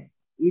give a damn.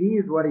 It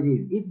is what it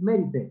is. It's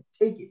medicine.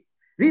 Take it.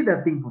 Read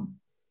that thing for me.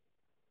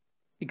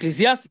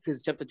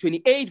 Ecclesiasticus chapter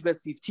 28,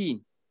 verse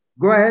 15.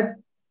 Go ahead.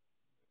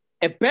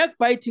 A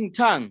backbiting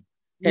tongue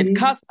had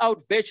cast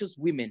out virtuous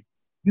women.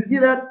 You see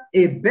that?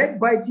 A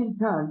backbiting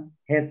tongue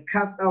had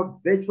cast out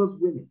virtuous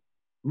women.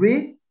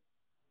 Read.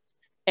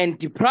 And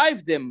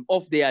deprived them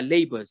of their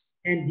labors.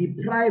 And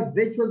deprive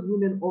virtuous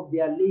women of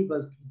their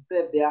labors to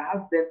serve their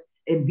husbands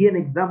and be an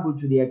example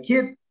to their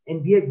kids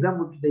and be an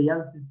example to the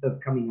young sisters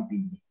coming up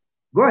in here.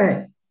 Go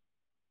ahead.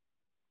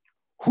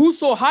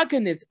 Whoso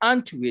hearkeneth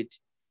unto it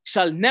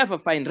shall never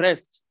find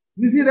rest.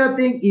 You see that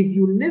thing? If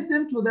you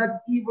listen to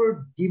that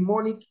evil,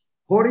 demonic,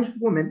 whorish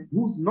woman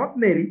who's not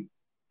married,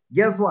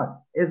 guess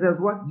what? It says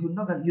what? You're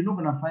not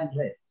gonna find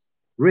rest.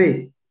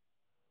 Read.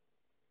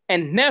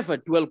 And never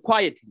dwell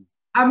quietly.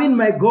 I mean,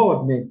 my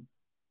God, man.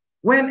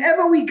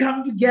 Whenever we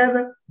come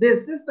together,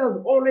 the sister's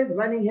always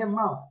running her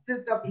mouth.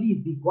 Sister,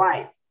 please be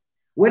quiet.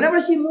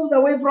 Whenever she moves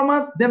away from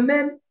us, the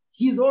man,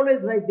 she's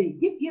always right there.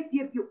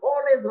 If you're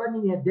always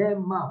running her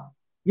damn mouth.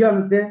 You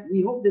understand?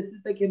 We hope the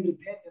sister can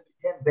repent and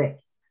return back.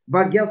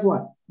 But guess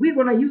what? We're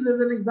going to use as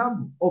an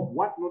example of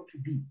what not to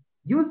be.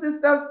 You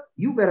sisters,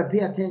 you better pay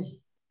attention.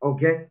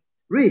 Okay?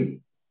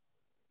 Read.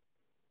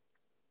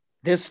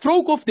 The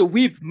stroke of the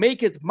whip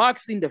maketh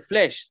marks in the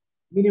flesh.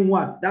 Meaning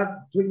what? That's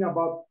talking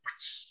about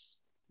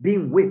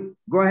being whipped.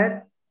 Go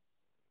ahead.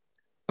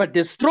 But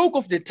the stroke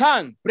of the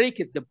tongue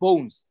breaketh the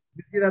bones.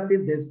 You see that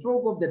thing? The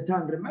stroke of the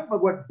tongue. Remember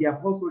what the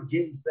Apostle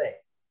James said.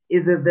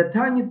 Is that the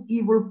tongue is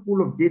evil,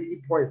 full of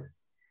deadly poison.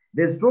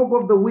 The stroke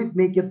of the whip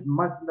maketh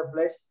marks in the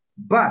flesh,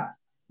 but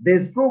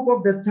the stroke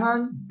of the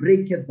tongue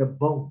breaketh the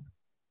bones.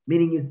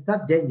 Meaning it's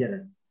that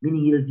dangerous.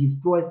 Meaning it'll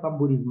destroy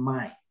somebody's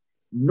mind.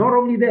 Not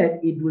only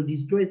that, it will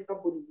destroy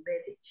somebody's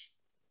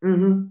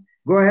marriage.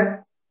 Go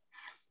ahead.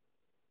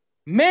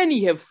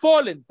 Many have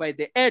fallen by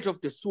the edge of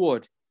the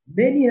sword.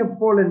 Many have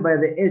fallen by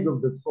the edge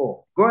of the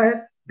sword. Go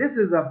ahead. This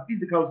is a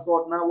physical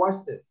sword. Now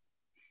watch this.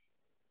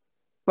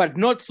 But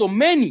not so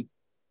many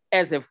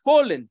as have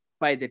fallen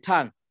by the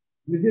tongue.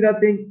 You see that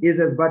thing? It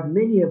says, but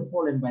many have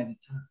fallen by the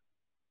tongue.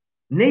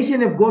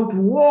 Nations have gone to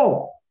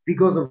war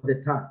because of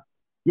the tongue.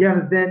 You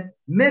understand?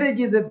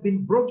 Marriages have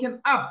been broken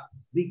up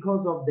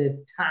because of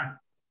the tongue.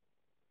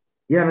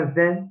 You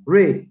understand?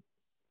 Read.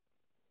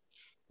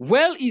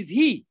 Well is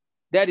he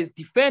that is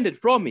defended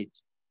from it.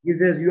 He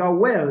says, you are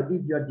well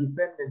if you are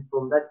defended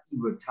from that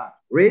evil tongue.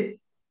 Read.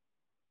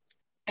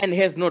 And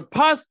has not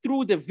passed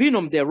through the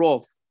venom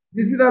thereof.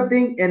 You see that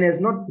thing? And has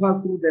not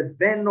passed through the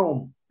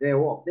venom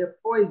thereof, the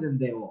poison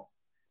thereof.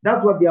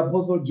 That's what the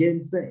Apostle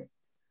James said.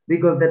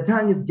 Because the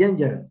tongue is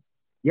dangerous.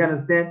 You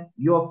understand?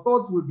 Your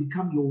thoughts will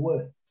become your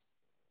words.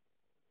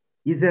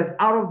 He says,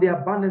 out of the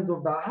abundance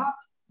of the heart,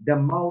 the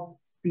mouth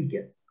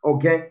speaketh.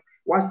 Okay?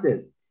 Watch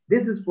this.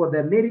 This is for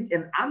the married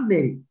and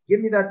unmarried. Give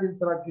me that in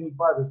Surah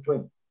 25 verse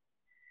 20.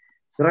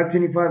 Surah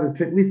 25 verse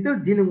 20. We're still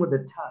dealing with the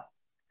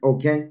tongue.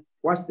 Okay?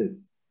 Watch this.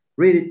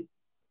 Read it.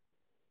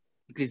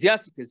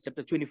 Ecclesiasticus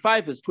chapter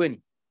 25 verse 20.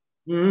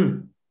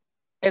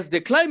 As the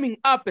climbing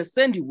up a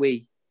sandy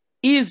way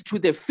is to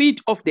the feet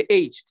of the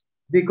aged.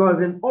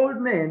 Because an old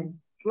man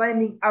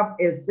climbing up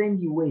a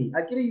sandy way,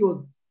 actually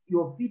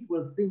your feet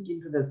will sink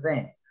into the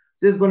sand.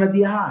 So it's going to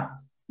be hard.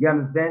 You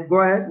understand? Go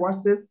ahead.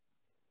 Watch this.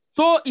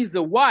 So is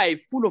a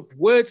wife full of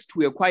words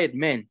to a quiet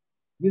man.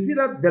 You see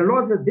that? The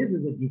Lord says this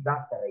is a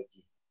disaster right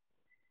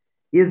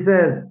here. It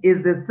says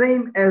it's the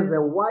same as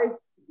a wife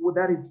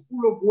that is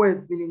full of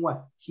words, meaning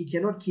what? She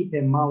cannot keep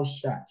her mouth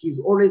shut. She's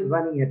always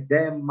running her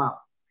damn mouth.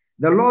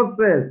 The Lord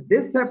says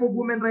this type of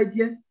woman right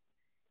here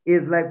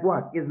is like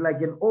what? It's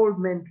like an old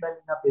man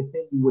climbing up a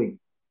sandy way.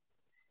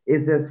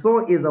 It says,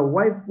 so is a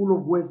wife full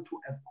of words to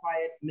a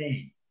quiet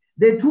man.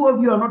 The two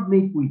of you are not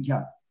made for each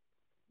other.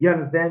 You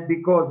understand?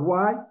 Because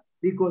why?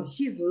 Because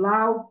she's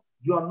loud,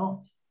 you are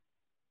not.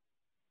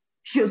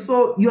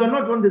 So you are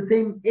not on the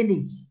same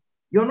energy.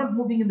 You're not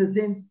moving in the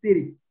same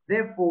spirit.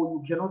 Therefore,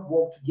 you cannot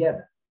walk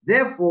together.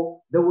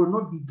 Therefore, there will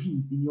not be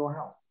peace in your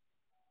house.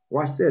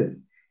 Watch this.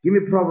 Give me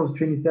Proverbs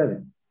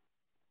 27.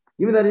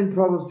 Give me that in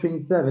Proverbs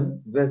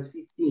 27, verse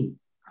 15.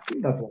 I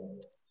think that's what I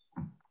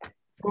want.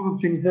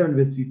 Proverbs 27,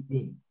 verse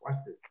 15. Watch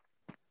this.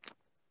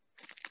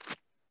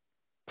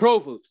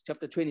 Proverbs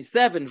chapter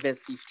 27,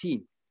 verse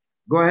 15.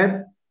 Go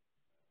ahead.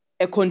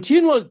 A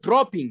continual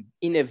dropping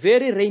in a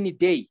very rainy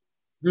day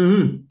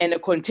Mm-hmm. and a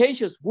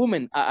contentious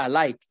woman are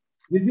alike.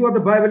 You see what the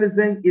Bible is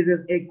saying? It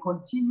is a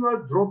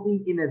continual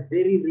dropping in a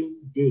very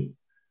rainy day.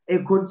 A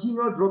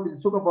continual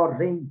dropping. Talk about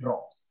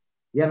raindrops.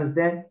 You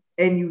understand?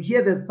 And you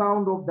hear the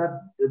sound of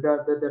that,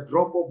 the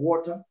drop of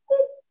water.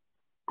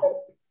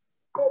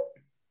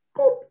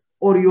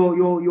 Or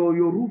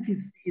your roof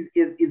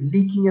is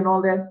leaking and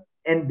all that.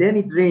 And then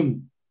it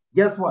rains.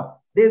 Guess what?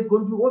 There's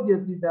going to,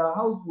 obviously, the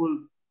house will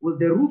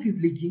the roof is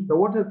leaking. The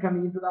water is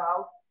coming into the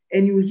house.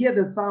 And you hear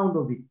the sound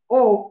of it.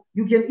 Or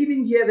you can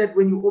even hear that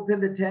when you open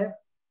the tap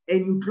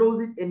and you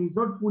close it and it's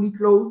not fully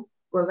closed,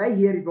 because I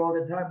hear it all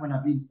the time when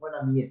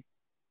I'm here.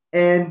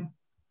 And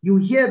you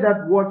hear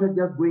that water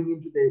just going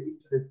into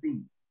the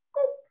thing.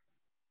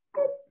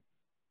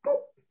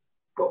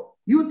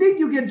 You think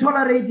you can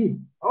tolerate it?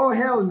 Oh,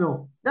 hell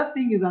no. That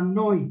thing is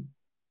annoying.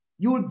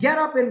 You will get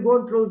up and go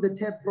and close the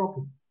tap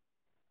properly.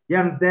 You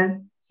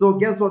understand? So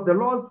guess what? The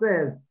Lord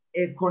says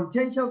a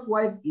contentious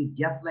wife is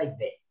just like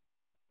that.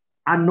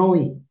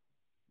 Annoying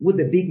with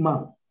a big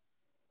mouth.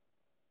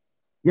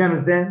 You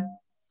understand?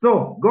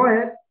 So go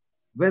ahead.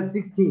 Verse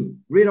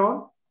 16. Read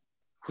on.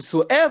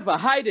 Whosoever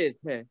hideth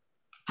her,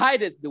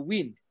 hideth the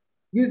wind.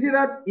 You see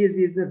that?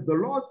 It says the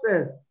Lord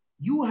says,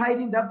 you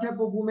hiding that type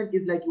of woman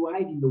is like you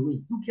hiding the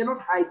wind. You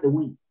cannot hide the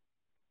wind.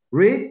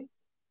 Read.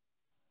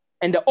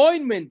 And the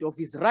ointment of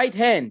his right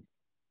hand,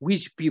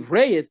 which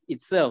bewrayeth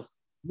itself.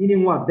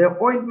 Meaning what? The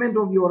ointment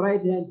of your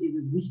right hand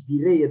is which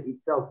bewrayeth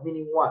itself.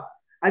 Meaning what?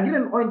 Again,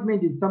 an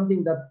ointment is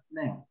something that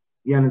smells.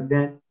 You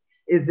understand?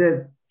 It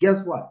says,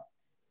 guess what?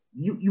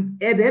 You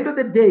at the end of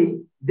the day,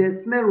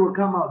 the smell will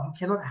come out. You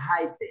cannot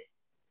hide it.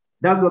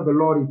 That's what the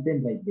Lord is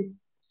saying like this.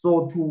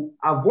 So to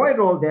avoid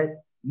all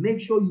that,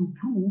 make sure you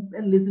prove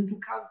and listen to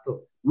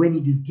counsel when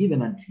it is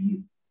given unto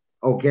you.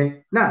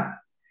 Okay? Now,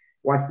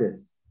 watch this.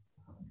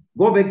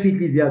 Go back to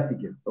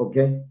Ecclesiasticus.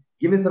 Okay?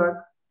 Give me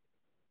that.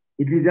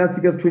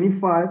 Ecclesiasticus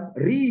 25.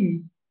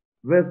 Read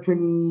verse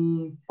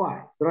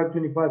 25. Surah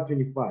 25,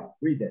 25.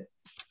 Read that.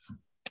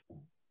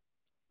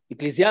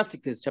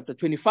 Ecclesiasticus chapter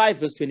 25,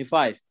 verse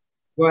 25.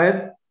 Go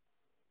ahead.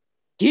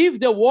 Give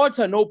the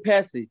water no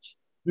passage,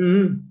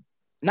 Mm-hmm.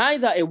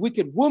 neither a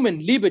wicked woman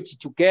liberty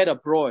to get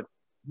abroad.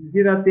 You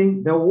see that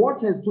thing? The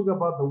water is talking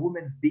about the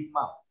woman's big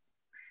mouth.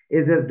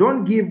 It says,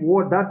 don't give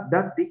water,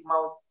 that big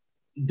mouth,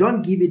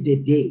 don't give it a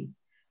day.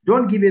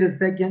 Don't give it a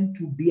second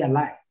to be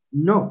alive.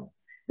 No.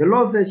 The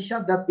Lord says,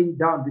 shut that thing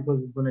down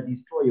because it's going to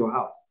destroy your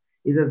house.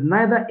 It says,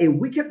 neither a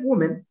wicked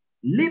woman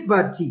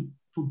liberty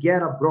to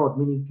get abroad,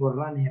 meaning to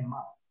run her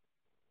mouth.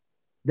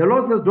 The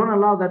Lord says, don't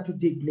allow that to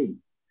take place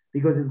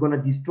because it's going to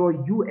destroy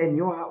you and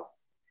your house.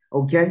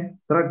 Okay?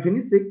 Surah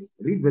 26,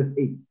 read verse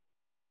 8.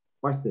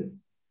 Watch this.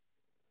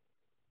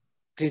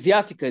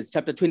 Ecclesiasticus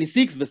chapter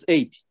 26, verse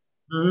 8.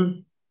 Mm-hmm.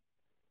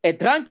 A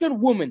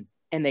drunken woman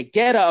and a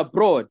getter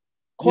abroad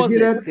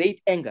causes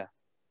great anger.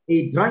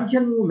 A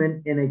drunken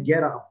woman and a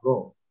getter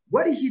abroad.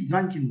 What is she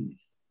drunken with?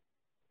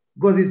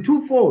 Because it's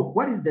twofold.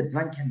 What is the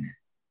drunkenness?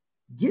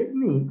 Give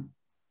me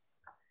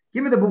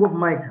the book of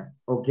Micah.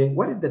 Okay,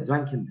 what is the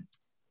drunkenness?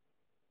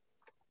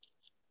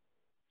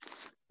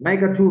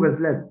 Micah 2 verse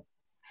 11.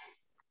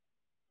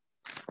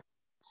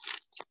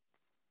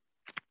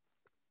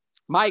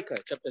 Micah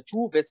chapter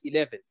 2 verse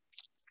 11.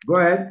 Go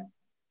ahead.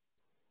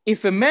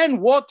 If a man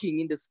walking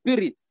in the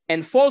spirit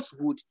and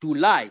falsehood do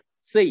lie,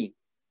 saying,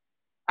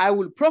 I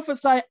will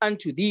prophesy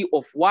unto thee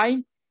of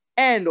wine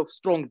and of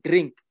strong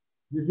drink.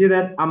 You see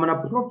that? I'm going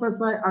to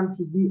prophesy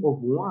unto thee of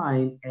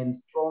wine and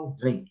strong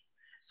drink.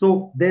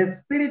 So the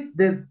spirit,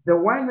 the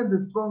wine and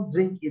the strong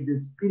drink is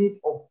the spirit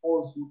of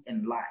falsehood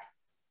and lies.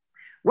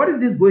 What is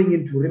this going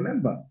into?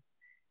 Remember,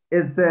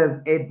 it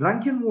says a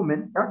drunken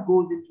woman, that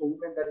goes into a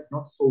woman that is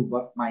not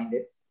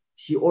sober-minded.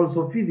 She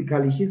also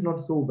physically, she's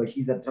not sober,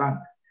 she's a drunk.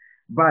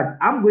 But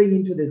I'm going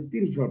into the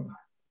spiritual part.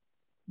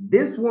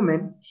 This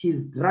woman, she's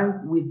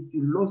drunk with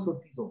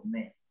philosophies of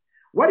men.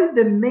 What is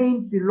the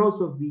main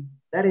philosophy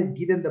that has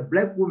given the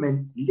black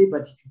woman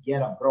liberty to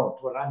get abroad,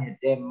 to run her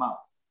damn mouth?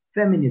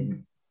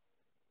 Feminism.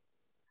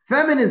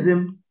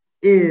 Feminism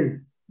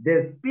is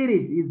the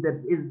spirit,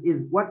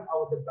 is what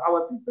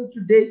our sisters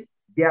today,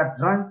 they are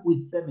drunk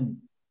with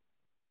feminism.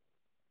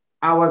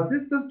 Our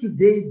sisters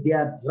today, they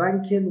are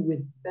drunken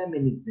with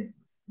feminism.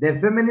 The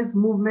feminist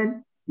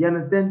movement, you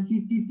understand,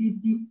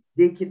 50-50,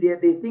 they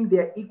think they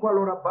are equal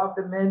or above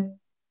the men.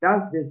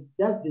 That's the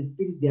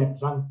spirit they are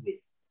drunk with.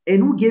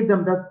 And who gave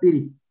them that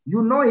spirit?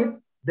 You know it,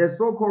 the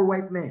so-called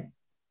white man.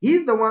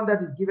 He's the one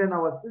that is giving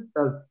our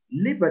sisters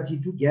liberty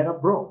to get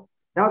abroad.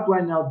 That's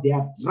why now they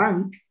are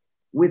drunk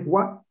with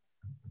what?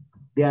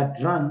 They are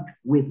drunk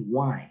with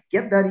wine.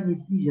 Get that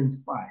in Ephesians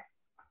 5.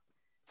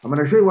 I'm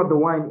going to show you what the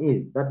wine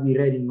is that we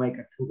read in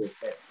Micah 2 verse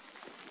 7.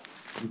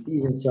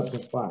 Ephesians chapter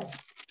 5.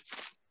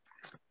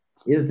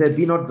 It said,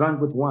 be not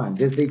drunk with wine.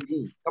 Verse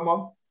 18. Come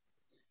on.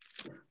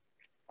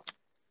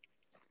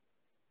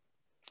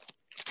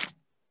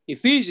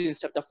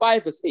 Ephesians chapter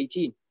 5, verse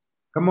 18.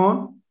 Come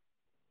on.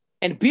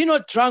 And be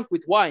not drunk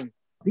with wine.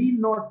 Be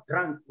not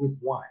drunk with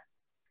wine.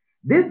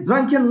 This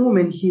drunken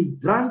woman, she's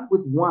drunk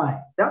with wine.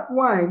 That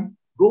wine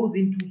goes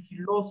into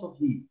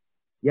philosophies.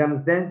 You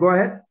understand? Go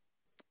ahead.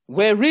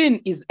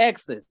 Wherein is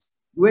excess.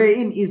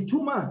 Wherein is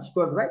too much.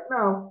 Because right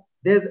now,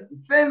 there's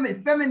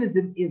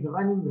feminism is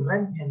running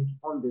rampant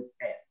on this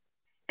earth.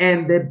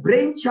 And the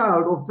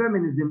brainchild of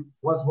feminism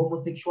was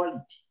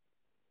homosexuality.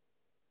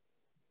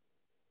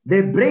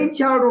 The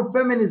brainchild of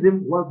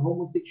feminism was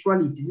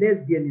homosexuality,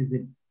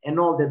 lesbianism, and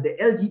all that. The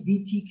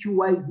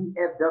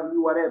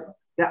LGBTQYZFW, whatever.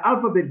 The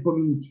alphabet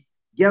community.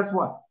 Guess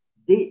what?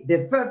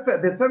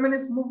 The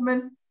feminist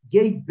movement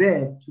gave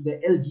birth to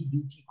the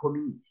LGBT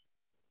community.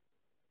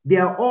 They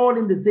are all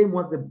in the same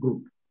WhatsApp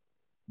group.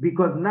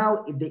 Because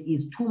now there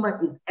is too much,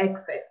 it's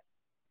excess.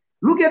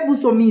 Look at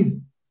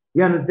Musomizi.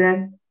 You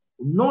understand?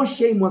 No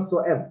shame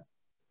whatsoever.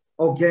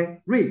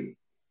 Okay? Read.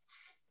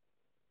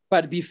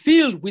 But be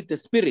filled with the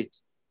Spirit.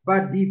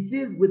 But be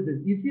filled with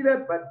the, you see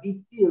that? But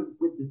be filled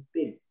with the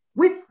Spirit.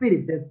 Which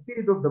Spirit? The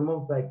Spirit of the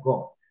Most High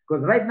God.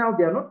 Because right now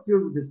they are not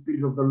filled with the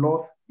Spirit of the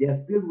Lord. They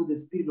are filled with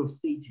the Spirit of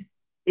Satan,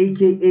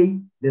 aka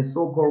the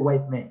so-called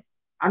white man.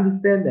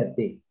 Understand that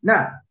thing.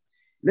 Now,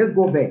 let's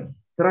go back.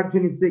 Surah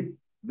 26,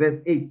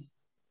 verse 8.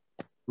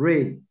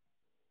 Read.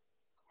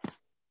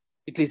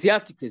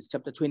 Ecclesiasticus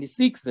chapter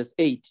 26, verse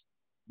 8.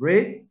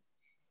 Read.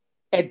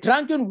 A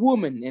drunken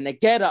woman and a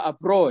gatherer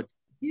abroad.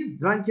 He's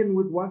drunken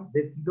with what?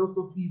 The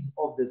philosophies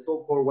of the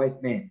so-called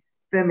white man.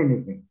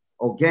 Feminism.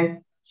 Okay?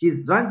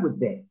 She's drunk with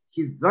that.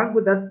 She's drunk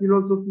with that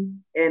philosophy.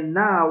 And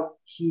now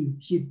she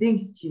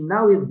thinks she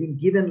now has been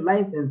given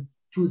license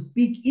to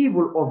speak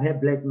evil of her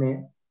black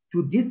man,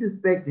 to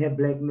disrespect her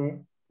black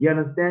man. You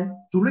understand?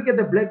 To look at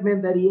the black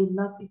man that he ain't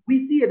nothing.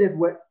 We see it at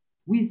work.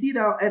 We see it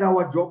at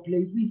our job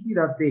place. We see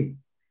that thing.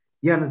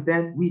 You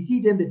understand? We see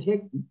it in the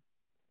taxi.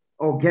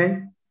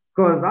 Okay?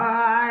 Because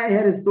I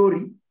had a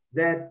story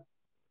that,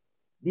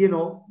 you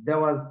know, there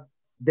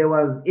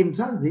was in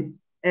transit,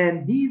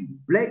 and these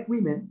black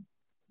women,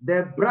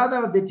 the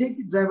brother of the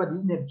taxi driver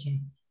didn't have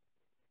change.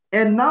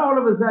 And now all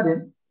of a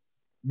sudden,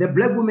 the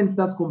black woman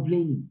starts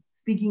complaining,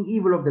 speaking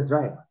evil of the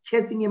driver,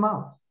 cursing him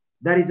out,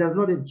 that he does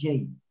not have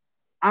change.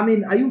 I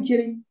mean, are you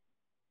kidding?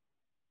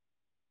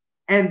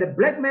 And the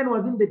black man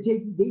was in the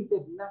taxi, they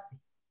said nothing.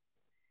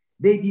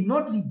 They did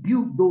not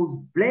rebuke those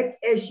black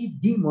ashy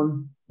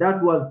demons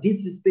that was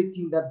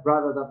disrespecting that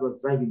brother that was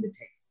driving the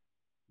taxi.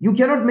 You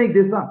cannot make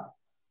this up.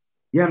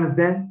 You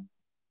understand?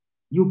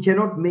 You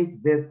cannot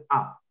make this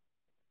up.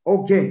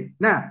 Okay,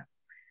 now,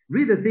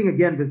 read the thing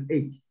again, verse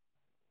 8.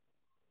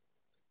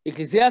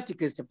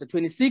 Ecclesiasticus chapter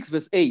 26,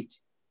 verse 8.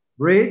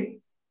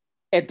 Read.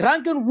 A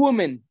drunken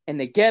woman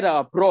and a gatherer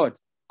abroad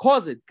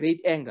causeth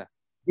great anger.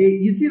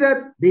 You see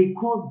that? They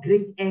cause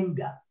great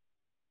anger.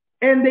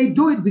 And they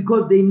do it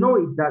because they know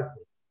it does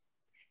this.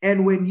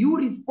 And when you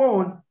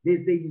respond, they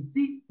say, you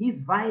see, he's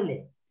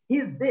violent.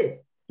 He's this.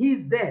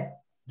 He's that.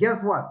 Guess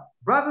what?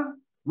 Brothers,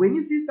 when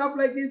you see stuff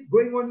like this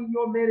going on in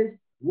your marriage,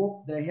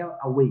 walk the hell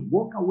away.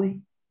 Walk away.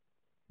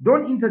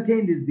 Don't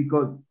entertain this,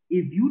 because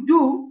if you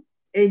do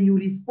and you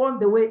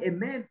respond the way a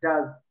man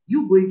does,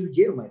 you're going to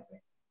jail, my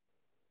friend.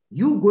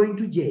 You're going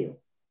to jail.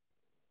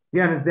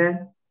 You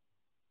understand?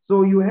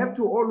 So you have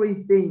to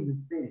always stay in the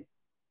spirit.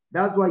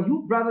 That's why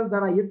you brothers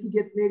that are yet to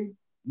get married,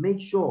 make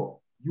sure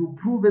you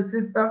prove a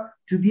sister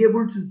to be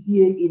able to see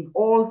her in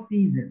all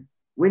seasons.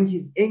 When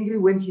she's angry,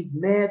 when she's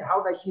mad,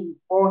 how does she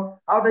respond?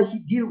 How does she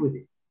deal with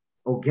it?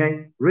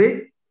 Okay,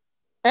 read.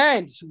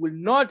 And she will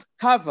not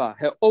cover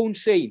her own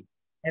shame.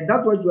 And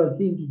that's what you are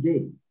seeing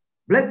today.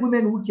 Black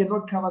women who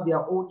cannot cover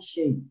their own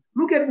shame.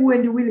 Look at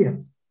Wendy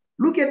Williams.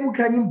 Look at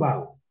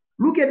Kanimbao.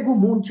 Look at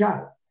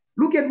Moonchild.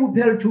 Look at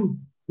Peltus.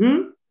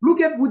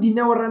 Look at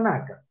Dineo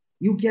Ranaka.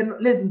 You can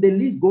listen, the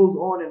list goes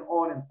on and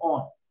on and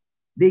on.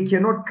 They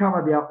cannot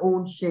cover their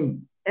own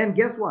shame. And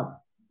guess what?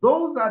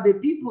 Those are the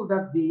people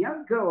that the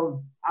young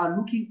girls are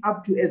looking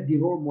up to as the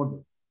role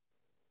models.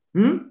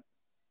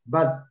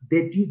 But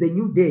the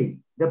new day,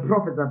 the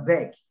prophets are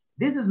back.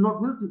 This is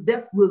not,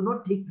 that will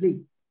not take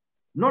place.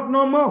 Not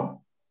no more.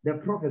 The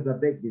prophets are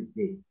back this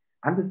day.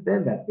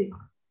 Understand that thing.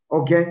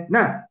 Okay,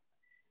 now,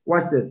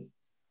 watch this.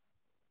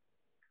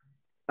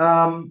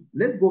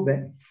 Let's go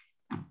back.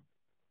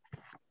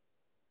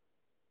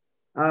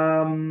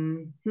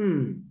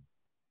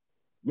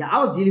 Yeah,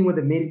 I was dealing with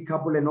a married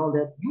couple and all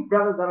that. You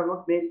brothers that are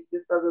not married,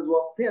 sisters as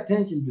well, pay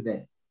attention to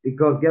that.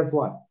 Because guess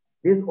what?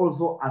 This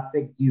also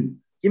affects you.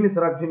 Give me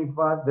Surah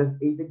 25, verse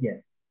 8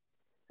 again.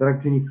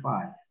 Surah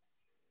 25,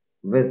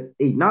 verse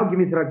 8. Now give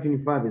me Surah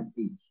 25, verse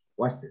 8.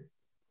 Watch this.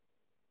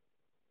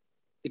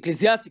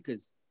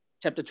 Ecclesiasticus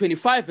chapter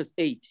 25, verse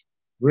 8.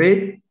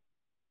 Read.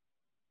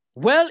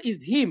 Well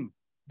is him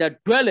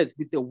that dwelleth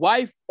with the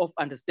wife of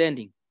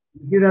understanding.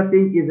 You see that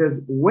thing? It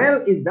says,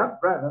 well is that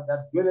brother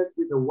that dwelleth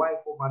with the wife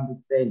of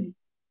understanding.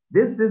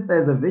 This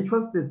sister is a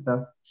virtuous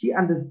sister. She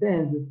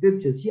understands the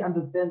scriptures. She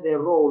understands her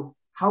role,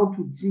 how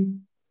to treat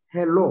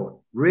her Lord.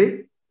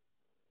 Read.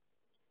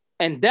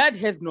 And that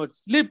has not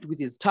slipped with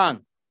his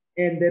tongue.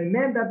 And the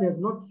man that has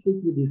not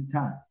slept with his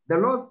tongue, the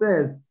Lord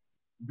says,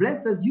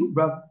 blessed is you,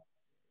 brother.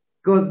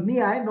 Because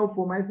me, I know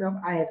for myself,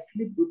 I have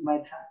slept with my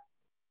tongue.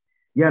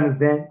 You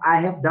understand? I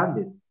have done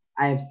this.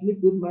 I have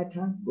slept with my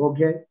tongue.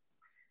 Okay.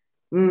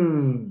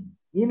 You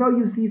know,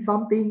 you see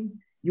something,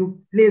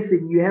 you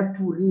listen, you have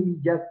to really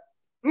just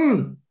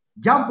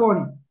jump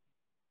on it.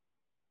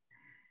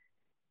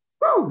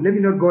 Oh, let me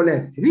not go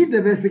left. Read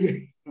the verse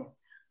again.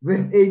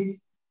 Verse 8.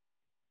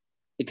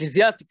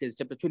 Ecclesiasticus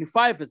chapter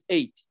 25, verse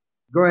 8.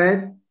 Go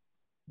ahead.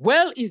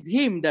 Well is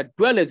him that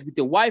dwelleth with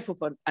the wife of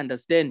an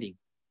understanding,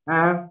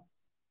 and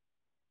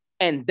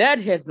that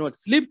has not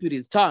slept with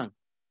his tongue.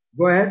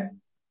 Go ahead.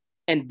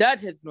 And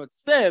that has not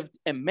served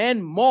a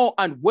man more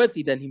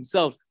unworthy than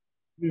himself.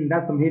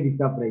 That's some heavy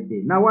stuff right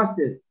there. Now watch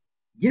this.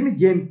 Give me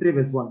James 3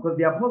 verse 1, because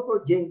the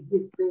Apostle James, he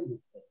explained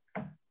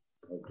this.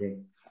 Okay.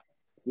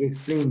 He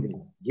explained it.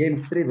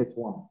 James 3 verse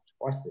 1.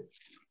 Watch this.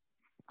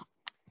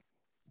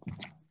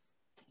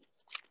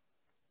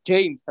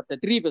 James chapter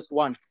 3 verse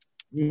 1.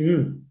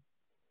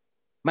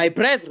 My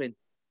brethren,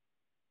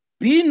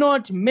 be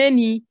not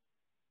many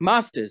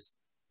masters.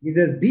 He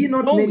says, be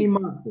not many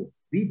masters.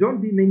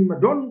 Don't be many.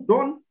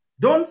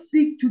 Don't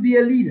seek to be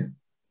a leader.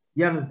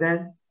 You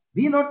understand?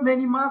 Be not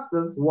many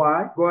masters.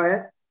 Why? Go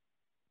ahead.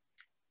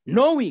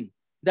 Knowing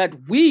that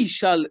we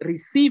shall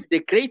receive the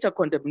greater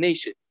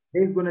condemnation.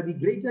 There's going to be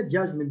greater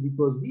judgment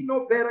because we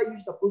know better. You're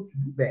supposed to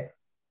do better.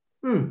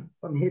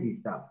 Some heavy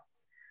stuff.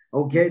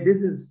 Okay, this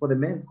is for the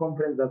men's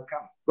conference that's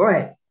coming. Go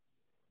ahead.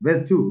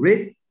 Verse 2,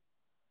 read.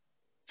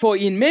 For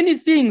in many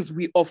things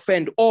we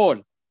offend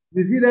all.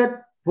 You see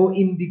that?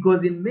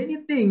 Because in many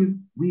things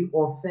we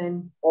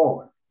offend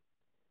all.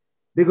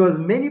 Because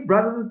many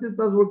brothers and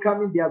sisters will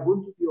come in, they are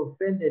going to be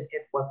offended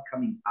at what's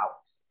coming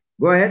out.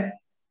 Go ahead.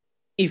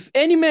 If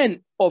any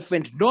man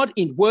offend not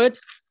in word,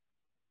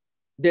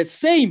 the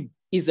same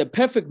is a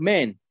perfect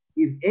man.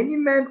 If any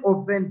man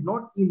offend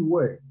not in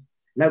word,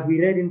 like we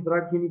read in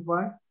Surah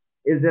 25,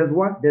 it says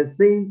what? The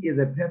same is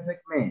a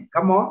perfect man.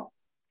 Come on.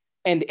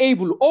 And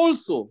able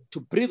also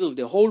to bridle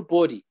the whole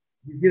body.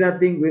 You see that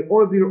thing? We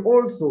all will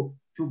also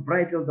to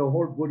bridle the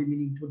whole body,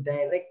 meaning to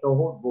direct the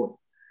whole body.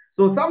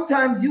 So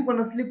sometimes you're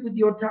going to slip with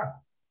your tongue.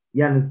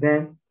 You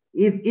understand?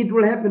 It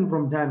will happen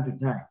from time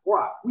to time.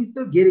 Wow, we're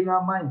still getting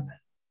our minds right.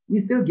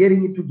 We're still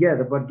getting it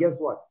together. But guess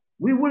what?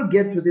 We will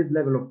get to this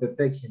level of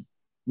perfection.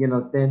 You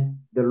understand?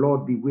 The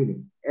Lord be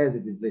willing, as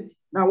it is written.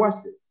 Now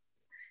watch this.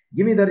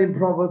 Give me that in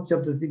Proverbs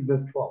chapter 6,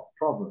 verse 12.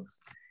 Proverbs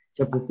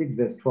chapter 6,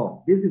 verse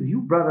 12. This is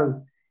you brothers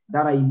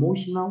that are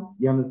emotional.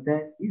 You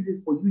understand? This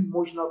is for you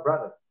emotional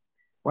brothers.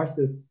 Watch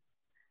this.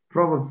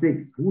 Proverbs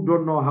 6, who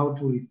don't know how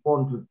to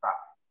respond to stuff.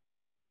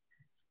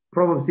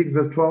 Proverbs 6,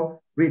 verse 12.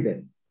 Read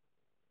it.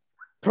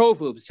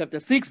 Proverbs chapter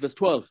 6, verse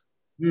 12.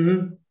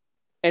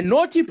 A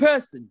naughty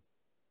person,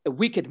 a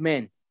wicked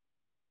man,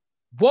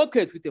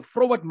 walketh with a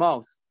froward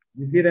mouth.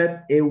 You see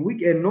that? A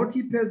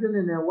naughty person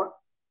and a what?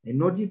 A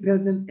naughty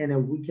person and a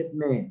wicked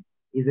man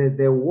is that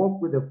they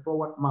walk with a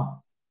froward mouth.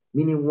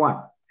 Meaning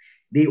what?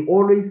 They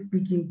always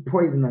speaking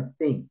poisonous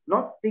things.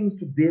 Not things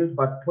to build,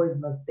 but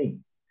poisonous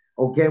things.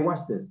 Okay,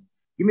 watch this.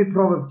 Give me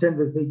Proverbs 10,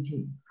 verse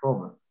 18.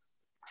 Proverbs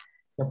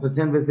chapter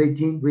 10, verse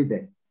 18. Read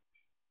that.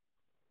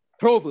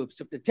 Proverbs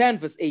chapter 10,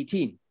 verse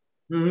 18.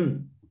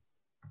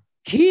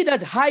 He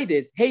that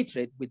hideth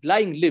hatred with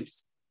lying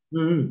lips,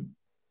 and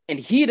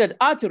he that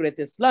uttereth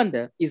a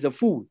slander is a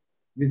fool.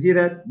 You see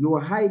that? You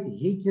hide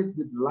hatred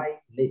with lying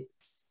lips.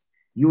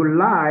 You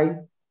lie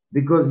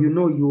because you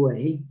know you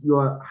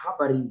are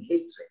harboring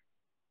hatred.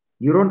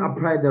 You don't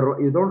apply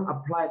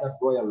that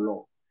royal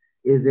law.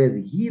 It says,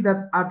 he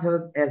that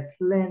uttereth a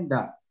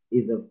slander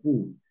is a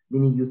fool,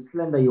 meaning you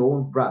slander your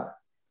own brother.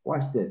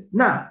 Watch this.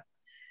 Now,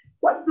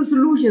 what's the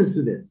solutions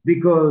to this?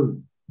 Because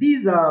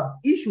these are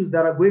issues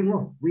that are going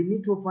on. We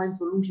need to find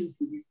solutions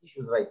to these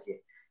issues right here.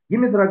 Give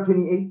me Surah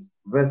 28,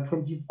 verse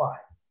 25.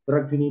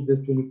 Surah 28,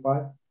 verse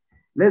 25.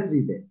 Let's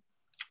read it.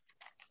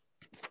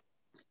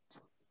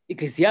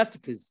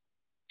 Ecclesiasticus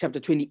chapter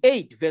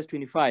 28, verse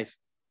 25.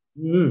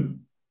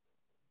 And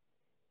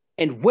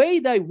weigh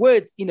thy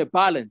words in a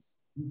balance.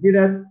 You see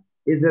that?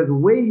 It says,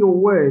 weigh your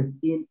words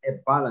in a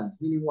balance.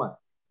 Meaning what?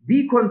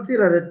 Be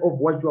considerate of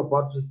what you're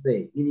about to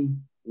say.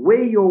 Meaning,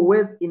 weigh your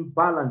words in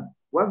balance.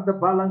 What's the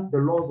balance? The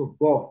laws of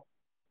God.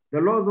 The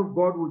laws of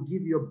God will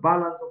give you a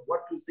balance of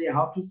what to say,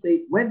 how to say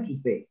it, when to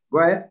say it. Go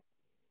ahead.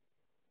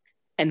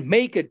 And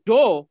make a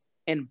door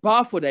and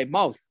bar for thy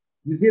mouth.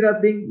 You see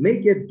that thing?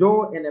 Make a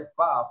door and a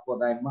bar for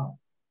thy mouth.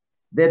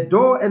 The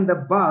door and the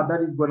bar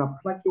that is going to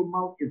plug your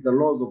mouth is the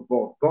laws of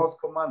God, God's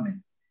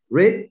commandment.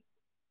 Read.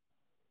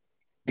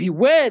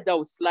 Beware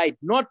thou slide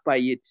not by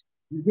it.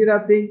 You see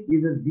that thing?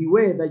 It says,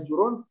 beware that you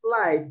don't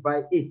slide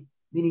by it.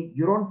 Meaning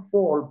you don't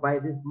fall by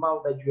this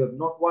mouth that you have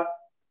not what?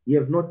 You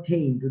have not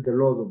tamed to the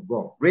laws of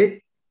God.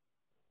 Read.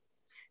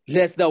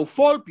 Lest thou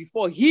fall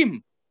before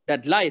him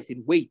that lieth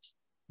in wait.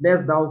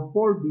 Lest thou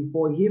fall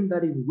before him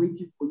that is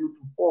waiting for you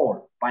to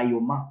fall by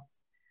your mouth.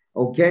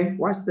 Okay,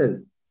 watch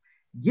this.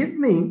 Give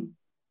me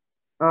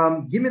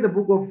the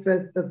book of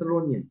 1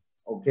 Thessalonians.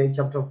 Okay,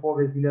 chapter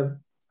 4, verse 11.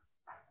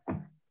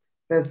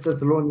 1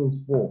 Thessalonians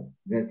 4,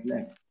 verse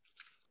 11.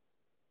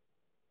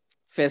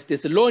 1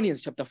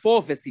 Thessalonians chapter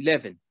 4, verse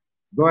 11.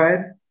 Go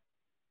ahead.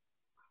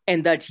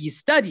 And that ye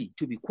study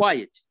to be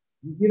quiet.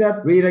 You see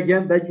that? Read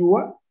again. That you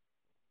what?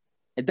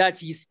 And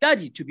that ye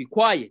study to be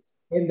quiet.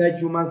 And that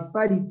you must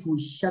study to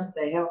shut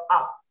the hell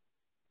up.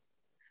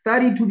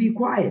 Study to be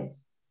quiet.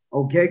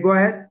 Okay, go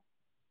ahead.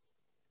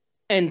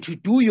 And to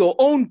do your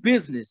own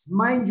business.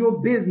 Mind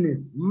your business.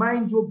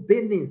 Mind your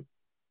business.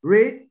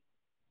 Read.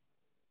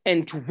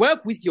 And to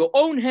work with your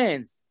own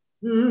hands.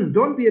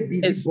 Don't be a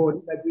busybody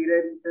like we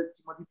read in 1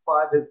 Timothy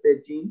 5, verse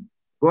 13.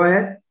 Go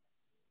ahead.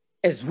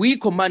 As we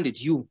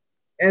commanded you.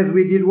 As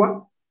we did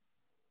what?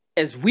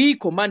 As we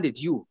commanded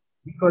you.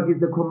 Because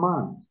it's a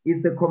command.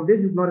 It's the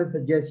this is not a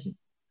suggestion.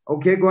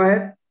 Okay, go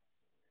ahead.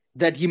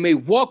 That ye may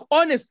walk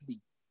honestly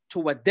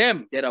toward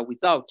them that are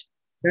without.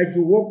 That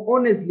you walk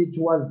honestly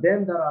towards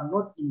them that are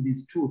not in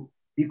this truth,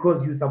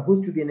 because you're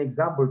supposed to be an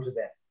example to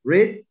them.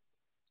 Read.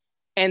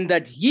 And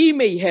that ye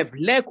may have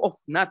lack of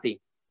nothing.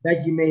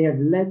 That ye may have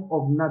lack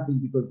of nothing,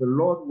 because the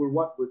Lord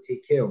will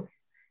take care of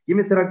you. Give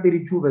me Sirach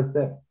 32, verse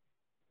 7.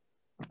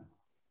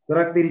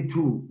 Sirach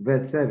 32,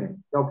 verse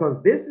 7.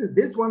 Because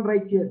this one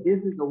right here,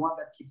 this is the one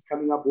that keeps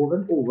coming up over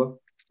and over,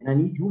 and I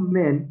need you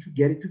men to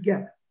get it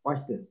together. Watch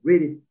this.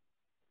 Read it.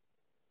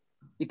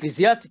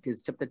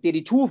 Ecclesiasticus chapter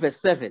 32, verse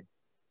 7.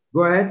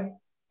 Go ahead.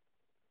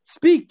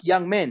 Speak,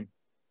 young men,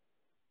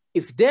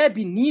 if there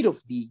be need of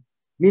thee.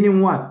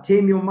 Meaning what?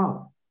 Tame your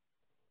mouth.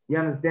 You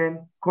understand?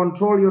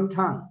 Control your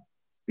tongue.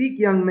 Speak,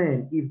 young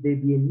man, if there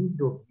be a need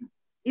of you.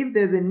 If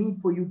there's a need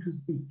for you to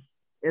speak.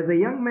 As a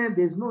young man,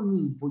 there's no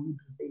need for you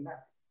to say nothing.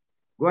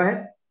 Go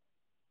ahead.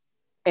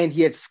 And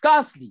yet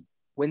scarcely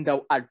when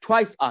thou art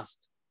twice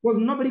asked. Because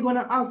nobody's going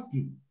to ask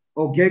you.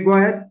 Okay, go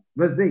ahead.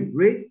 Verse 8.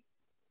 Read.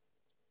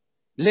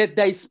 Let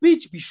thy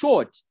speech be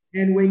short.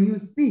 And when you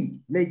speak,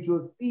 let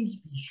your speech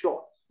be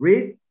short.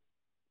 Read.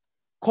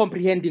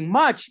 Comprehending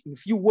much in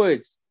few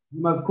words.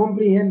 You must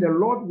comprehend a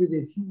lot with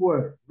a few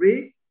words.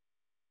 Read.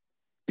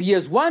 Be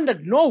as one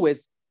that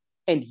knoweth,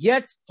 and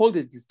yet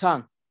holdeth his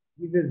tongue.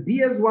 He says,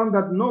 be as one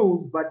that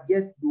knows, but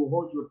yet you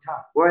hold your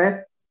tongue. Go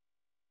ahead.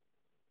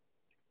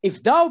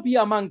 If thou be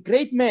among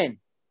great men,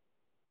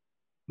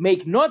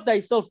 make not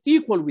thyself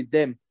equal with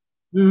them.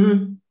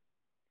 And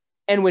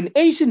when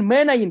ancient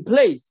men are in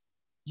place,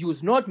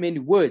 use not many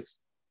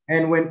words.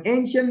 And when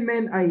ancient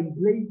men are in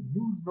place,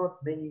 use not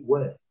many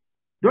words.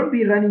 Don't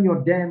be running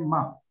your damn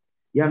mouth.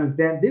 You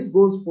understand? This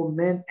goes for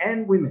men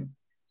and women.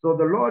 So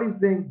the Lord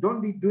is saying,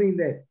 don't be doing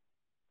that.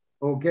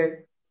 Okay?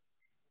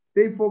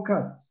 Stay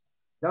focused.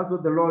 That's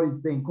what the Lord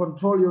is saying.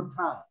 Control your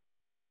tongue.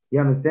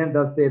 You understand?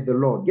 That said the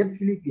Lord. Get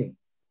Philippians.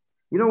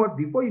 You know what?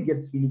 Before you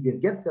get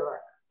Philippians, get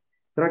Sirach.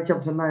 Sirach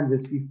chapter 9,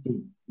 verse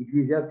 15.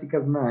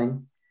 Ecclesiasticus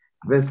 9,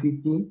 verse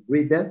 15.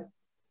 Read that.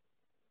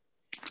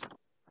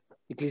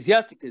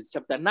 Ecclesiasticus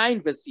chapter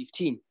 9, verse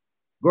 15.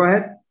 Go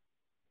ahead.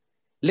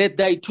 Let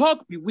thy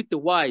talk be with the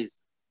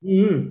wise,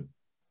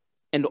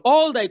 and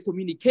all thy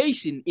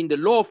communication in the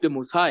law of the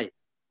Most High.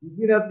 You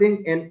see that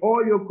thing? And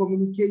all your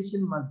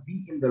communication must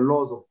be in the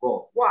laws of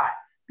God. Why?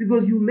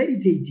 Because you're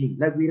meditating,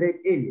 like we read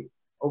earlier.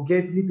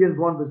 Okay, Philippians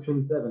 1, verse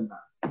 27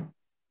 now.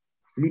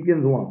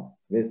 Philippians 1,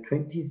 verse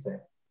 27.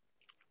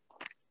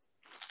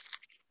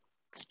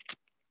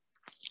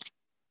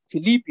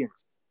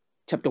 Philippians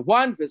chapter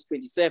 1, verse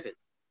 27.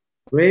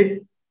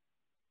 Read.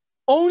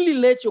 Only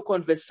let your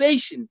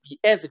conversation be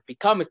as it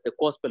becometh the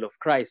gospel of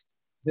Christ.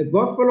 The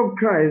gospel of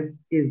Christ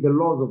is the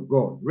laws of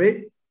God.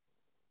 Read.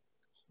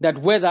 That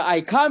whether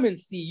I come and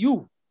see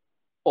you,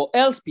 or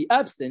else be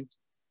absent,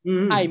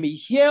 I may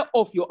hear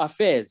of your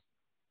affairs,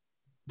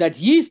 that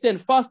ye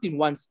stand fast in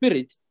one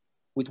spirit,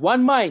 with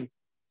one mind,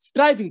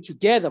 striving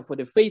together for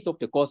the faith of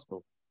the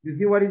gospel. You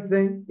see what it's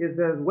saying? It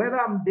says, whether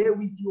I'm there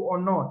with you or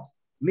not,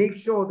 make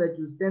sure that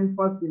you stand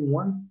fast in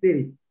one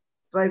spirit,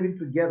 striving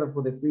together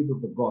for the faith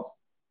of the gospel.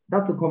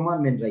 That's a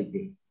commandment right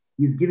there.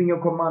 He's giving you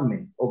a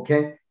commandment,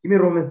 okay? Give me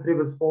Romans 3,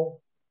 verse 4.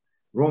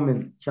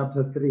 Romans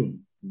chapter 3,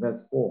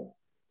 verse 4.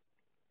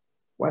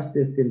 Watch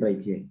this thing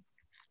right here.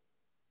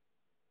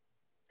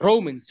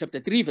 Romans chapter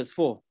 3, verse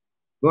 4.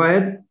 Go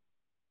ahead.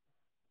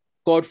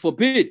 God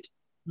forbid.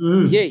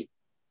 Yea,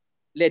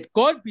 let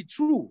God be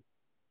true,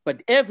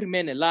 but every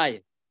man a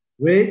liar.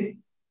 Read.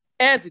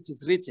 As it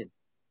is written,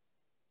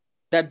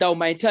 that thou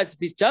mightest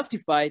be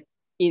justified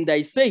in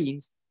thy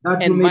sayings, that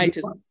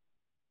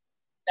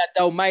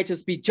thou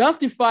mightest be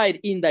justified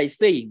in thy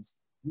sayings.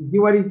 You see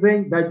what he's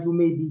saying? That you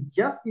may be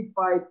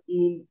justified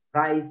in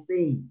thy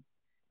sayings.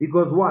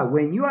 Because why?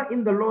 When you are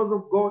in the laws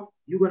of God,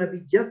 you're going to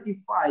be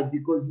justified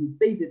because you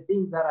say the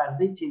things that are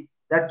written,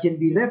 that can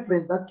be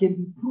referenced, that can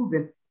be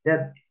proven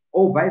that,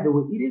 oh, by the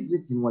way, it is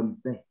written what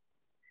he's saying.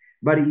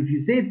 But if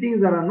you say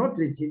things that are not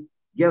written,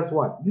 guess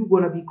what? You're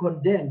going to be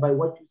condemned by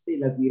what you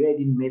say, like we read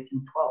in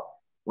Matthew 12,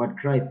 what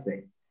Christ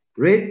said.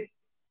 Read.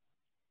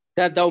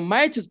 That thou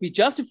mightest be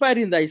justified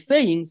in thy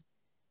sayings,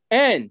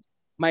 and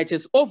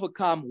mightest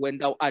overcome when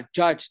thou art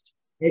judged.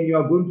 And you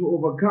are going to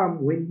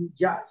overcome when you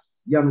judge.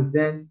 You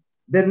understand?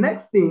 The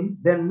next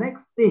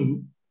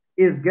thing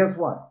is, guess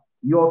what?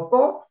 Your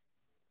thoughts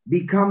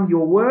become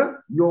your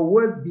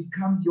words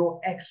become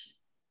your action.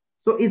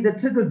 So it's a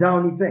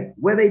trickle-down effect,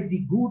 whether it be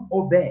good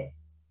or bad.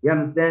 You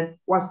understand?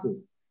 Watch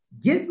this.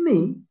 Give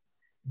me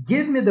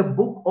the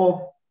book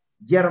of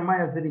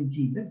Jeremiah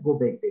 17. Let's go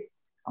back there.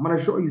 I'm going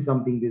to show you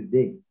something this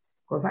day.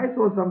 Because I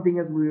saw something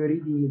as we were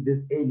reading this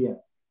earlier.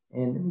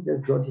 And let me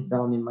just jot it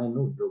down in my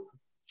notebook.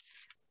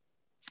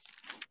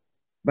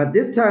 But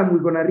this time we're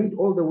going to read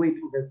all the way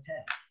to verse 10.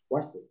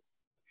 Watch this.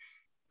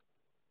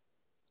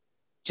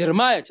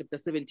 Jeremiah chapter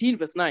 17,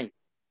 verse 9.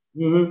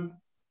 Mm-hmm.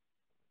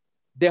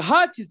 The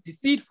heart is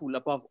deceitful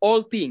above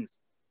all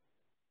things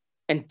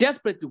and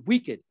desperately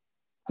wicked.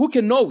 Who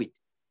can know it?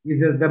 He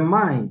says the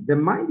mind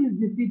is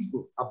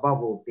deceitful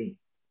above all things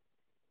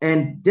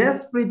and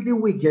desperately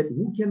wicked.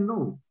 Who can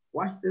know it?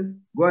 Watch this.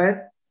 Go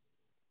ahead.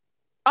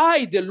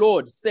 I, the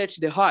Lord, search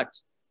the heart.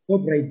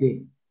 Stop right there.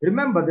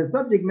 Remember, the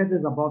subject matter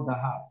is about the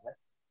heart. Right?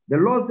 The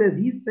Lord says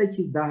he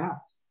searches the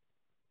heart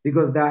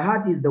because the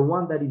heart is the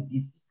one that is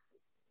deceitful.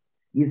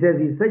 He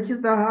says he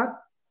searches the heart.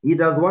 He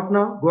does what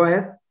now? Go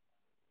ahead.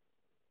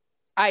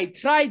 I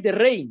try the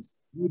reins.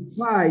 He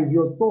tries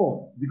your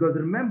thought because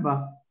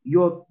remember,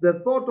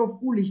 the thought of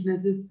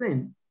foolishness is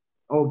sin.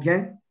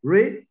 Okay,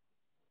 read.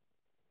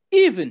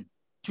 Even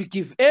to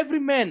give every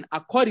man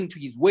according to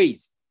his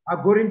ways.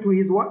 According to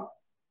his what?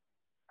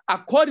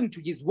 According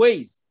to his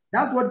ways.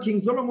 That's what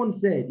King Solomon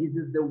said. He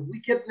says the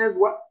wickedness,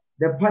 what?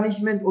 The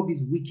punishment of his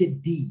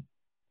wicked deeds,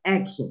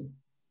 actions.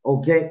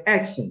 Okay,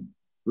 actions.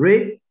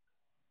 Read.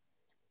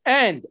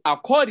 And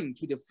according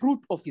to the fruit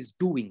of his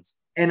doings.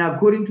 And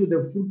according to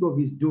the fruit of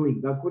his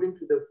doings, according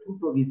to the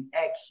fruit of his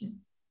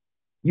actions.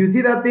 You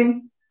see that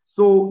thing?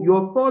 So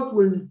your thoughts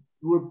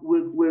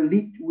will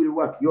lead to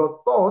what?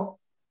 Your thoughts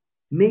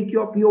make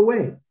up your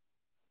words.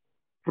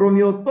 From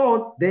your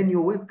thoughts, then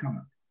your words come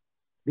up.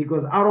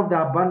 Because out of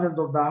the abundance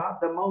of the heart,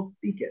 the mouth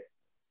speaketh.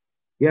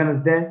 You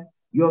understand?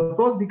 Your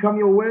thoughts become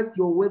your words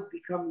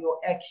become your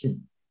actions.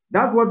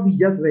 That's what we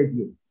just read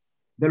here.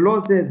 The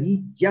Lord says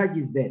he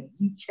judges that,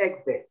 he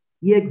checks that,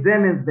 he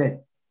examines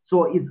that.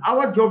 So it's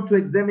our job to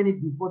examine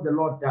it before the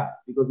Lord does.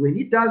 Because when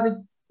he does it,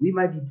 we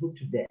might be put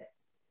to death.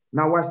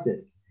 Now watch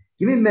this.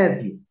 Give me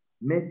Matthew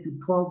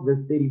 12,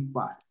 verse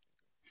 35.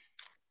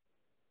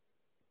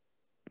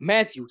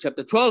 Matthew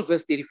chapter 12,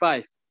 verse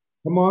 35.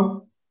 Come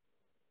on.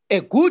 A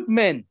good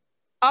man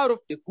out of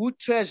the good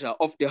treasure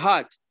of the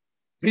heart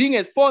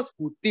bringeth forth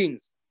good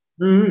things.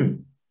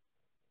 Mm-hmm.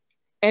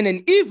 And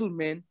an evil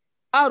man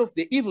out of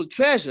the evil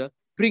treasure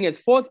bringeth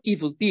forth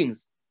evil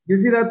things.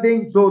 You see that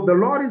thing? So the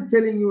Lord is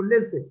telling you,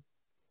 listen,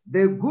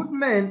 the good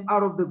man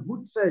out of the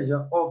good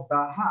treasure of the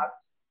heart,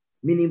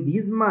 meaning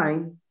his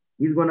mind,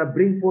 is going to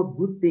bring forth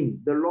good things,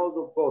 the laws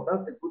of God.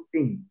 That's a good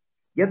thing.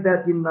 Get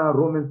that in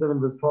Romans 7,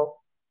 verse 12,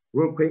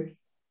 real quick.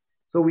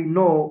 So we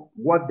know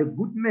what the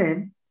good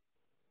man,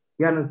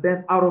 you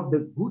understand, out of the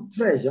good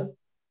treasure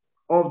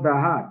of the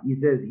heart, he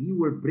says he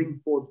will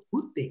bring forth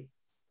good things.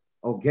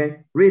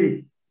 Okay, read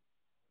it.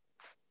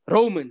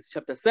 Romans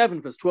chapter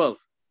 7, verse 12.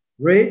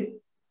 Read.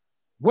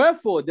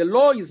 Wherefore the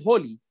law is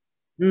holy,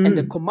 and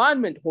the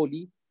commandment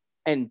holy,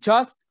 and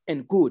just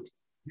and good.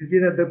 You see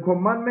that the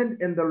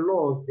commandment and the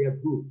laws, they are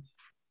good.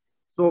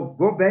 So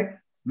go back,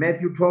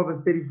 Matthew 12,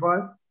 verse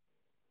 35.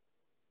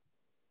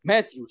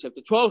 Matthew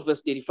chapter 12,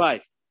 verse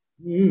 35.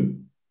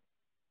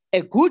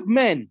 A good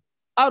man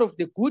out of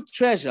the good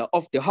treasure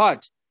of the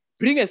heart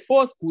bringeth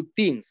forth good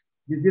things.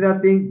 You see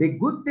that thing? The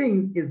good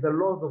thing is the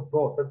laws of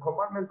God, the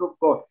commandments of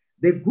God.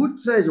 The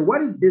good treasure,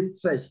 what is this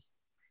treasure?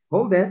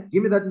 Hold that.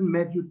 Give me that in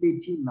Matthew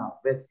 13 now,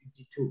 verse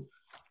 52.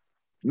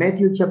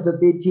 Matthew chapter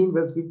 13,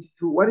 verse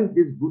 52. What is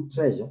this good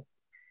treasure?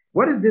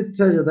 What is this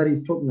treasure that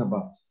he's talking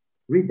about?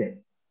 Read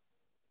that.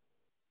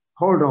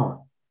 Hold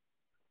on.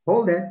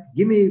 Hold that.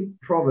 Give me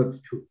Proverbs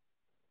 2.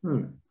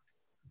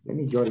 Let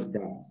me jot it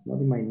down. It's not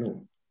in my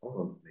notes. Hold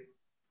on.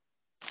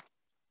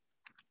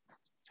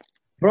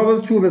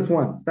 Proverbs 2, verse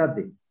 1. Start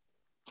there.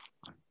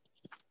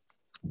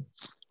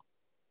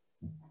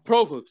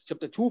 Proverbs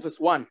chapter 2, verse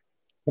 1.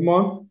 Come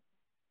on.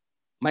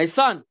 My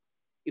son,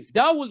 if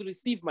thou wilt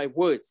receive my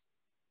words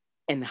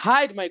and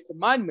hide my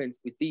commandments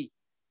with thee.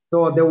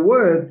 So the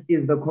word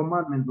is the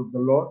commandments of the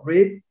Lord.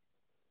 Read.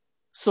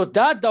 So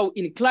that thou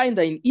incline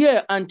thine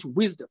ear unto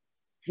wisdom,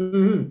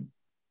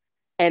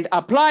 and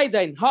apply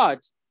thine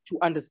heart to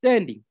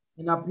understanding.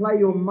 And apply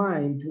your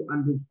mind to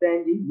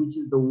understanding, which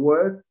is the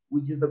word,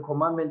 which is the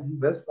commandment in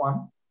verse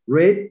 1.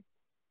 Read.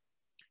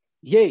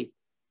 Yea,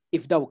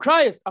 if thou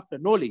criest after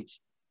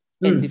knowledge,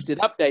 and lifted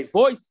up thy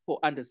voice for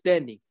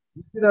understanding.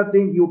 You see that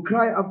thing? You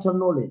cry after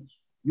knowledge.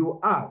 You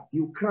ask,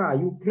 you cry,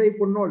 you pray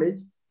for knowledge,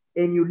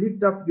 and you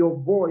lift up your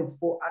voice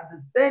for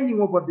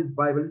understanding of what this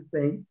Bible is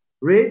saying.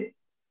 Read.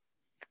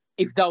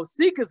 If thou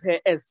seekest her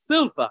as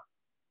silver,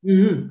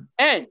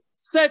 and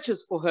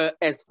searchest for her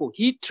as for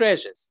hid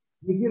treasures.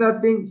 You see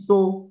that thing?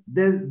 So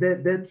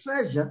the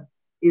treasure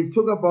is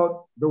talking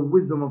about the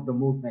wisdom of the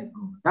Most High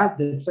God. That's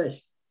the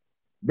treasure.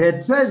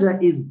 The treasure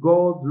is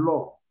God's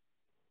laws.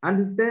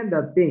 Understand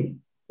that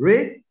thing.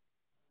 Read.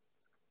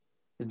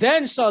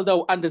 Then shalt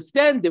thou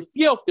understand the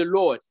fear of the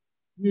Lord,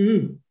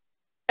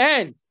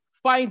 and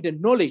find the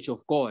knowledge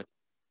of God.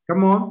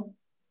 Come on.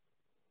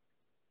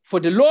 For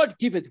the Lord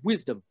giveth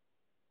wisdom.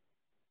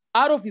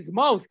 Out of his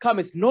mouth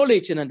cometh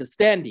knowledge and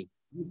understanding.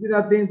 You see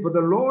that thing? For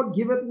the Lord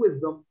giveth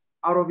wisdom,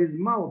 out of his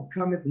mouth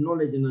cometh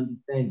knowledge and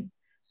understanding.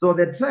 So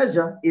the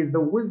treasure is the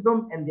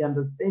wisdom and the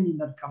understanding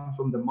that comes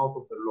from the mouth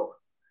of the Lord.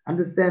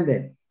 Understand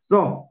that?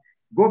 So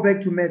go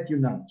back to Matthew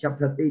now,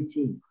 chapter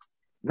 13.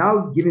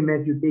 Now give me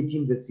Matthew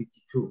 13, verse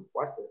 52.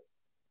 Watch this.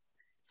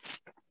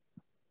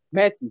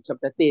 Matthew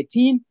chapter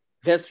 13,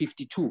 verse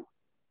 52.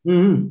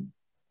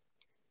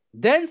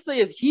 Then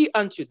saith he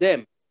unto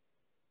them,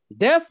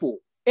 therefore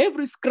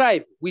every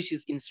scribe which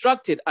is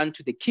instructed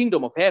unto the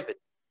kingdom of heaven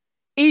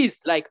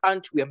is like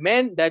unto a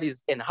man that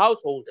is an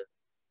householder,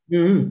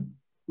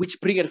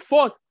 which bringeth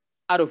forth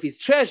out of his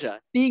treasure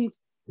things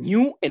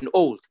new and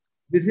old.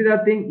 You see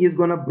that thing is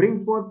going to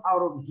bring forth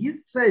out of his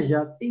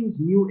treasure things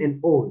new and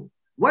old.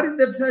 What is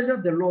the treasure?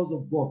 The laws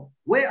of God.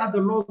 Where are the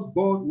laws of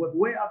God?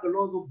 Where are the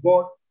laws of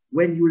God?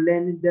 When you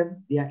learn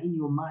them, they are in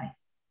your mind.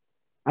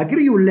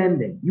 Agree, you learn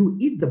them. You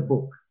eat the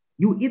book.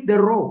 You eat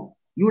the roll.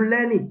 You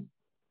learn it.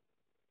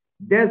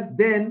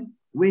 Then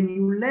when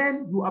you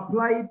learn, you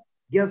apply it.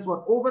 Guess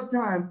what? Over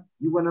time,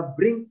 you're going to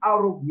bring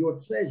out of your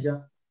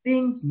treasure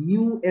things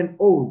new and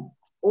old.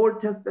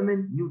 Old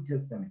Testament, New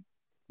Testament.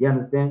 You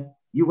understand?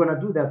 You're going to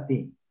do that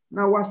thing.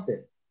 Now watch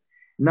this.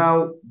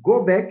 Now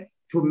go back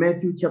to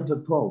Matthew chapter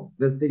 12,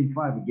 verse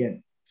 35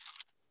 again.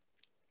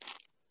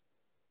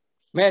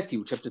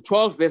 Matthew chapter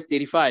 12, verse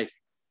 35.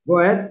 Go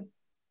ahead.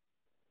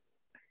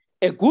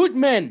 A good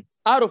man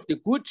out of the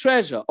good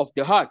treasure of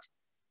the heart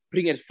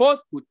bringeth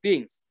forth good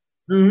things.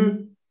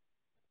 And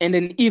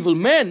an evil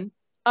man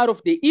out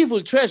of the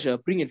evil treasure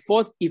bringeth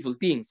forth evil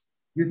things.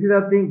 You see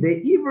that thing?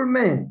 The evil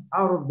man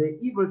out of the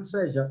evil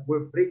treasure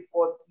will bring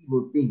forth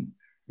evil things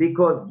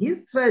because his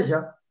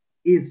treasure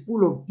is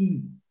full of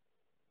evil.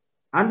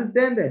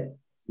 Understand that?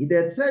 If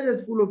the treasure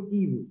is full of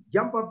evil,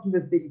 jump up to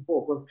verse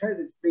 34 because Christ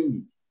explained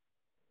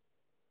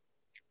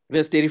it.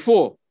 Verse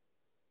 34.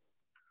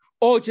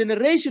 O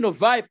generation of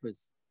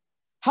vipers,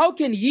 how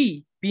can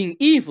ye, being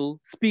evil,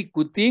 speak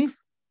good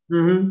things?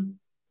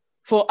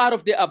 For out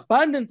of the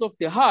abundance of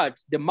the heart,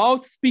 the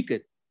mouth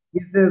speaketh.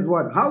 It says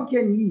what? How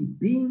can ye,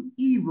 being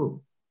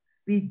evil,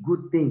 speak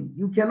good things?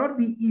 You cannot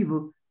be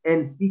evil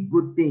and speak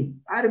good things.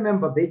 I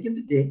remember back in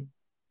the day,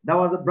 there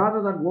was a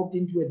brother that walked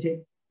into a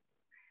church.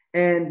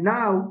 And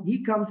now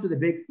he comes to the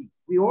back seat.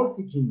 We all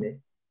sit in there.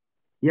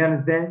 You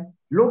understand?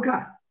 Look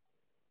at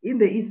in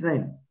the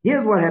Israel.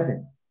 Here's what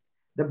happened.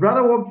 The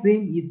brother walks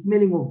in, he's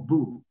smelling of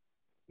booze.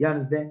 You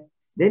understand?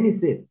 Then he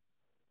says,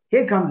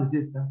 here comes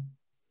the sister.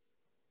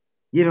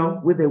 You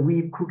know, with a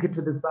weave crooked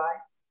to the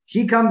side.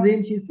 She comes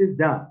in, she sits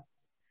down.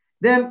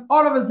 Then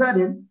all of a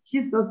sudden,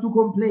 she starts to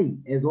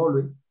complain, as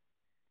always.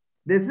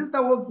 The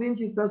sister walks in,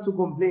 she starts to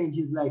complain.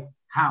 She's like,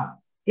 how?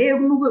 Hey,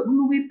 we're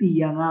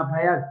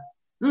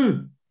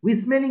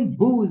smelling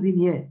booze in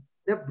here.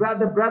 The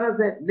brother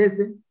said,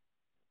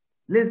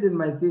 listen,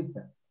 my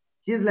sister.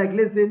 She's like,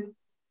 listen,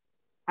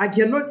 I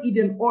cannot eat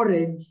an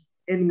orange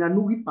and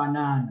nganugi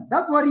banana.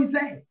 That's what he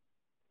said.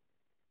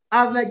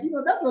 I was like,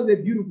 that was a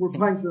beautiful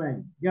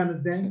punchline. You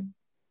understand?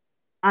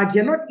 I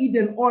cannot eat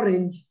an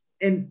orange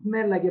and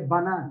smell like a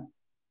banana.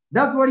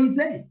 That's what he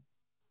said.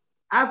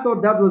 I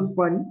thought that was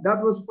funny.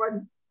 That was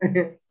funny.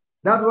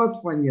 That was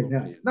funny as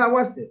hell. Now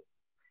watch this.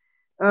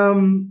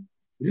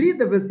 Read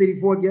the verse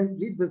 34 again.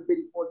 Read verse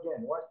 34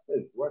 again. Watch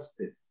this. Watch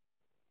this.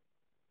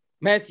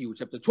 Matthew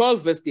chapter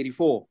 12, verse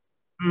 34.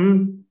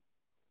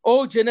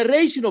 O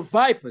generation of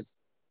vipers,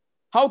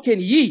 how can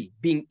ye,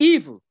 being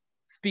evil,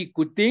 speak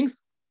good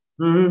things?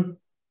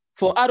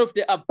 For out of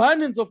the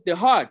abundance of the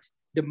heart,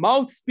 the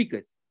mouth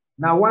speaketh.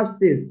 Now watch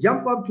this.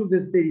 Jump up to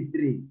verse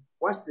 33.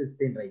 Watch this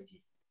thing right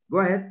here. Go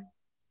ahead.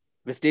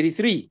 Verse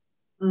 33.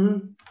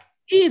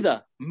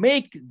 Either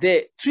make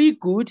the tree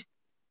good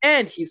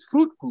and his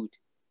fruit good.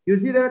 You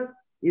see that?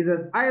 It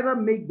says either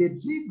make the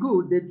tree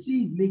good. The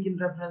tree is making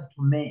reference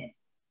to man.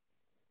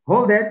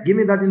 Hold that. Give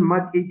me that in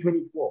Mark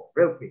 8:24.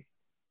 Real quick.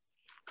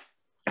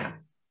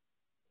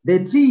 The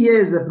tree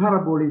here is a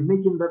parable. Is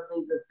making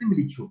reference, a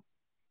similitude.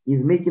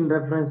 Is making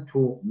reference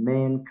to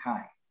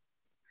mankind.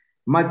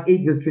 Mark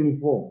 8 verse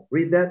 24.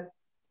 Read that.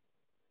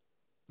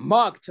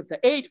 Mark chapter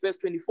 8 verse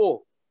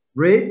 24.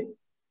 Read.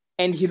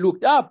 And he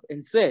looked up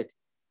and said,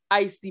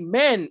 I see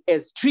men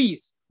as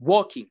trees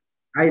walking.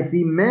 I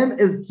see men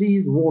as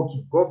trees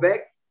walking. Go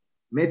back.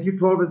 Matthew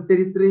 12 verse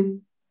 33.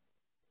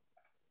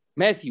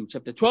 Matthew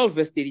chapter 12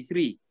 verse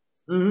 33.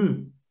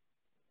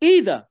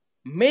 Either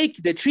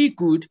make the tree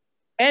good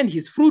and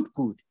his fruit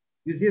good.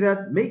 You see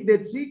that? Make the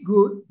tree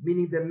good,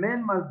 meaning the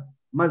man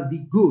must be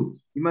good.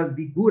 He must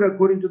be good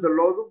according to the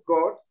laws of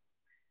God.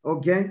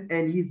 Okay?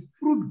 And his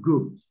fruit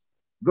good.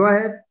 Go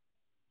ahead.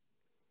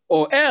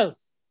 Or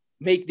else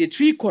make the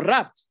tree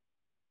corrupt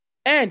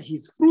and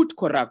his fruit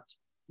corrupt.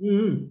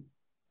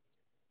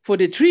 For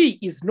the tree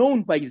is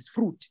known by his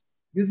fruit.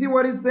 You see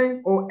what he's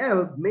saying? Or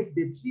else make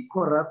the tree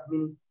corrupt,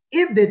 meaning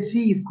if the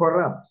tree is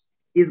corrupt,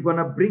 it's going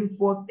to bring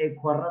forth a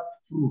corrupt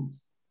fruit.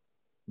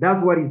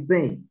 That's what he's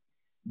saying.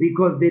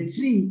 Because the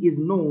tree is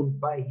known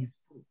by his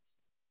fruit.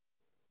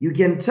 You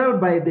can tell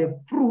by the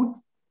fruit,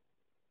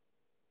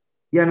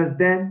 you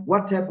understand,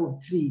 what type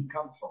of tree it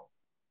comes from.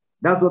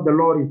 That's what the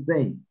Lord is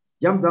saying.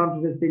 Jump down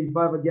to verse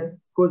 35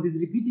 again, because he's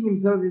repeating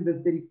himself in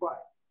verse 35.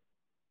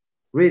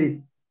 Read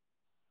it.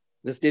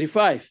 Verse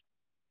 35.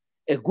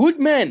 A good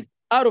man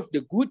out of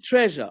the good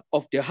treasure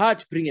of the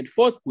heart bringeth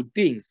forth good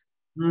things.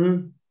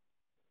 Mm-hmm.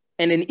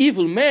 And an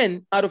evil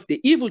man out of the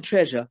evil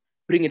treasure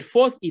bringeth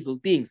forth evil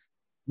things.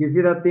 You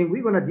see that thing?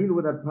 We're going to deal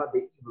with that part, the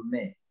evil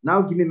man.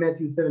 Now give me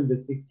Matthew 7,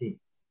 verse 16.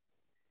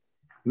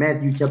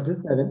 Matthew chapter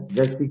 7,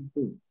 verse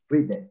 16.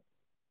 Read that.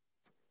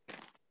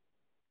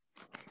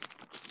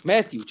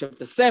 Matthew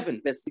chapter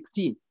 7, verse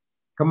 16.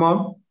 Come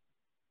on.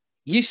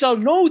 Ye shall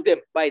know them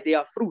by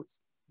their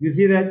fruits. You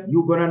see that?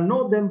 You're going to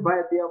know them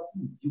by their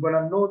fruits. You're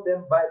going to know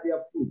them by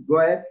their fruits. Go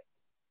ahead.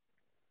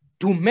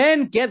 Do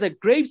men gather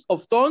grapes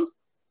of thorns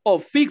or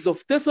figs of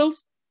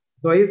thistles?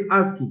 So he's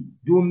asking,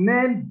 do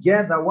men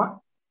gather what?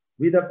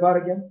 Read that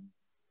part again.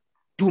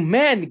 Do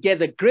men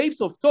gather grapes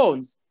of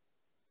thorns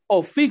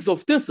or figs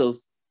of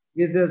thistles?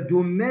 He says,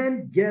 do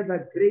men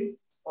gather grapes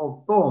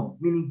of thorns?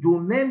 Meaning, do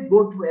men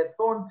go to a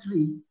thorn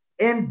tree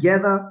and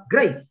gather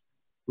grapes?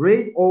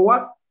 Right? Or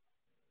what?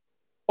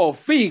 Or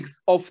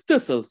figs of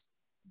thistles?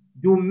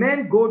 Do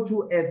men go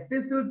to a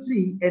thistle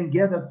tree and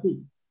gather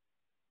figs?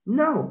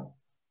 No,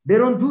 they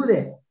don't do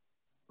that.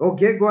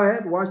 Okay, go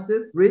ahead. Watch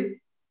this. Read.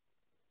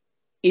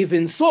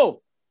 Even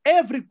so,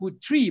 every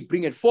good tree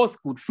bringeth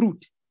forth good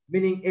fruit.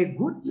 Meaning a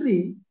good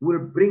tree will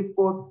bring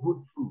forth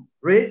good fruit.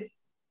 Right?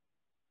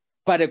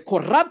 But a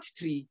corrupt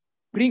tree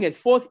bringeth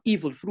forth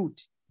evil fruit.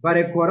 But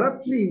a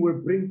corrupt tree will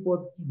bring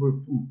forth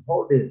evil fruit.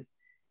 Hold this.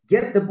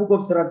 Get the book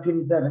of Psalm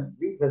 27,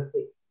 read verse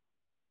 6.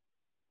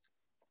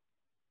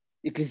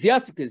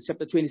 Ecclesiastes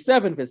chapter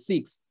 27, verse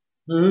 6.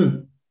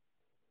 Mm-hmm.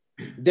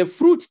 The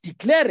fruit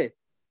declareth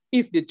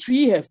if the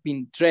tree have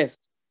been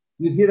dressed.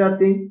 You see that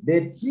thing?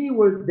 The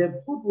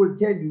fruit will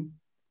tell you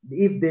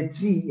if the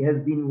tree has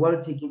been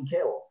well taken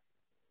care of.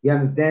 You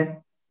understand?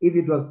 If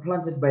it was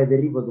planted by the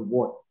rivers of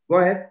water. Go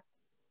ahead.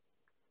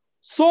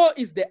 So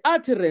is the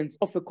utterance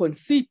of a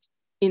conceit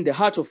in the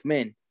heart of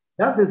man.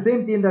 That's the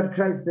same thing that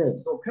Christ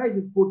said. So Christ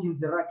is quoting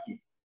Zerachia.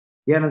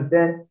 You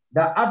understand?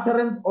 The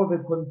utterance of a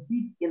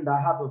conceit in the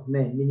heart of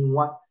man, meaning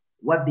what?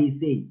 What they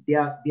say,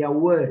 their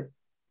words.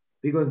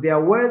 Because their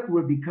words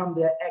will become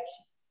their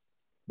actions.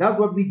 That's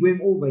what we're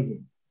going over here.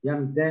 You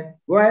understand?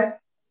 Go ahead.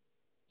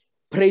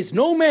 Praise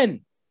no man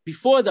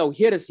before thou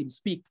hearest him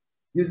speak.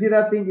 You see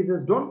that thing? It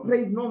says, don't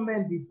praise no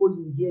man before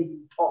you hear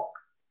him talk.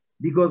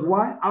 Because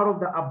why? Out of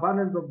the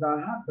abundance of the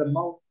heart, the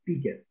mouth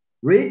speaketh.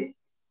 Read.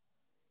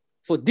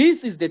 For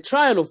this is the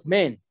trial of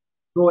men.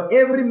 So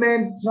every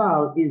man's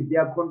trial is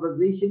their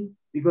conversation,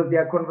 because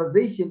their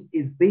conversation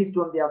is based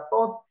on their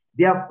thoughts.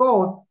 Their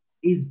thought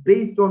is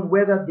based on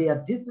whether they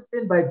are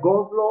disciplined by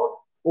God's laws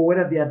or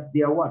whether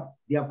they are what?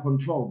 They are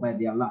controlled by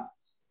their lusts.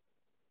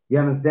 You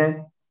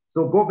understand?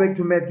 So go back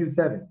to Matthew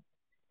 7.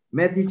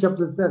 Matthew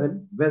chapter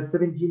 7, verse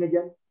 17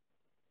 again.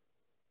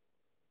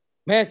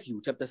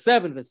 Matthew chapter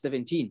 7, verse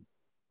 17.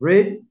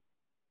 Read.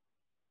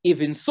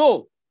 Even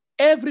so,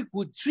 every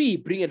good tree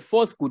bringeth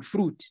forth good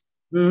fruit.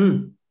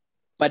 Mm-hmm.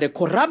 But a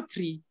corrupt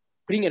tree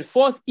bringeth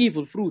forth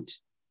evil fruit.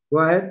 Go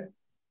ahead.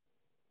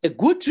 A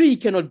good tree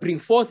cannot bring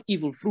forth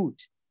evil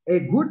fruit. A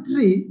good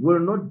tree will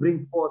not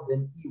bring forth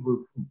an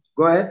evil fruit.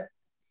 Go ahead.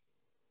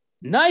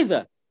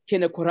 Neither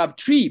can a corrupt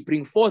tree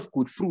bring forth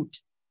good fruit.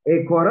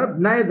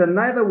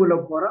 Neither will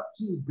a corrupt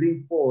tree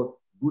bring forth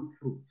good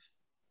fruit.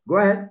 Go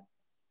ahead.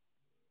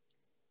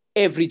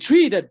 Every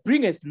tree that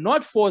bringeth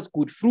not forth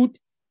good fruit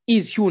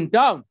is hewn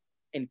down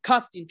and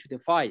cast into the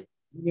fire.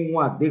 Meaning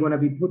what? They're going to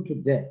be put to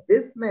death.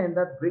 This man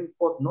that brings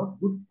forth not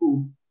good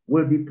fruit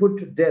will be put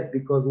to death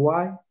because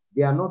why?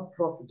 They are not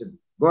profitable.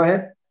 Go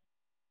ahead.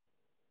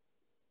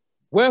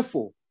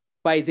 Wherefore,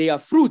 by their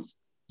fruits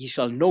ye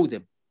shall know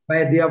them.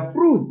 By their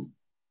fruit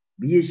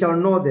ye shall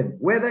know them.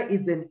 Whether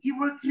it's an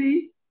evil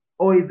tree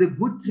or it's a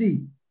good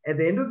tree, at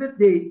the end of the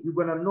day, you're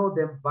going to know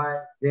them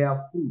by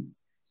their fruit.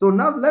 So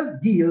now let's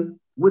deal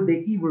with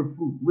the evil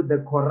fruit, with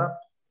the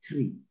corrupt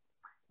tree.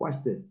 Watch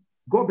this.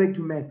 Go back to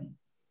Matthew.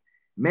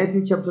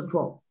 Matthew chapter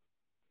 12.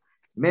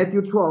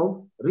 Matthew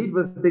 12, read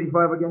verse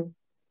 35 again.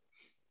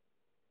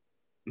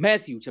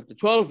 Matthew chapter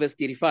 12, verse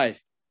 35.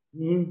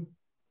 Mm-hmm.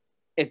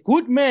 A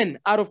good man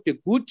out of the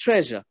good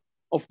treasure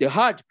of the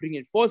heart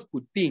bringeth forth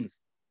good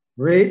things.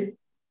 Read.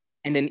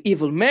 And an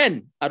evil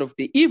man out of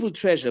the evil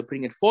treasure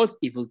bringeth forth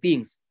evil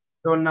things.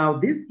 So now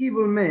this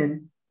evil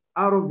man,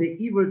 out of the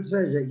evil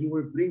treasure, he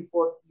will bring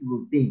forth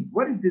evil things.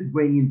 What is this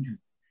going into?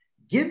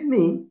 Give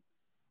me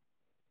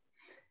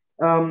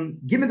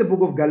the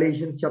book of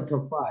Galatians chapter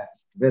 5,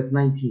 verse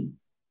 19.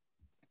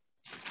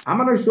 I'm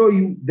going to show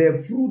you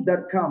the fruit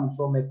that comes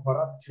from a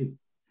corrupt tree.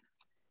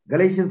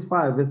 Galatians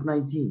 5, verse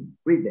 19.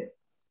 Read that.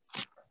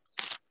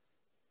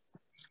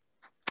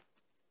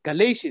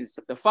 Galatians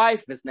chapter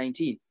 5, verse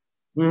 19.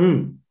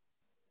 Mm-hmm.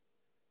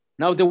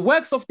 Now the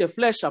works of the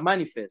flesh are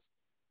manifest,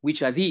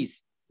 which are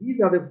these.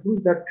 These are the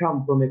fruits that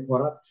come from a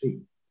corrupt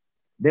tree.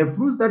 The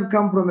fruits that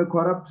come from a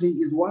corrupt tree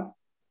is what?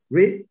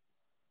 Read.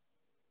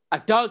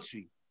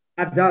 Adultery.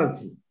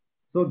 Adultery.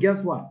 So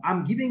guess what?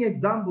 I'm giving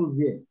examples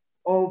here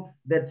of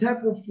the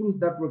type of fruits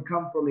that will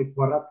come from a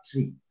corrupt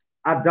tree.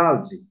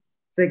 Adultery,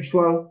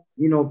 sexual,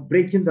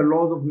 breaking the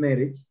laws of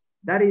marriage.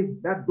 This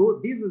is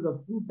a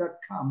fruit that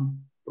comes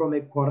from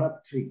a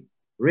corrupt tree.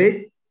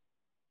 Read.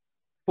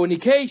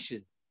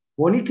 Fornication.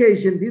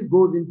 Fornication, this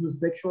goes into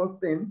sexual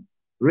sins.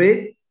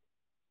 Read.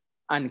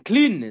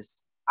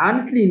 Uncleanness.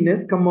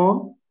 Uncleanness, come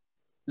on.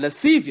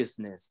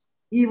 Lasciviousness.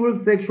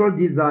 Evil sexual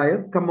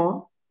desires, come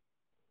on.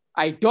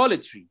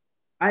 Idolatry.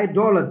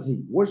 Idolatry,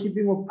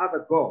 worshiping of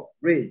other gods.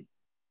 Read.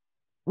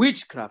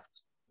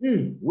 Witchcraft.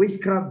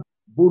 Witchcraft,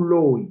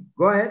 buloi.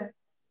 Go ahead.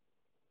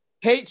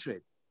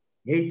 Hatred.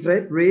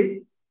 Hatred,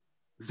 read.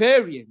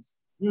 Variance.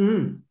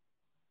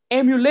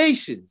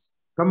 Emulations.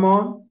 Come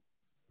on.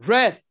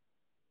 Wrath.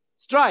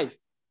 Strife.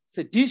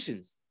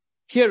 Seditions.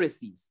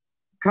 Heresies.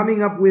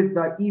 Coming up with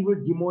the evil,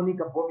 demonic,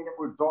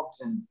 abominable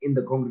doctrines in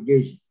the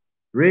congregation.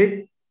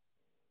 Read.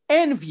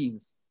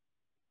 Envyings.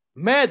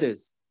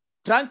 Murders.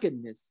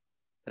 Drunkenness.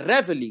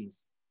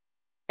 Revelings.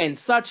 And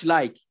such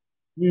like.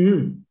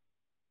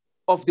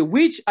 Of the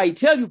which I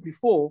tell you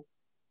before,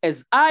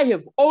 as I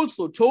have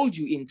also told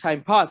you in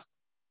time past,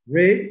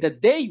 Read.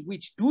 that they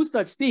which do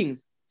such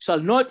things shall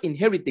not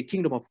inherit the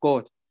kingdom of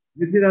God.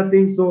 You see that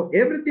thing? So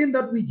everything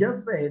that we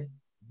just read,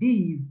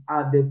 these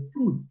are the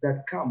fruits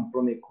that come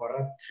from a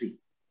corrupt tree.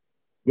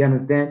 You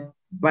understand?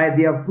 By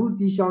their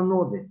fruits ye shall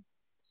know them.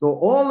 So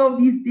all of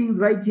these things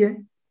right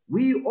here,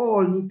 we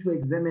all need to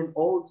examine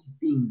all these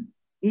things.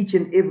 Each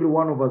and every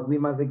one of us, we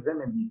must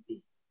examine these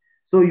things.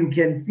 So you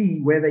can see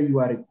whether you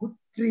are a good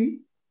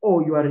tree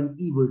or you are an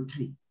evil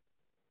tree.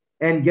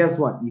 And guess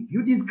what? If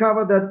you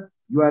discover that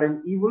you are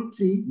an evil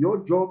tree,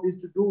 your job is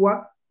to do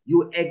what?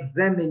 You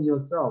examine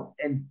yourself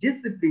and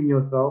discipline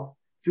yourself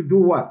to do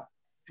what?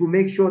 To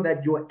make sure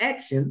that your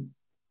actions,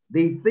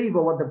 they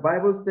favor what the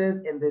Bible says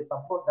and they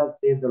support that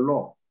says the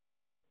Lord.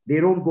 They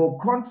don't go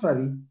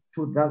contrary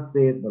to that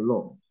says the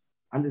Lord.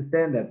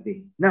 Understand that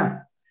thing.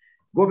 Now,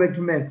 go back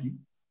to Matthew.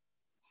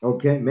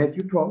 Okay,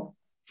 Matthew 12.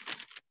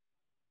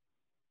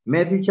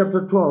 Matthew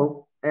chapter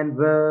 12 and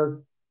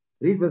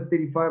read verse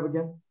 35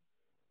 again.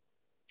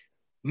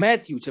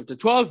 Matthew chapter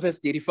 12, verse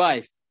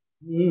 35.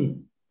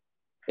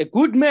 A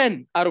good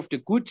man out of the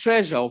good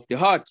treasure of the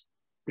heart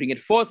bringeth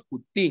forth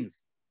good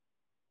things.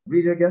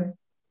 Read again.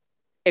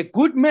 A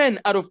good man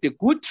out of the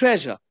good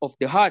treasure of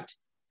the heart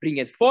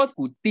bringeth forth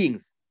good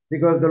things.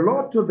 Because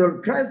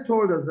Christ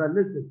told us that,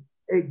 listen,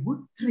 a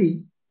good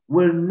tree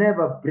will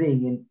never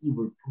bring an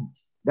evil fruit.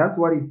 That's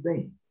what he's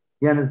saying.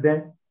 You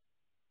understand?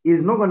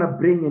 He's not going to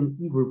bring an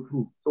evil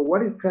fruit. So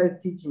what is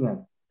Christ teaching us?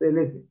 Say,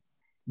 listen,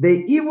 the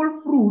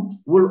evil fruit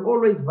will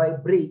always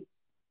vibrate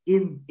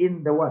in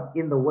the what?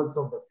 In the works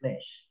of the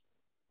flesh.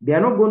 They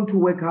are not going to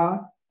work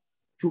hard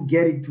to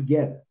get it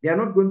together. They are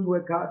not going to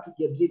work hard to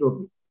get rid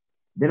of it.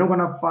 They're not going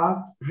to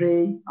fast,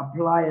 pray,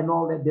 apply, and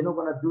all that. They're not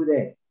going to do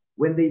that.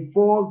 When they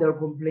fall, they'll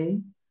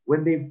complain.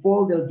 When they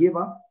fall, they'll give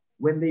up.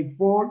 When they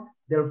fall,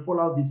 they'll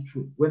fall out this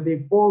truth. When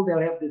they fall, they'll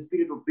have the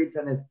spirit of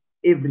bitterness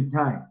every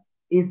time.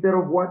 Instead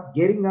of what?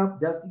 Getting up,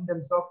 dusting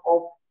themselves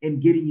off,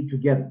 and getting it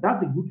together.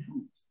 That's a good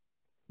fruit.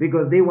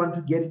 Because they want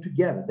to get it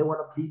together. They want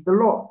to please the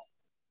Lord.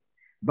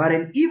 But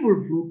an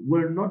evil fruit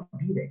will not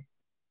do that.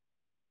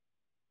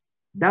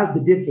 That's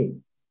the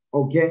difference.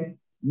 Okay?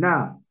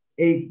 Now,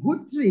 a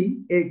good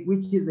tree,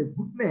 which is a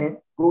good man,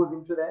 goes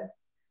into that.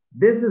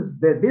 This is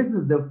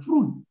the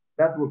fruit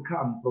that will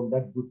come from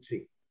that good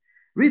tree.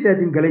 Read that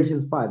in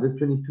Galatians 5, verse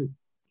 22.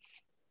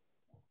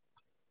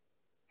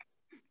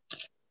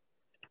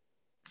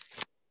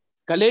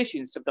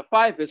 Galatians chapter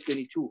 5, verse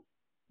 22.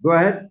 Go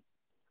ahead.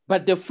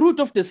 But the fruit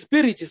of the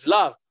Spirit is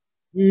love,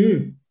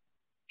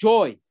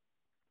 joy,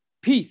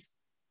 peace,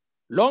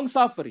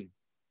 long-suffering,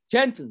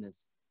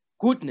 gentleness,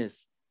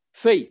 goodness,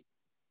 faith,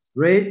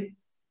 Read.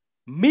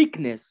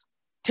 meekness,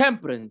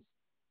 temperance.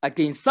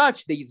 Against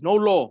such there is no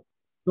law.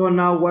 So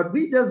now what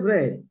we just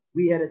read,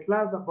 we had a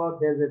class about,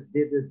 there's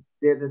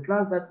a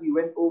class that we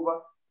went over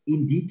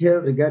in detail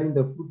regarding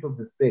the fruit of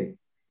the Spirit.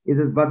 It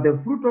says, but the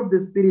fruit of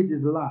the Spirit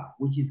is love,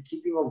 which is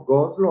keeping of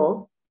God's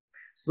laws.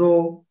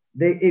 So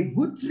a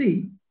good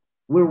tree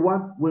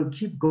will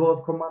keep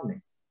God's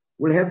commandments,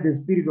 will have the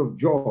spirit of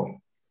joy,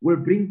 will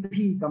bring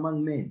peace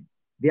among men.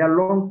 They are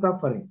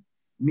long-suffering,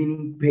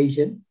 meaning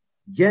patience,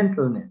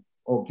 gentleness,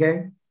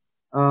 okay?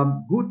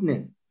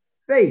 Goodness,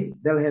 faith,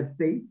 they'll have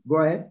faith. Go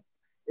ahead.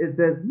 It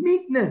says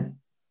meekness,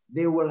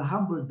 they will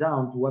humble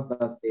down to what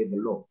thus says the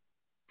Lord.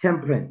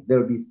 Temperance,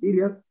 they'll be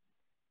serious.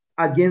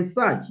 Against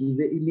such,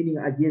 meaning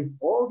against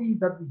all these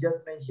that we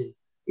just mentioned,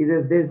 it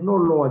says there's no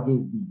law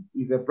against these.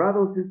 If a brother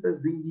or sister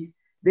is doing this,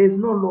 there's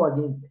no law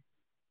against it.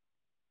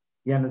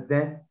 You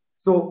understand?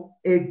 So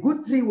a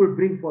good tree will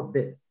bring forth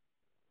this.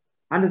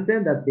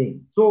 Understand that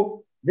thing.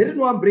 So the reason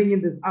why I'm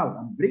bringing this out,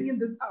 I'm bringing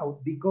this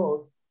out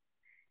because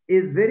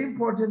it's very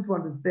important to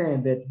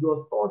understand that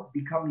your thoughts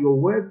become your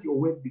words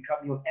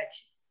become your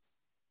actions.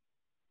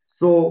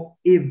 So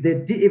if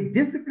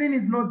discipline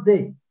is not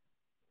there,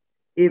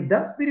 If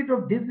that spirit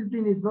of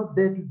discipline is not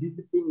there to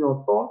discipline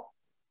your thoughts,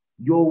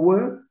 your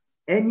words,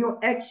 and your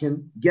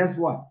actions, guess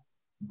what?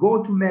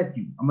 Go to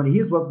Matthew.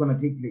 Here's what's going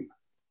to take place.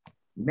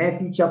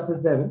 Matthew chapter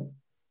 7.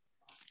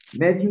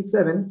 Matthew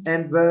 7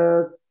 and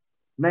verse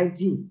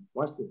 19.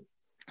 Watch this.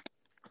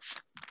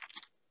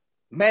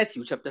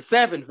 Matthew chapter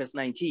 7, verse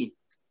 19.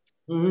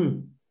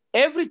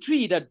 Every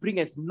tree that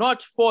bringeth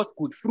not forth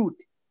good fruit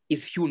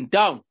is hewn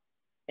down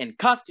and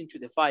cast into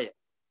the fire.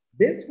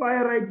 This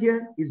fire right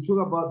here is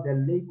talking about the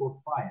lake of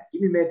fire.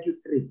 Give me Matthew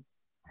 3.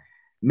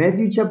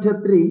 Matthew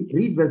chapter 3,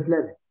 read verse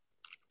 11.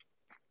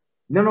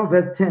 No,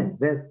 verse 10.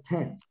 Verse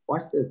 10.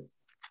 Watch this.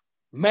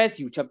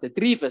 Matthew chapter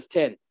 3, verse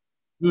 10.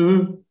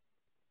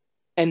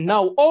 And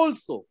now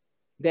also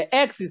the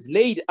axe is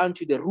laid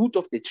unto the root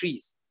of the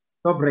trees.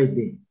 Stop right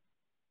there.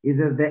 It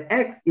says the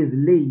axe is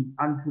laid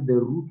unto the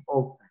root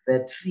of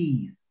the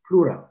trees,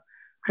 plural.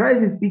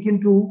 Christ is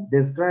speaking to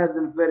the scribes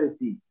and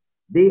Pharisees.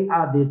 They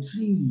are the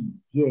trees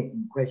here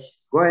in question.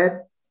 Go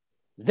ahead.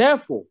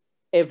 Therefore,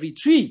 every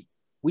tree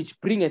which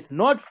bringeth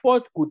not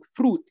forth good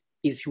fruit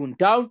is hewn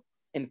down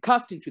and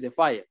cast into the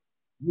fire.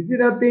 You see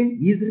that thing?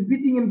 He's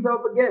repeating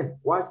himself again.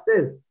 Watch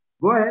this.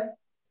 Go ahead.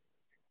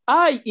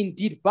 I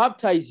indeed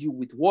baptize you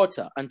with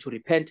water unto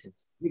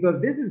repentance.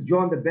 Because this is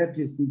John the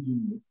Baptist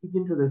speaking. He's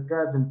speaking to the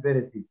scribes and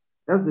Pharisees.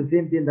 That's the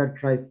same thing that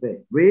Christ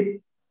said.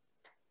 Read.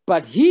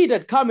 But he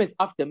that cometh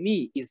after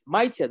me is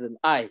mightier than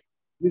I.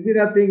 You see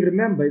that thing?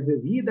 Remember, it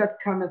says, he that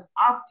cometh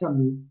after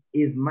me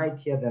is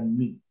mightier than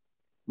me.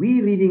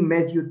 We reading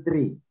Matthew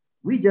 3.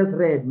 We just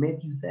read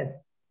Matthew 7.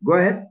 Go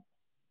ahead.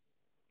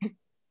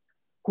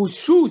 Whose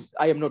shoes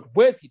I am not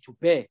worthy to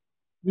bear.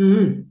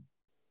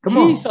 Come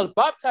on. He shall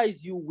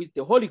baptize you with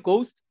the Holy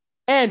Ghost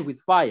and with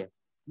fire.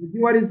 You see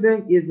what he's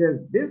saying? He says,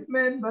 this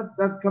man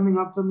that's coming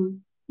after me,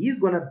 he's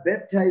going to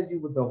baptize you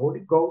with the Holy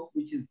Ghost,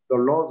 which is the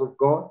laws of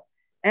God,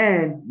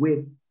 and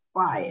with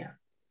fire.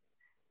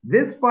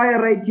 This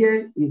fire right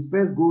here is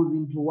first goes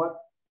into what?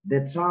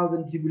 The trials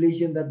and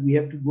tribulation that we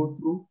have to go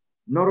through.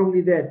 Not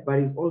only that, but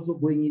it's also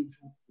going into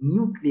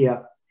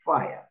nuclear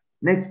fire.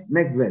 Next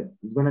verse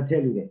is going to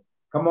tell you that.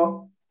 Come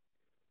on.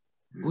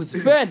 Whose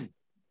fan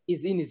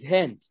is in his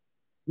hand,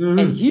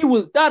 and he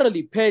will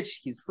thoroughly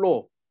purge his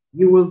floor.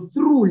 He will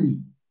truly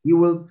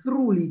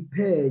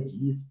purge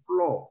his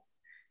floor.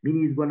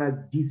 Meaning he's going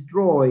to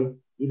destroy,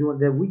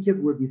 the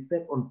wicked will be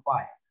set on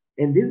fire.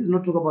 And this is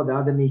not talking about the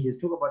other nations,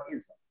 talk about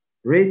Israel.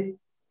 Right?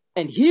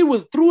 And he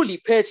will truly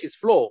purge his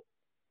floor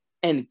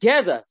and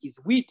gather his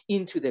wheat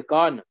into the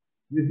garner.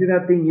 You see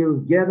that thing? He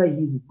will gather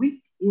his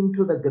wheat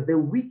into the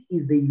wheat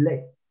is the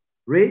elect.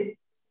 Right?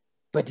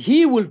 But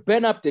he will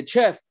burn up the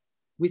chaff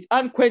with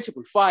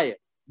unquenchable fire.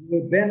 He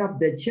will burn up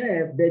the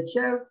chaff. The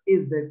chaff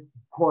is the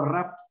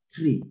corrupt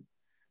tree.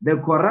 The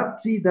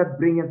corrupt tree that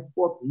bringeth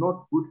forth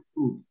not good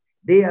fruit.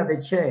 They are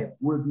the chaff,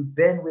 will be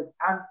burned with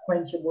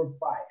unquenchable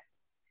fire.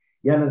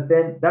 You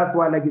understand? That's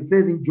why, like it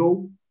says in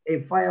Job,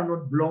 a fire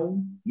not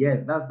blown.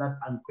 Yes, that's that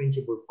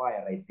unquenchable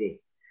fire right there.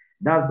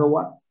 That's the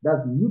what?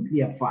 That's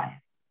nuclear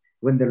fire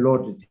when the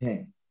Lord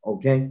returns.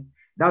 Okay?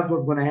 That's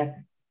what's going to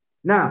happen.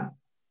 Now,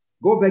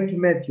 go back to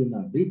Matthew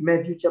now. Read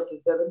Matthew chapter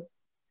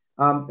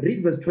 7.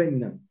 Read verse 20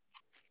 now.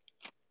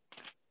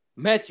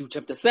 Matthew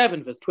chapter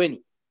 7, verse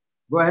 20.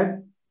 Go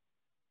ahead.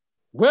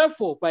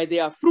 Wherefore, by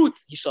their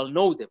fruits ye shall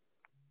know them.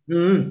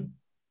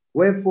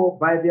 Wherefore,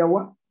 by their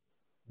what?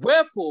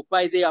 Wherefore,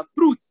 by their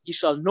fruits ye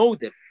shall know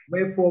them.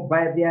 Wherefore,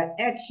 by their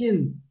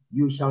actions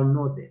you shall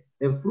know them.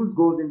 The fruit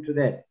goes into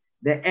that.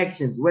 The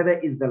actions, whether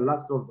it's the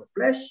lust of the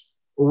flesh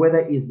or whether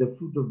it's the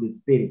fruit of the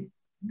spirit.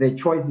 The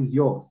choice is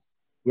yours.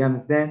 You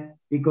understand?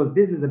 Because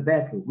this is a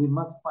battle. We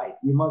must fight.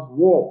 We must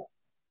war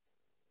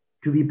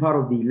to be part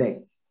of the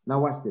elect.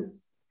 Now watch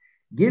this.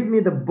 Give me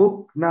the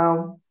book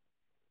now.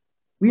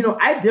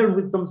 I dealt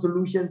with some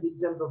solutions in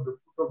terms of the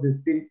fruit of the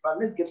spirit, but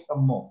let's get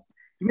some more.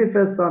 Give me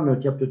 1 Samuel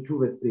chapter 2,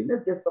 verse 3.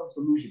 Let's get some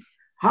solutions.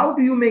 How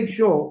do you make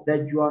sure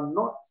that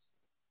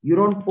you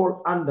don't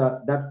fall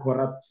under that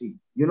corrupt tree?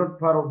 You're not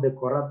part of the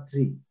corrupt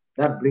tree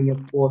that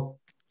bringeth forth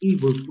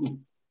evil fruit.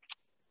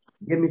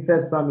 Give me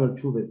 1 Samuel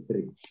 2, verse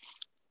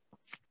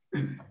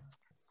 3.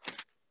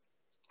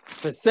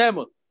 1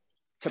 Samuel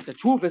chapter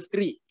 2, verse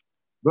 3.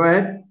 Go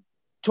ahead.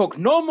 Talk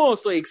no more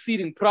so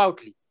exceeding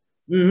proudly.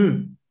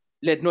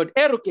 Let not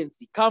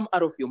arrogancy come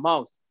out of your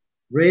mouth.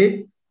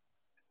 Read.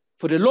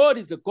 For the Lord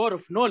is a God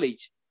of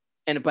knowledge,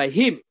 and by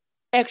him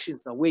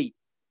actions are weighed.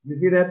 You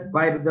see that?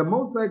 By the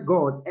Most High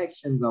God,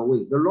 actions are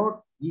weighed. The Lord,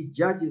 he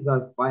judges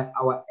us by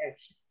our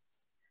actions.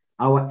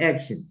 Our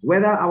actions.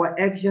 Whether our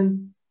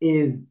action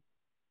is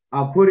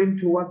according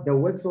to what the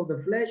works of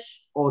the flesh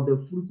or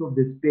the fruit of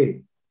the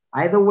spirit.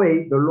 Either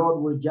way, the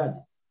Lord will judge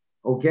us.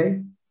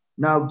 Okay?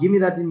 Now, give me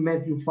that in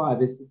Matthew 5,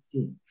 verse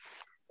 16.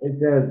 It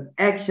says,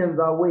 actions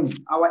are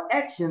weighed. Our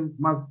actions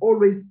must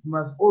always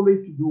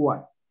to do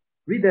what?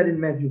 Read that in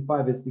Matthew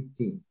 5, verse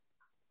 16.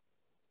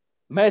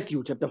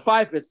 Matthew chapter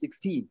 5, verse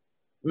 16.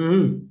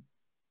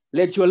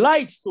 Let your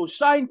light so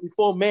shine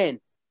before men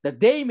that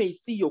they may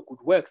see your good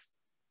works.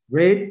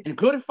 Read. And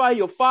glorify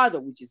your Father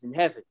which is in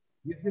heaven.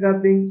 You see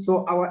that thing?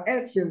 So our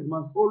actions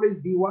must always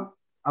be what?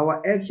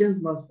 Our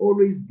actions must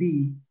always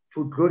be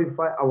to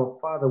glorify our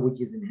Father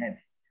which is in heaven,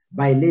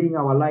 by letting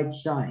our light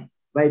shine,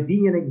 by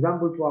being an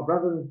example to our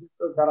brothers and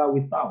sisters that are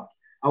without.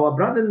 Our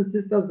brothers and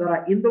sisters that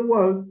are in the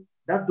world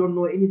that don't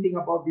know anything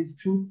about this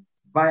truth,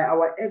 by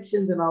our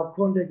actions and our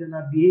conduct and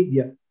our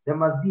behavior, they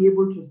must be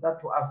able to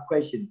start to ask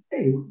questions.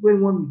 Hey, what's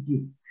going on with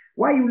you?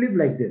 Why you live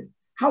like this?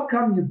 How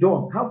come you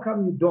don't? How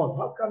come you don't?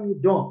 How come you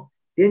don't?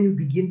 Then you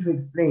begin to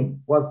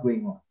explain what's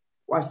going on.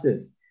 Watch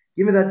this.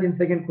 Give me that in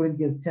 2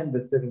 Corinthians 10,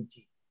 verse 17.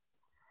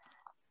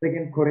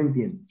 2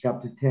 Corinthians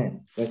chapter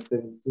 10, verse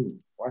 17.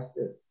 Watch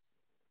this.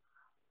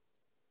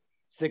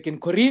 2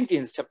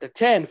 Corinthians chapter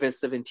 10, verse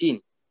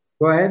 17.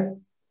 Go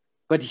ahead.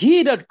 But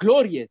he that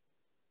glorieth,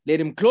 let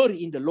him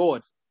glory in the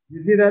Lord.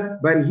 You see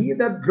that? But he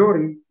that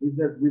glories is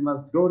that we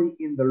must glory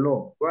in the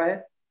Lord. Go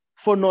ahead.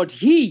 For not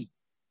he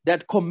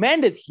that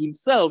commendeth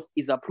himself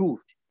is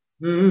approved,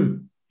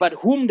 but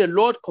whom the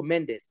Lord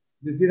commendeth.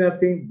 You see that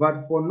thing?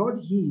 But for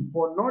not he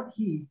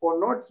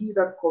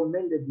that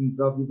commended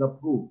himself is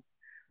approved,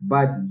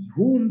 but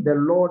whom the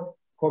Lord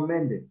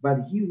commended,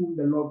 but he whom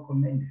the Lord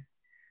commended.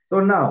 So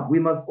now we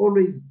must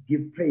always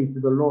give praise to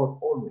the Lord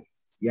always.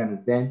 You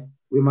understand?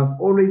 We must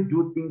always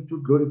do things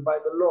to glorify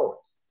the Lord.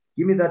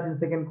 Give me that in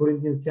 2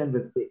 Corinthians 10,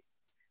 verse 6.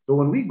 So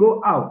when we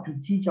go out to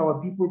teach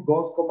our people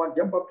God's command,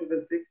 jump up to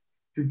verse 6,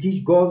 to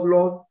teach God's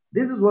law,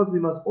 this is what we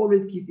must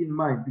always keep in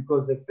mind,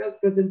 because the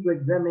first person to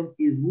examine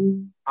is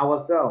who?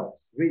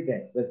 Ourselves. Read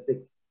that, verse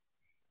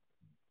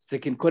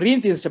 6. 2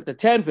 Corinthians chapter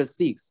 10, verse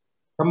 6.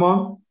 Come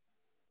on.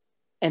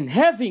 And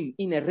having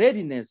in a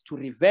readiness to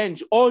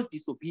revenge all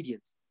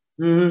disobedience,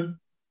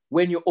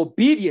 when your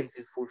obedience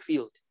is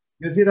fulfilled.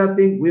 You see that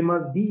thing? We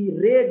must be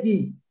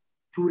ready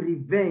to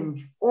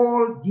revenge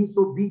all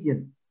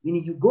disobedience.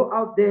 Meaning you go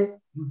out there,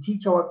 you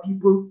teach our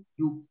people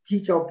to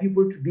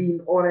be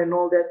in order and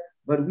all that,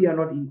 but we are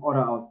not in order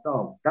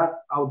ourselves. That's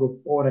out of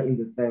order in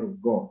the sight of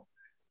God.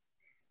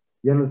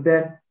 You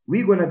understand?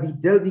 We're going to be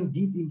delving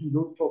deep into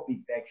those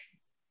topics actually.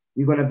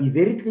 We're going to be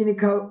very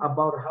clinical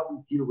about how we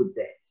deal with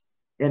that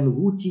and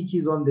who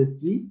teaches on the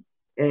street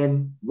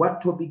and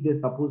what topic they're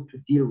supposed to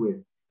deal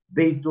with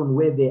based on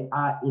where they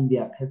are in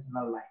their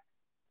personal life.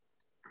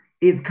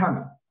 It's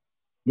coming.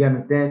 You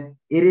understand?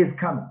 It is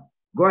coming.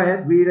 Go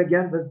ahead, read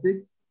again, verse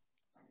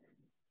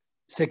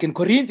 6. 2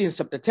 Corinthians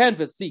chapter 10,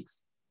 verse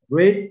 6.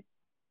 Read.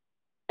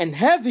 And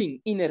having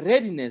in a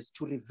readiness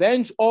to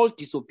revenge all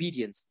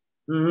disobedience,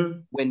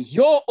 when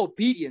your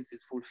obedience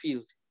is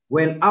fulfilled.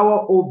 When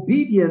our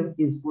obedience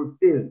is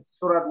fulfilled,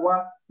 so that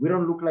what? We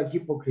don't look like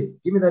hypocrites.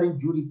 Give me that in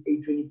Judith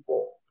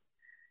 8:24.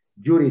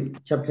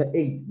 Judith chapter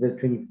 8, verse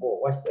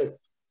 24. Watch this.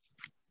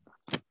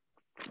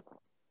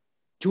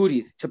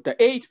 Judith chapter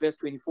 8, verse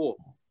 24.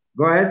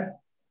 Go ahead.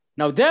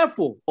 Now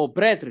therefore, O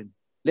brethren,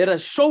 let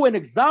us show an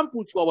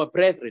example to our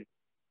brethren,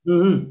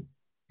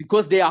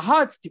 because their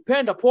hearts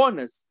depend upon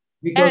us,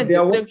 and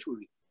the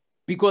sanctuary,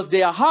 because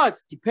their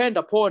hearts depend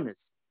upon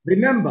us.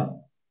 Remember,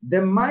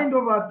 the mind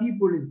of our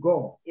people is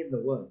God in the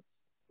world.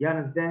 You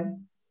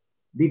understand?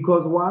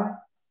 Because why?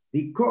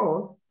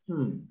 Because,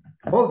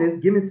 hold this,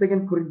 give me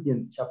 2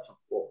 Corinthians chapter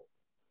 4.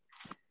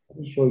 Let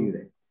me show you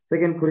that.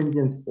 2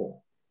 Corinthians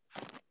 4.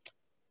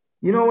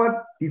 You know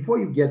what? Before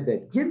you get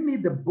that, give me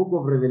the book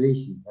of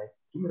Revelation, right?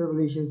 Give me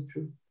Revelation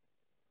 2.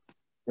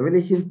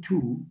 Revelation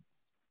 2,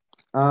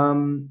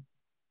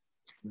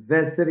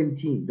 verse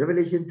 17.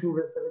 Revelation 2,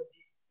 verse 17.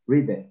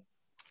 Read that.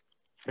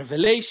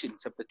 Revelation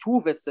chapter 2,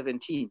 verse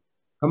 17.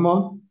 Come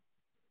on.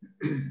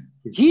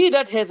 He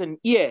that hath an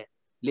ear,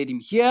 let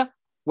him hear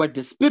what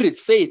the Spirit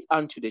saith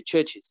unto the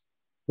churches.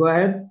 Go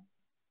ahead.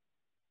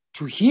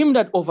 To him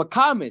that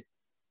overcometh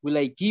will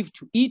I give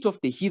to eat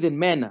of the heathen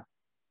manna.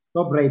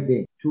 Stop right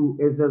there.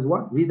 It says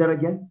what? Read that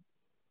again.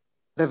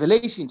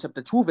 Revelation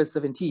chapter 2, verse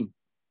 17.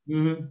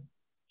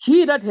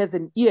 He that hath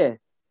an ear,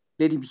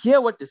 let him hear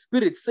what the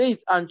Spirit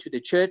saith unto the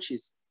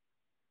churches.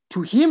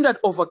 To him that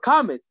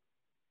overcometh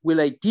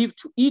will I give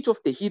to eat of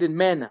the hidden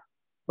manna.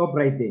 Stop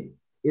right there.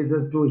 It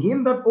says, to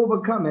him that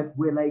overcometh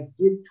will I give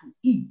to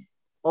eat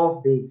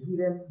of the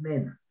hidden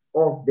manna.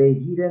 Of the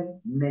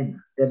hidden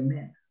manna. The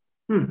manna.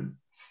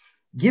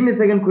 Give me 2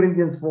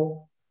 Corinthians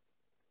 4.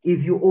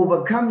 If you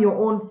overcome your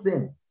own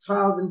sin,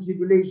 trials and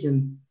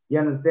tribulations, you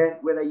understand,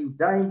 whether you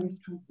die in this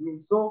truth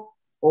means so,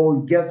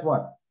 or guess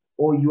what?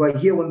 Or you are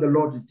here when the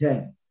Lord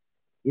returns.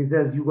 It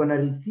says you're going to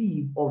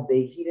receive of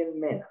the hidden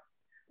manna.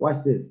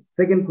 Watch this.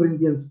 2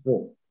 Corinthians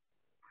 4.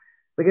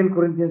 2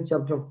 Corinthians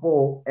chapter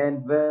 4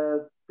 and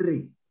verse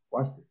 3.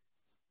 Watch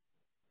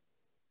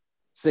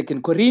this.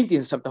 2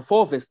 Corinthians chapter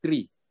 4, verse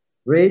 3.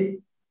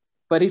 Read.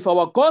 But if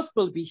our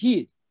gospel be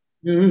hid,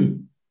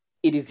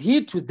 it is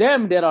hid to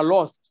them that are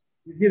lost.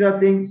 You see that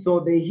thing?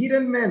 So the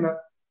hidden manna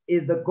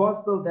is the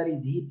gospel that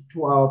is hid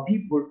to our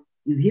people,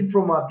 is hid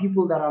from our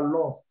people that are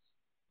lost.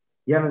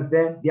 You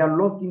understand? They are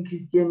lost in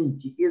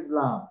Christianity,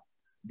 Islam,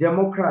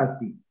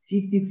 democracy,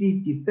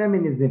 50-50,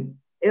 feminism,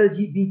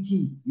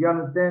 LGBT. You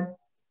understand?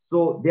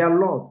 So they are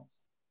lost.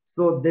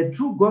 So the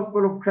true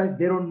gospel of Christ,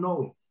 they don't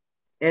know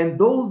it. And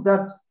those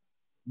that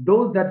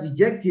those that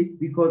reject it,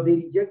 because they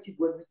reject it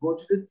when we go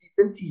to the streets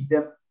and teach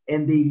them,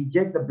 and they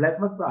reject the black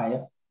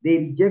Messiah. They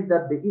reject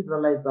that the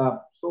Israelites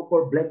are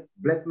so-called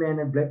black men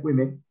and black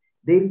women.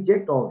 They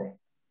reject all that.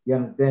 You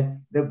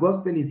understand? The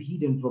gospel is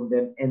hidden from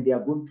them, and they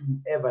are going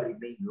to ever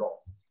remain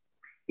lost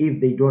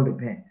if they don't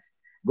repent.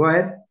 Go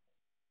ahead.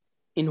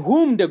 In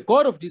whom the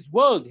God of this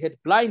world had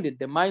blinded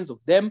the minds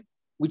of them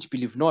which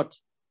believe not.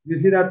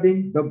 You see that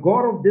thing? The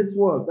God of this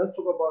world, let's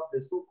talk about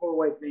the so-called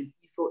white man,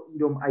 Esau,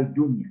 Edom,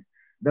 Idumean.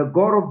 The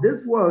God of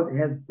this world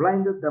has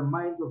blinded the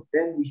minds of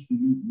them which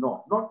believe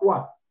not. Not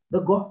what? The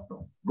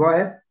gospel. Go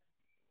ahead.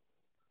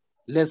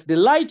 Lest the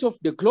light of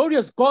the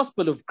glorious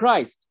gospel of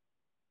Christ,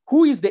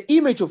 who is the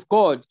image of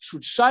God,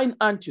 should shine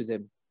unto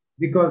them.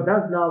 Because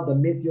that's now the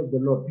mercy of the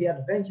Lord.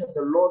 Peradventure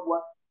the Lord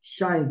what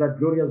shines that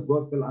glorious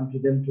gospel unto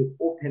them, to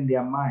open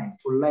their minds,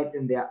 to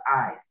lighten their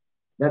eyes,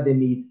 that they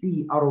may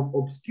see out of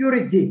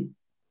obscurity.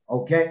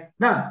 Okay?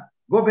 Now,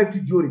 go back to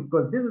Jude,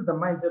 because this is the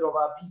mindset of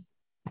our people.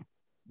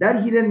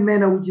 That hidden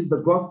manner, which is the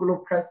gospel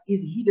of Christ,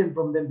 is hidden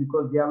from them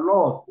because they are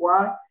lost.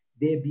 Why?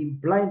 They've been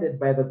blinded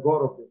by the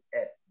God of this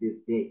earth this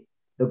day.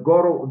 The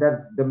God of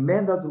that's the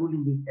man that's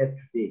ruling this earth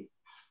today.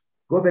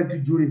 Go back to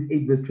Jude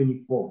 8, verse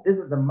 24. This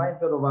is the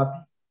mindset of our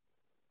people.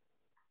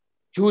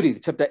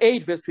 Jude chapter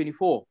 8, verse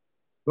 24.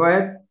 Go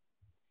ahead.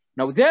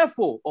 Now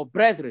therefore, O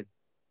brethren,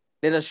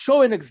 let us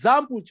show an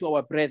example to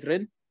our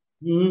brethren,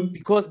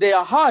 because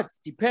their hearts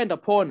depend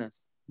upon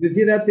us. You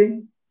see that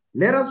thing?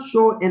 Let us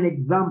show an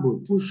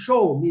example. To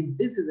show means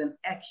this is an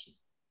action.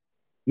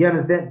 You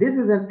understand? This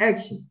is an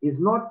action. It's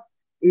not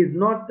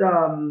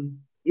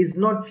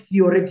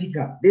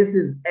theoretical. This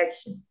is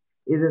action.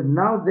 It is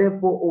now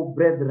therefore, O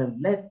brethren,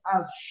 let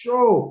us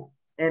show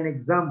an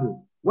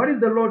example. What is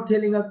the Lord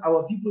telling us?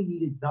 Our people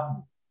need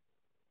examples.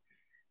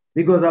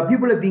 Because our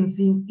people have been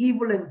seeing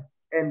evil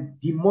and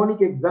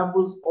demonic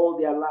examples all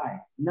their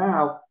lives.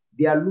 Now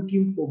they are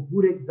looking for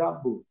good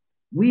examples.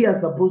 We are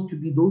supposed to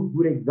be those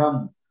good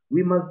examples.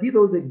 We must be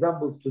those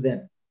examples to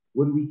them.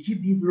 When we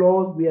keep these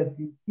laws, we are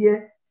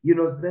sincere. You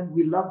know, then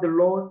we love the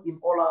Lord in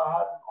all our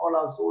heart, all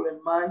our soul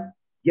and mind.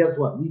 Guess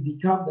what? We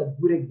become that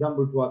good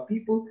example to our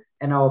people,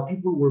 and our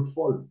people will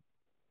follow.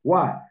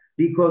 Why?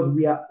 Because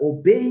we are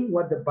obeying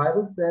what the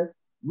Bible says,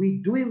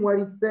 we're doing what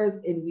it says,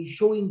 and we're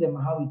showing them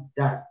how it's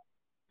done.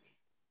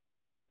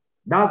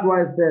 That's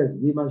why it says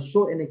we must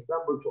show an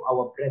example to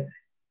our brethren.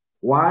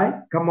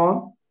 Why? Come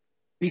on.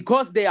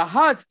 Because their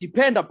hearts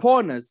depend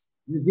upon us.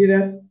 You see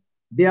that?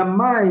 Their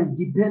minds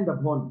depend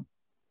upon us.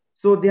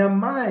 So their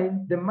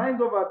mind, the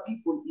minds of our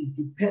people is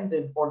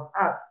dependent on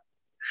us,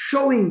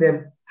 showing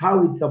them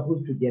how it's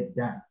supposed to get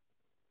done.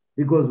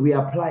 Because we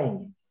are applying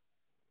it.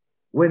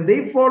 When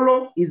they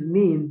follow, it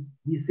means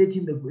we're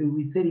setting a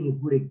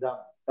good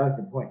example. That's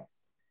the point.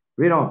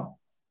 Read on.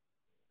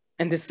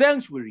 And the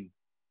sanctuary,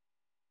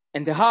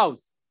 and the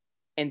house,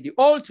 and the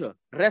altar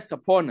rest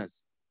upon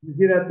us. You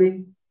see that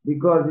thing?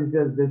 Because it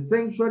says the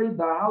sanctuary,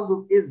 the house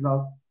of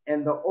Israel,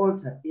 and the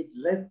altar, it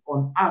rests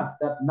on us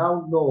that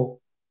now know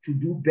to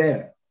do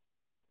better.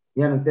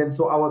 You understand?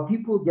 So our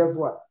people, guess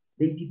what?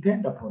 They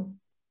depend upon us.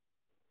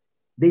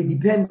 They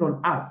depend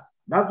on us.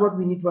 That's what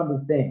we need to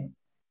understand.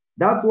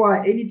 That's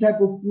why any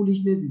type of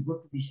foolishness is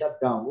going to be shut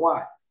down.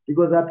 Why?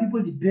 Because our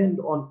people depend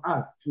on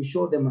us to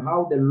show them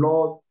how the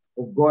laws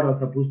of God are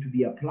supposed to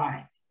be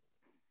applied.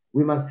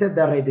 We must set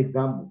the right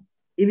example,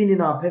 even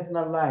in our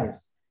personal lives.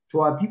 To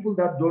our people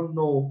that don't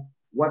know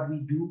what we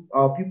do,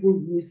 our people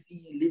who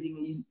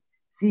see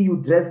you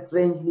dress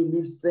strangely,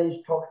 live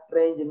strange, talk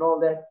strange, and all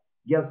that,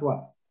 guess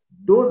what?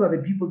 Those are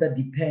the people that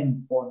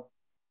depend on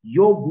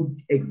your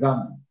good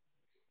example.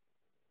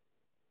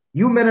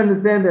 You may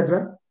understand that,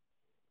 right?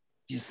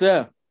 Yes,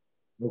 sir.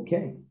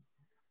 Okay.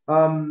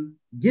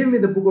 Give me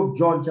the book of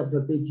John,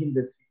 chapter 13,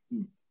 verse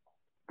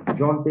 15.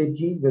 John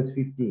 13, verse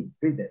 15.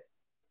 Read that.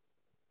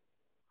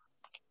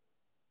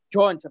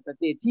 John chapter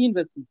 13,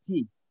 verse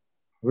 15.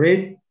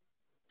 Read.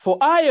 For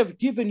I have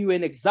given you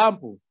an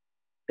example,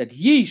 that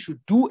ye should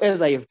do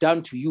as I have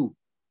done to you.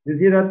 You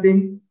see that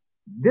thing?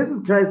 This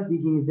is Christ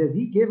speaking. He says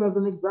he gave us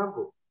an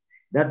example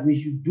that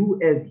we should do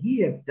as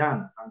he has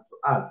done unto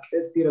us.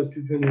 1 Peter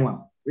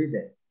 2:21. Read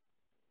that.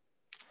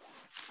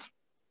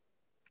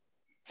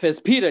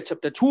 1 Peter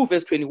chapter 2,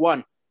 verse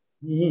 21.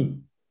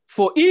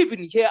 For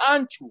even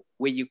hereunto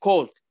were ye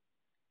called,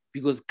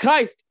 because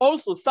Christ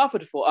also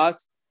suffered for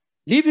us,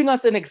 leaving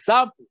us an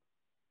example,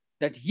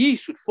 that ye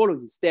should follow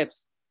his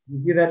steps.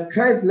 You see that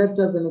Christ left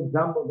us an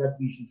example that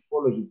we should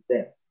follow his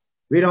steps.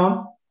 Read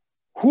on.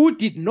 Who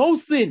did no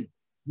sin.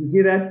 You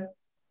see that?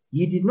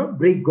 He did not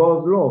break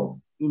God's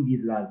laws in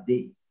these last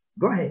days.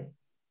 Go ahead.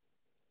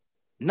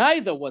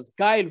 Neither was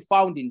guile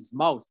found in his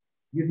mouth.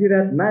 You see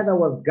that? Neither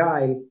was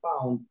guile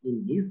found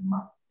in his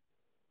mouth.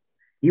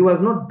 He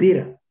was not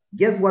bitter.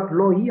 Guess what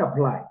law he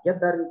applied? Get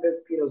that in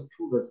 1 Peter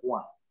 2, verse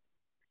 1.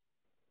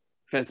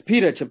 1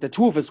 Peter chapter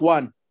 2, verse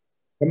 1.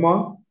 Come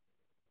on.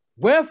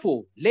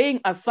 Wherefore,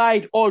 laying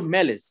aside all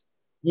malice,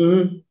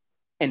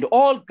 and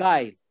all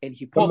guile and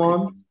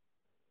hypocrisy,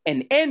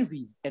 and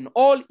envies and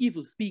all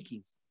evil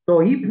speakings, So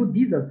he put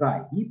these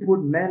aside. He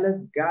put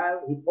malice,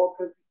 guile,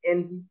 hypocrisy,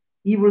 envy,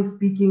 evil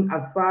speaking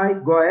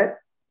aside. Go ahead.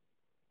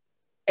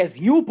 As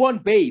newborn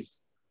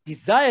babes,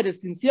 desire the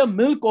sincere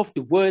milk of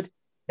the word,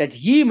 that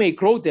ye may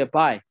grow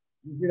thereby.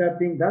 You see that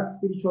thing, that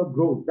spiritual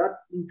growth, that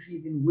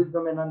increase in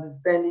wisdom and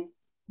understanding.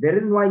 The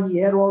reason why he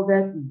had all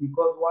that is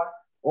because what?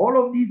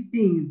 All of these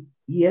things,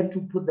 he had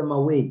to put them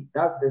away.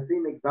 That's the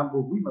same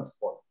example we must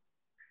follow.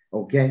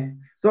 Okay?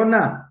 So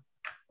now,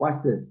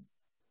 watch this.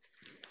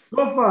 So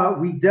far,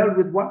 we dealt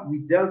with what? We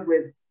dealt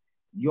with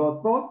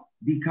your thoughts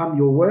become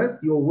your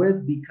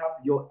words become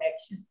your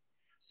actions.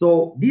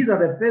 So these are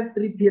the first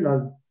three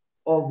pillars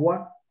of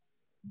what?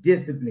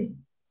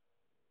 Discipline.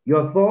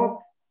 Your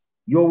thoughts,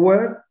 your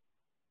words,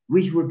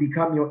 which will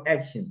become your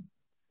actions.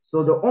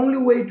 So the only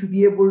way to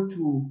be able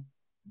to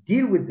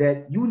deal with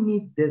that, you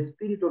need the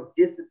spirit of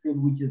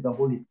discipline, which is the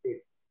Holy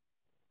Spirit.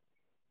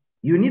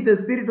 You need the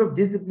spirit of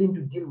discipline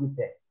to deal with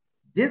that.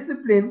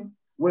 Discipline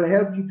will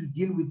help you to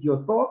deal with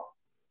your thoughts,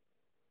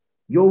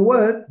 your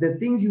words, the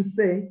things you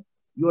say,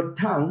 your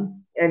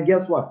tongue, and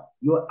guess what?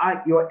 Your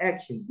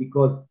actions,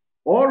 because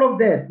all of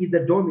that is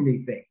a domino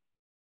effect.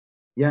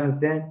 You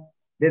understand?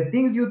 The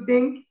things you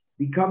think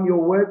become your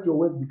words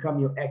become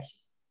your actions.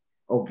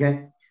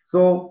 Okay?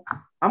 So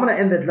I'm going to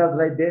end the class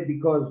right there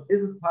because this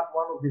is part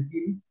 1 of the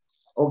series.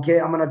 Okay,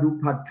 I'm going to do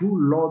part 2,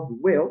 Lord's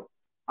will.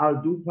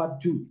 I'll do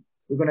part 2.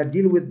 We're going to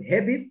deal with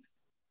habit,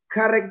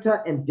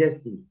 character, and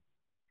destiny.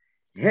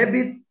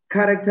 Habit,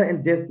 character,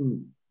 and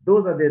destiny.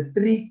 Those are the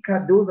three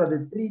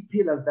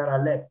pillars that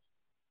are left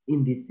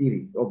in this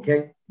series.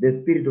 Okay,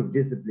 the spirit of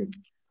discipline.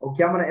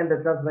 Okay, I'm going to end the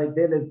class right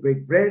there. Let's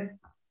break bread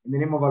in the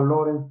name of our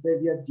Lord and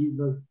Savior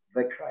Jesus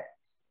the Christ.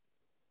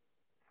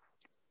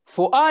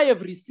 For I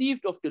have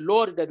received of the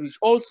Lord that which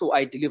also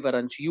I deliver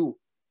unto you,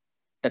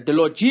 that the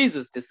Lord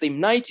Jesus, the same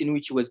night in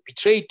which he was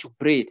betrayed, took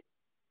bread.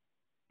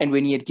 And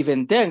when he had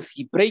given thanks,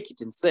 he brake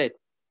it and said,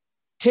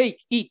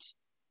 Take, eat.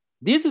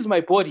 This is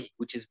my body,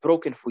 which is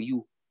broken for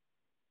you.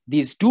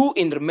 This do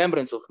in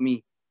remembrance of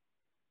me.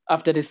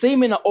 After the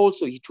same manner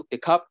also he took the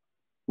cup,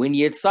 when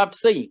he had supped,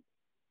 saying,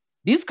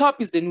 This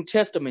cup is the New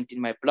Testament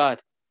in my blood.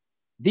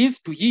 This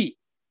do ye,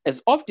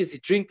 as oft as ye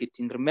drink it,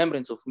 in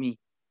remembrance of me.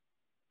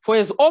 For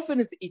as often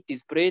as ye eat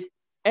this bread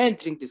and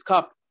drink this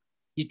cup,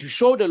 ye do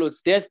show the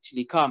Lord's death till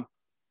he come.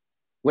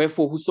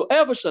 Wherefore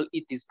whosoever shall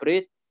eat this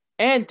bread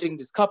and drink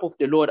this cup of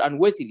the Lord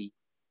unworthily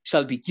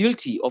shall be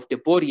guilty of the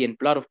body and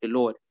blood of the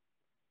Lord.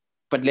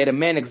 But let a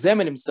man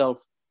examine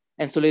himself,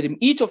 and so let him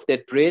eat of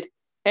that bread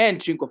and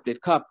drink of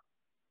that cup.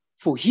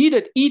 For he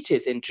that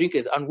eateth and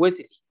drinketh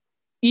unworthily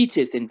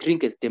eateth and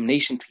drinketh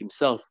damnation to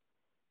himself,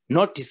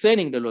 not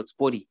discerning the Lord's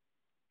body.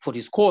 For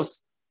this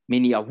cause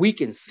many are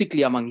weak and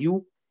sickly among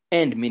you,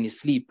 and many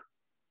sleep.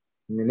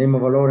 In the name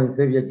of our Lord and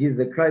Savior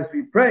Jesus Christ,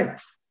 we pray.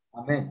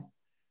 Amen.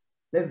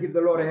 Let's give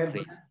the Lord a hand.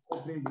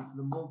 Praise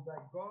the Most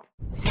High God.